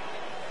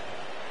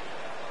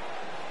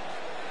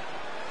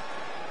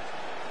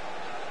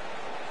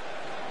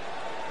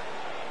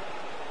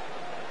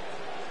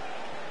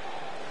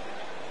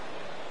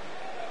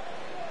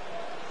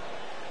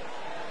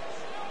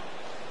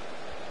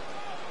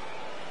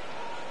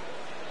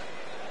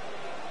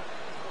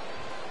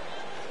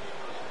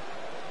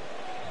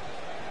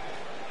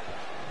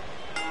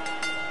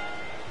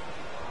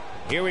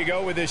 Here we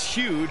go with this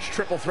huge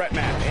triple threat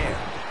match.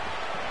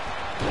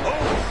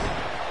 Oh!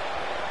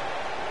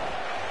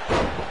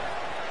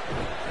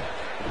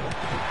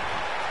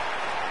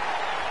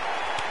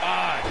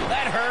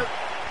 That hurt.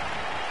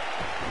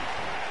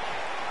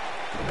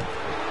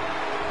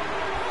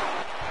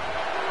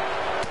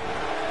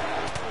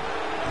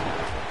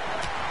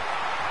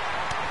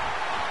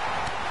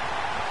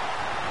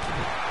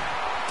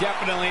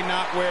 Definitely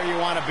not where you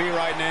want to be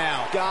right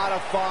now. Gotta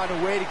find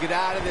a way to get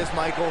out of this,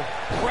 Michael.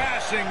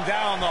 Crashing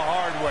down the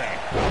hard way.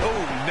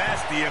 Oh,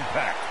 nasty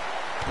impact.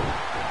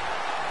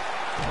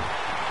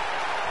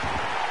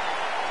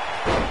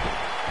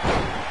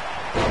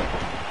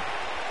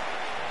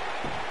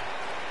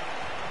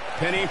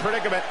 Pinning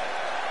predicament.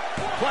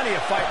 Plenty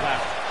of fight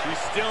left. She's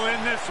still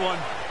in this one.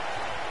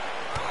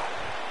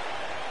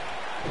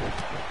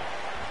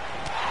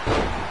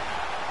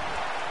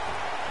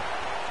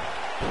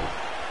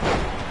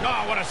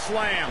 Oh, what a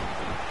slam.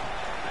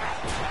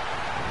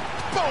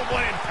 Boom,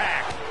 what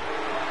impact.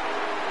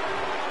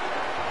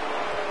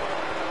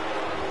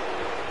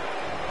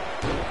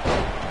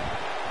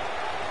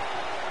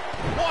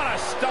 What a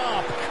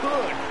stomp.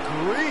 Good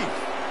grief.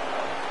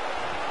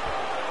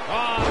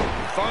 Ah,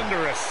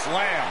 thunderous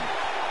slam.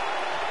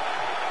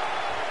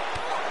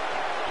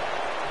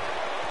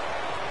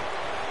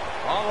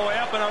 All the way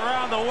up and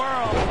around the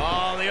world.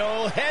 Oh, the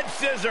old head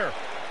scissor.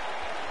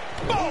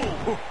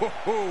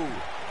 Boom.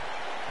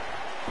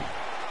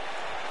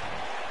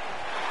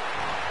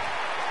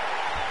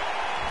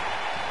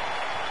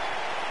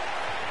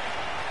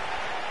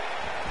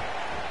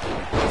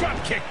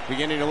 Drop kick.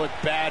 Beginning to look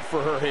bad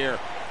for her here.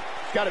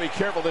 She's got to be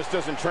careful this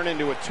doesn't turn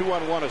into a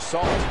 2-on-1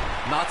 assault.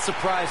 Not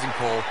surprising,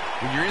 Cole.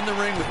 When you're in the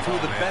ring with two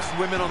of the best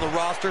women on the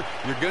roster,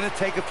 you're going to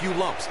take a few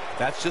lumps.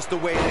 That's just the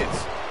way it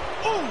is.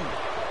 Ooh.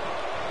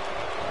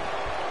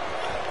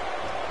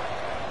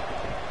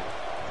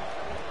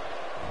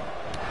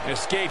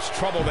 Escapes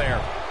trouble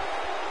there.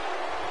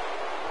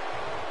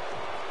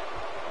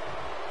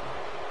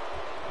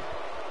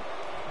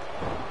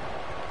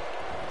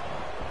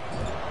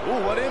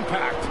 Ooh, what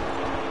impact.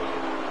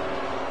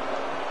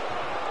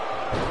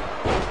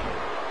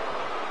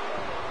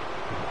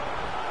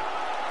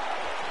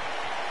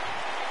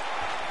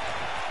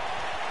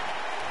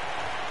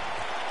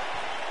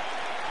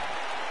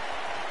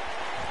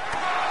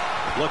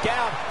 Look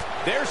out.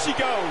 There she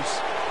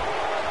goes.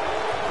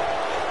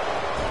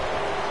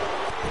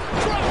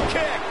 Drop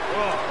kick.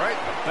 Oh, right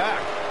in the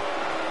back.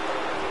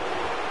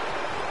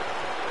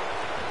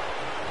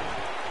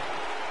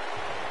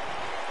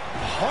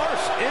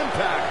 Harsh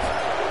impact.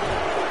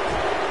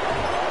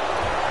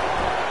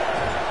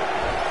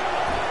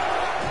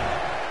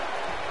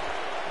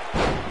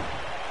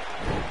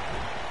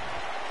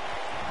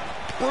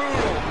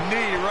 Brutal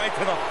knee right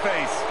to the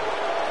face.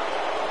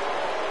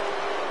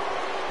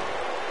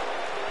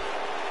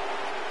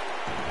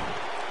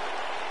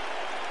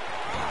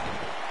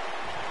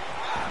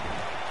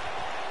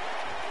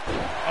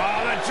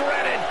 Oh, the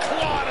dreaded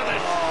claw to the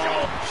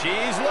shoulder.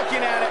 She's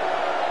looking at it.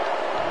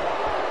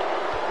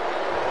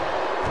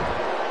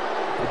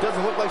 It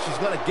doesn't look like she's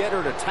going to get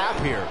her to tap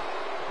here.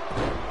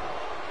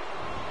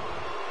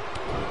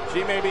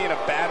 She may be in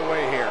a bad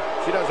way here.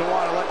 She doesn't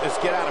want to let this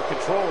get out of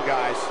control,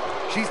 guys.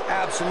 She's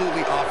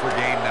absolutely off her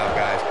game now,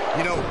 guys.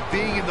 You know,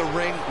 being in the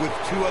ring with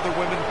two other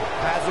women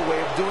has a way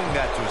of doing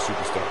that to a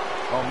superstar.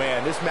 Oh,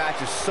 man, this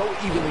match is so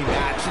evenly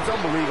matched. It's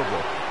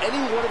unbelievable.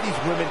 Any one of these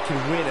women can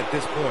win at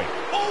this point.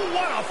 Oh,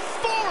 what a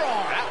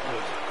forearm! That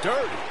was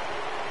dirty.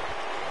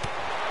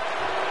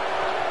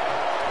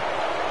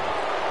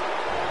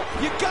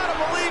 You gotta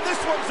believe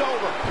this one's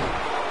over.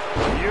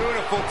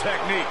 Beautiful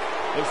technique.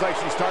 Looks like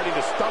she's starting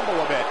to stumble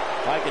a bit.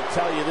 I can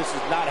tell you this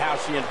is not how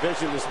she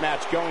envisioned this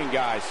match going,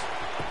 guys.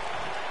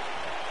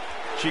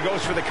 She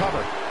goes for the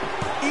cover.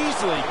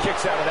 Easily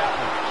kicks out of that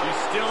one. She's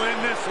still in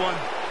this one.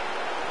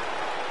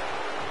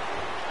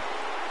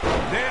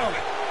 Nailed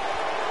it.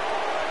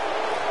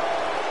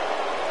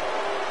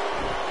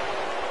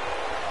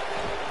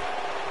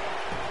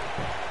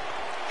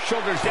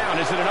 Shoulders down,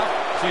 is it enough?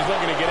 She's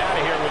looking to get out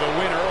of here with a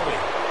win early.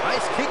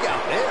 Nice kick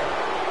out there.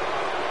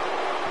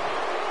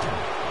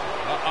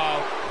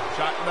 Uh-oh.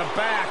 Shot in the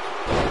back.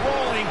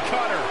 Rolling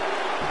cutter.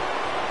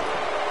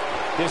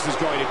 This is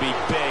going to be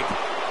big,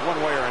 one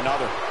way or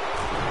another.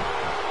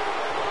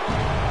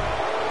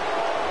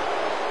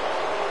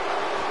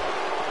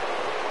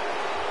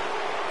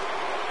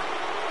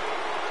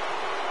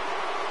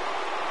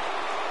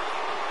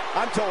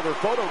 I'm told her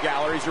photo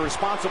galleries are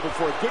responsible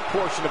for a good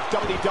portion of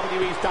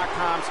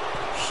WWE's.com's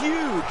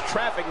huge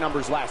traffic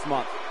numbers last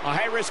month. A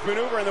high-risk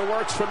maneuver in the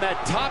works from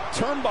that top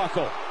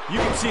turnbuckle. You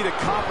can see the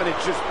confidence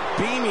just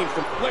beaming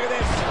from... Look at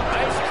this.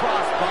 Nice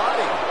cross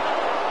body.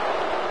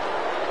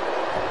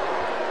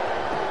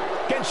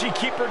 Can she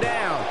keep her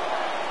down?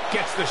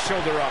 Gets the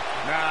shoulder up.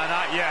 Nah,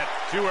 not yet.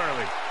 Too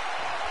early.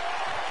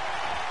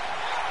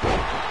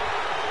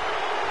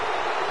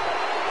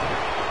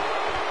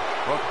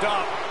 Hooked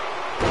up.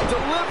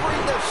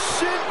 Delivering the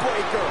shin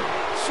breaker.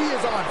 She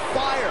is on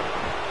fire.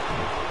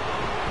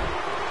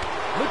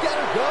 Look at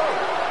her go.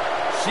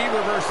 She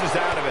reverses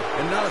out of it.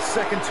 And not a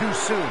second too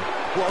soon.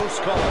 Close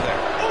call there.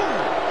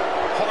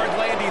 Ooh! Hard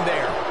landing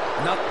there.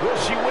 Will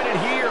she win it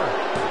here?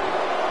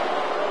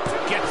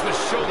 Gets the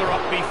shoulder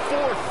up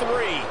before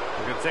 3.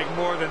 It could take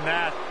more than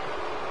that.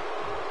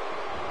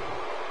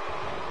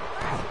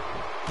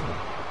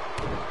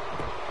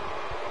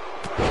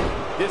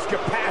 This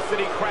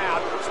capacity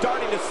crowd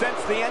starting to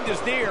sense the end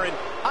is near, and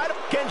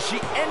Can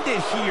she end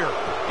it here?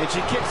 and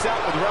she kicks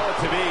out with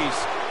relative ease.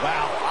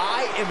 Wow,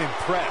 I am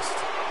impressed.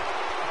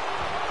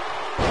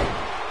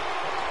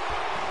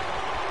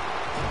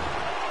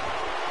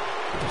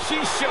 She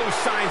shows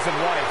signs of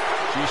life.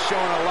 She's showing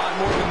a lot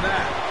more than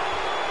that.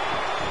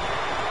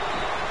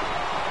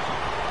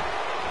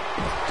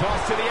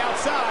 Toss to the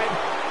outside.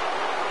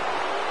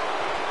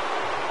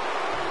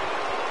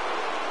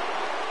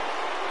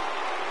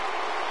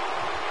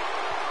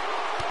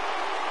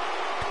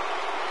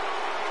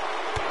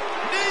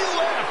 Knee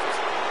lift.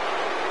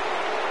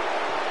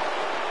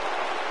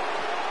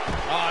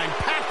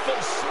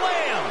 Impactful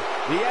slam.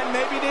 The end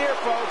may be near,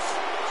 folks.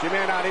 She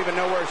may not even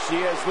know where she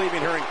is,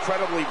 leaving her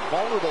incredibly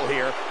vulnerable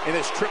here in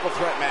this triple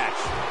threat match.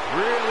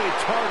 Really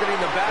targeting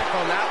the back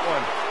on that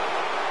one.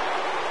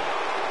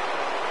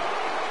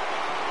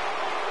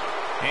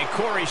 And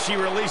Corey, she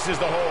releases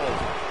the hold.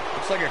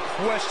 Looks like a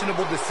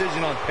questionable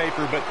decision on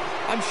paper, but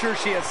I'm sure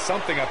she has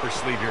something up her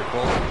sleeve here,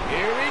 Cole.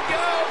 Here we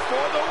go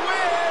for the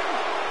win.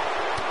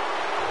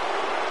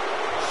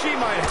 She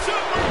might have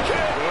super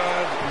kick.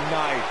 Good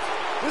night.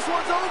 This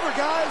one's over,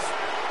 guys.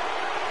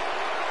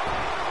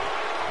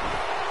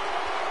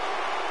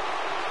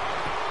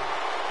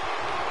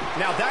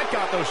 Now that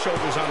got those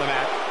shoulders on the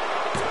mat.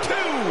 2.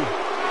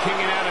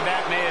 Kicking out of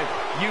that may have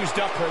used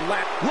up her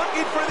lap.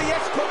 Looking for the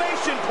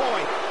exclamation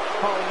point.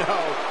 Oh, no.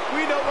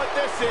 We know what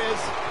this is.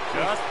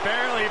 Just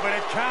barely, but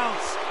it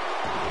counts.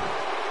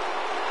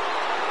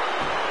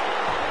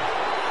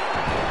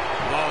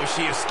 Oh,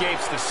 she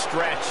escapes the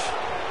stretch.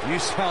 You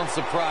sound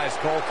surprised,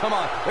 Cole. Come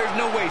on. There's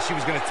no way she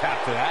was going to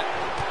tap to that.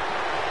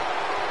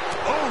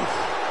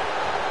 Oh!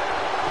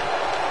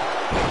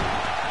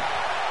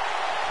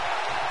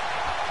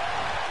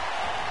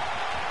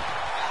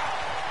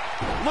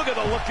 Look at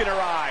the look in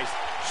her eyes.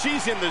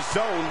 She's in the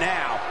zone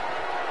now.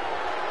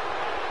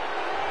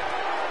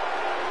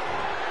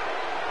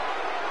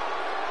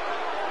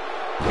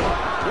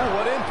 Ooh,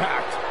 what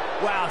impact.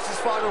 Wow, she's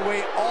fought her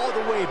way all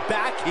the way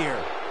back here.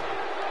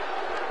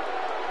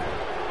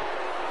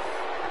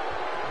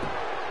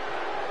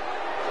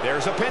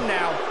 There's a pin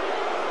now.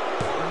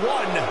 1,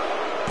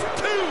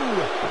 2,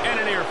 and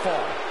an ear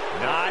fall.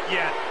 Not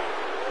yet.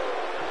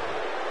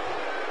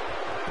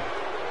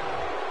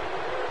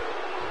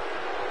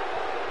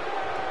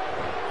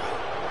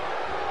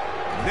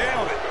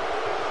 Nailed it.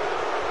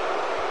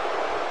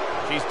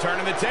 She's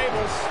turning the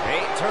tables.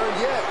 Ain't turned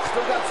yet.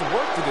 Still got some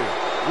work to do.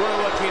 We're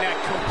looking at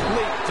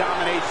complete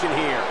domination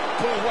here.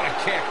 Boom, what a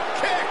kick.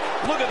 Kick!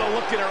 Look at the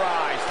look in her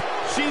eyes.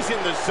 She's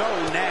in the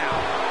zone now.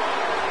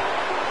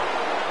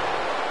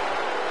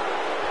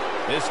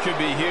 This could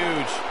be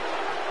huge.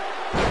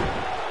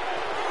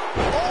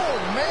 Oh,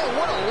 man,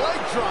 what a leg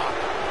drop.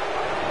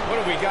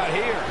 What do we got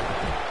here?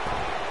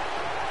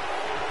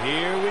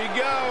 Here we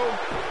go.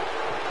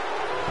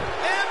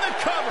 And the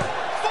cover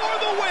for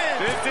the win.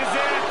 This is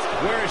it.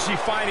 Where is she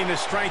finding the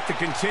strength to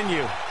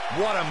continue?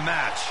 What a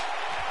match.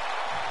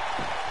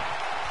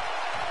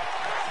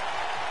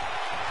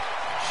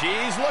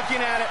 She's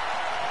looking at it.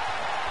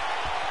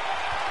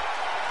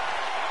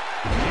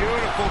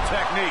 Beautiful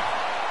technique.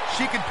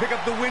 She can pick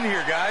up the win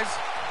here, guys.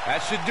 That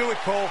should do it,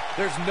 Cole.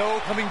 There's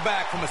no coming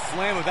back from a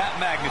slam of that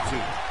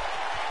magnitude.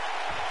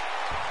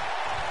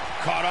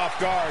 Caught off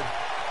guard.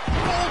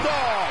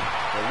 Bulldog.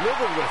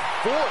 Delivered with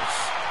force.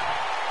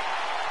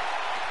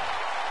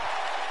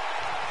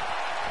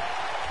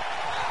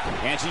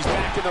 And she's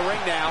back in the ring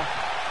now.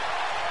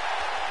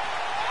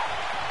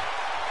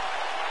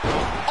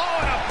 Oh,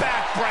 and a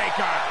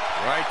backbreaker.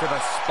 Right to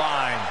the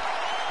spine.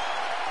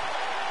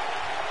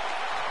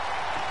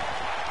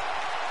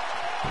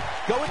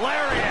 Going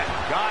lariat.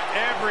 Got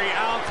every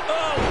ounce.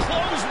 Oh,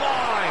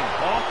 clothesline.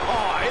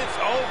 Oh, it's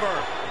over.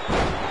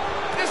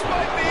 This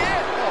might be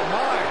it. Oh,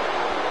 my.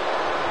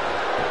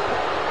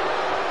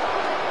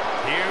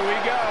 Here we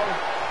go.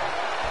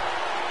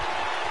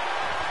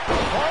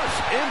 Harsh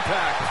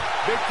impact.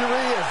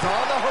 Victory is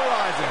on the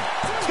horizon.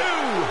 2.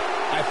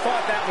 I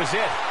thought that was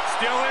it.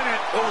 Still in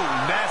it. Oh,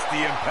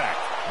 nasty impact.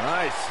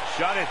 Nice.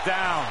 Shut it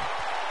down.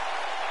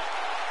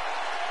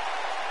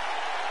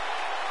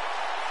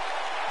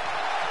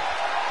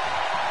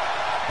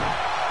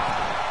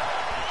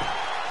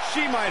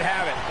 She might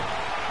have it.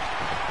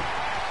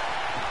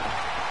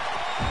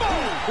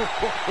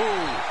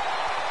 Boom!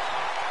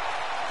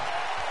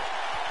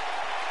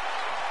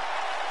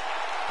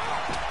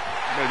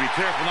 Better be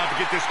careful not to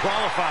get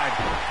disqualified.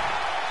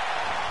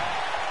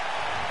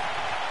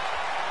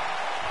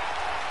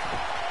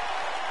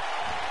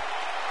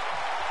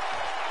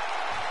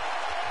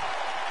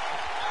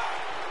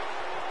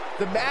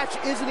 The match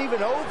isn't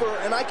even over,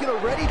 and I can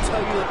already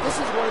tell you that this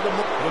is one of the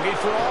most... Looking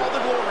for all the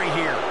glory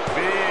here.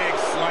 Big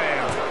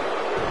slam.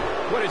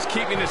 What is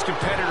keeping this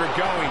competitor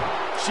going?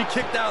 She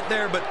kicked out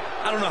there, but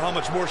I don't know how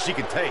much more she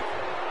can take.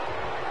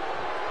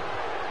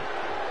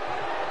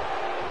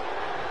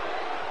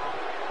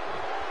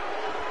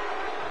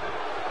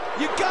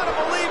 You gotta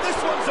believe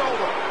this one's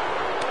over.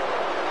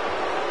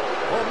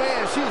 Oh,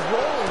 man, she's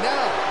rolling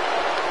now.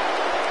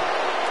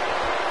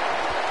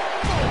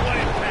 Oh, what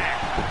impact.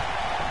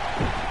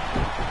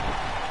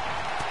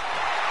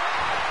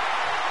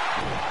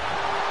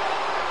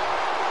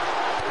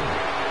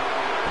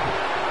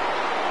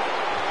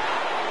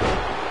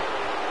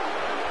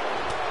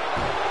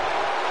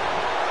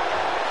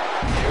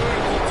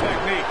 Beautiful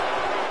technique.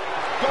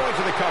 Going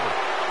to the cover.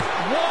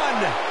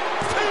 1,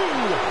 2.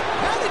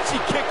 How did she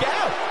kick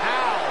out?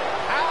 How?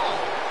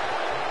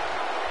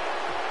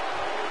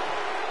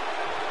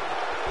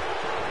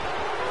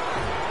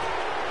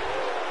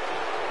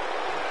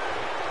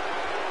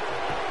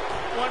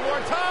 One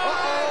more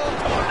time.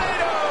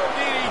 Tornado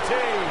DDT.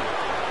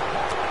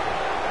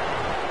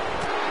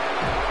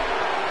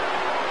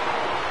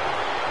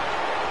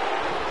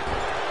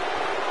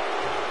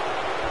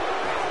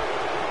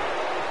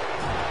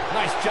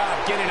 Nice job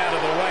getting out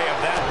of the way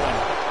of that one.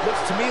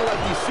 Looks to me like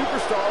these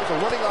superstars are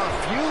running on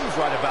fumes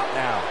right about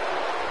now.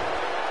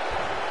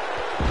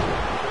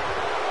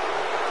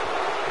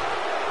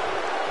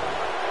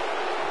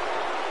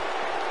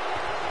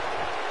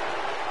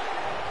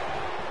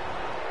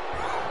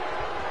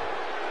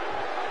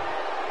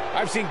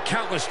 I've seen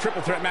countless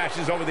triple threat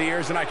matches over the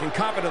years, and I can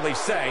confidently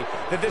say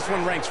that this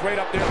one ranks right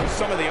up there with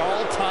some of the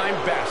all-time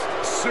best.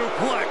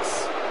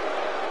 Suplex.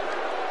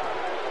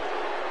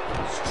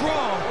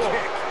 Strong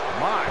kick.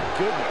 My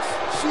goodness.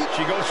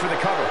 She goes for the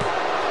cover.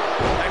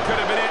 That could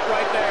have been it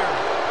right there.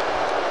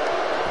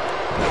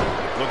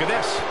 Look at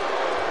this.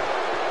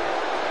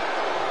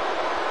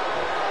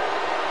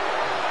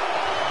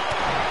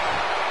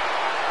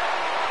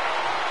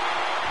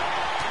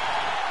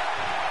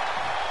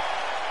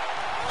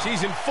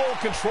 She's in full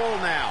control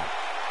now.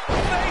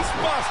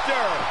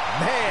 Facebuster.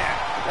 Man,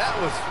 that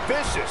was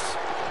vicious.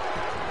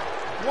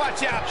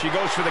 Watch out. She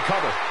goes for the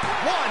cover.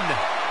 1,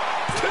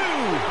 2.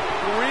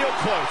 Real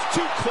close.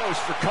 Too close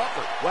for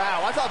comfort.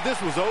 Wow, I thought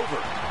this was over.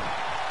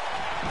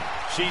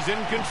 She's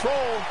in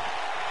control.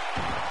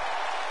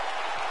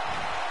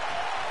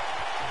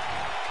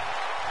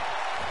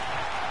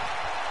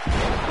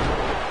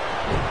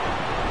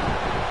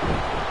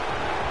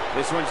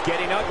 This one's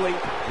getting ugly.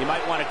 You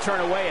might want to turn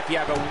away if you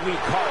have a weak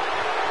heart.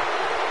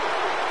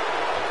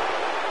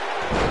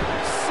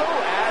 So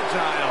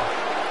agile.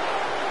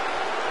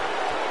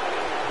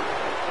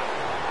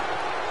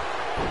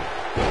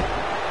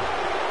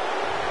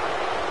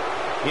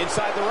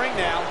 Inside the ring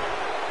now.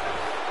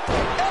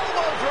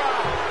 Elbow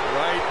drop.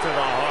 Right to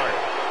the heart.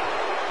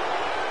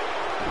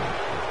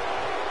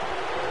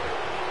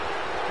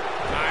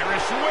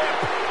 Irish whip.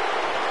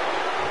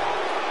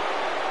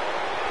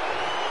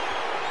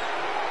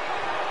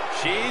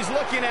 She's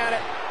looking at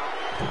it.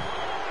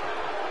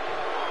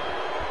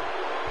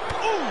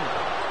 Ooh!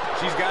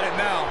 She's got it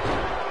now.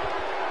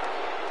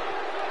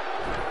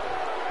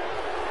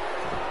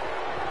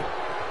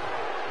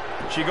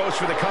 She goes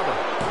for the cover.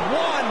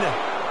 1,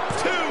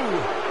 2,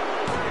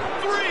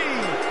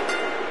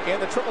 3.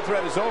 And the triple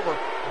threat is over.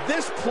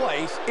 This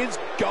place is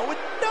going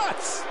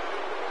nuts.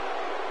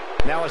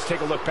 Now let's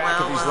take a look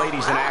back at these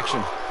ladies in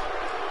action.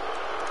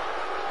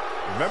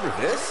 Remember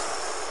this?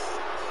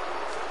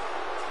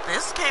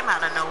 This came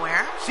out of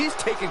nowhere. She's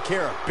taking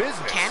care of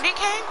business. Candy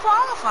Cane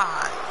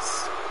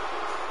qualifies.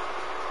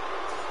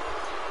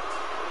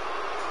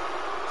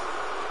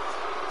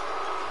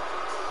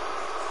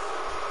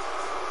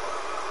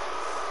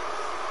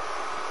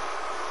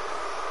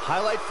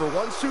 Highlight for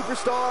one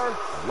superstar,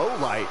 low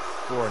light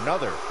for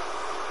another.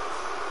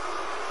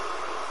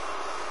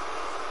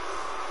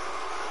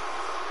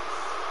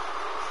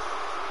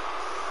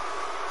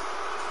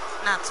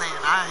 Not saying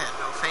I had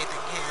no faith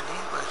in Candy,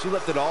 but She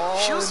left it all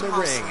she in was the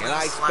mostly ring, and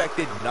I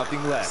expected like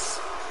nothing less.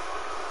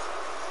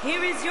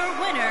 Here is your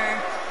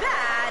winner,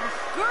 Bad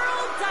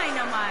Girl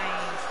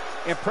Dynamite.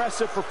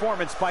 Impressive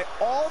performance by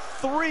all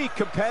 3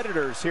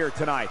 competitors here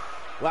tonight.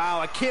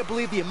 Wow, I can't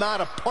believe the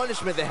amount of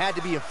punishment that had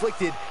to be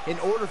inflicted in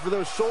order for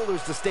those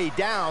shoulders to stay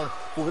down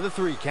for the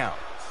 3 count.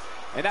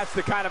 And that's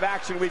the kind of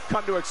action we've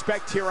come to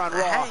expect here on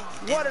Raw. hey,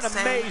 you What an didn't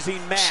say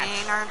amazing match. She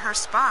ain't earned her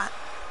spot.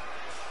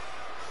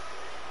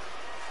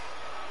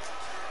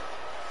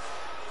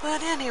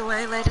 But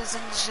anyway, ladies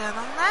and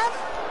gentlemen,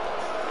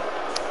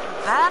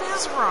 that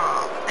is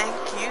Raw. Thank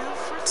you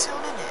for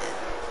tuning in.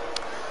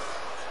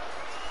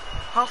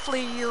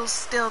 Hopefully you'll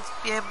still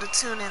be able to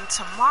tune in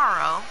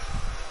tomorrow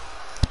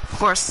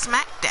for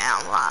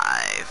SmackDown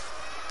Live,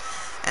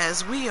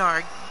 as we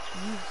are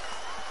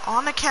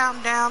on the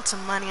countdown to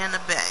Money in the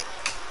Bank.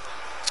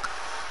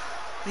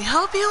 We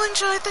hope you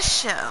enjoyed the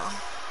show.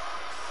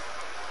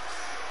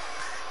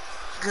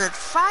 Good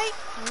fight,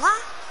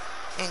 mwah,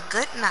 and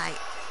good night.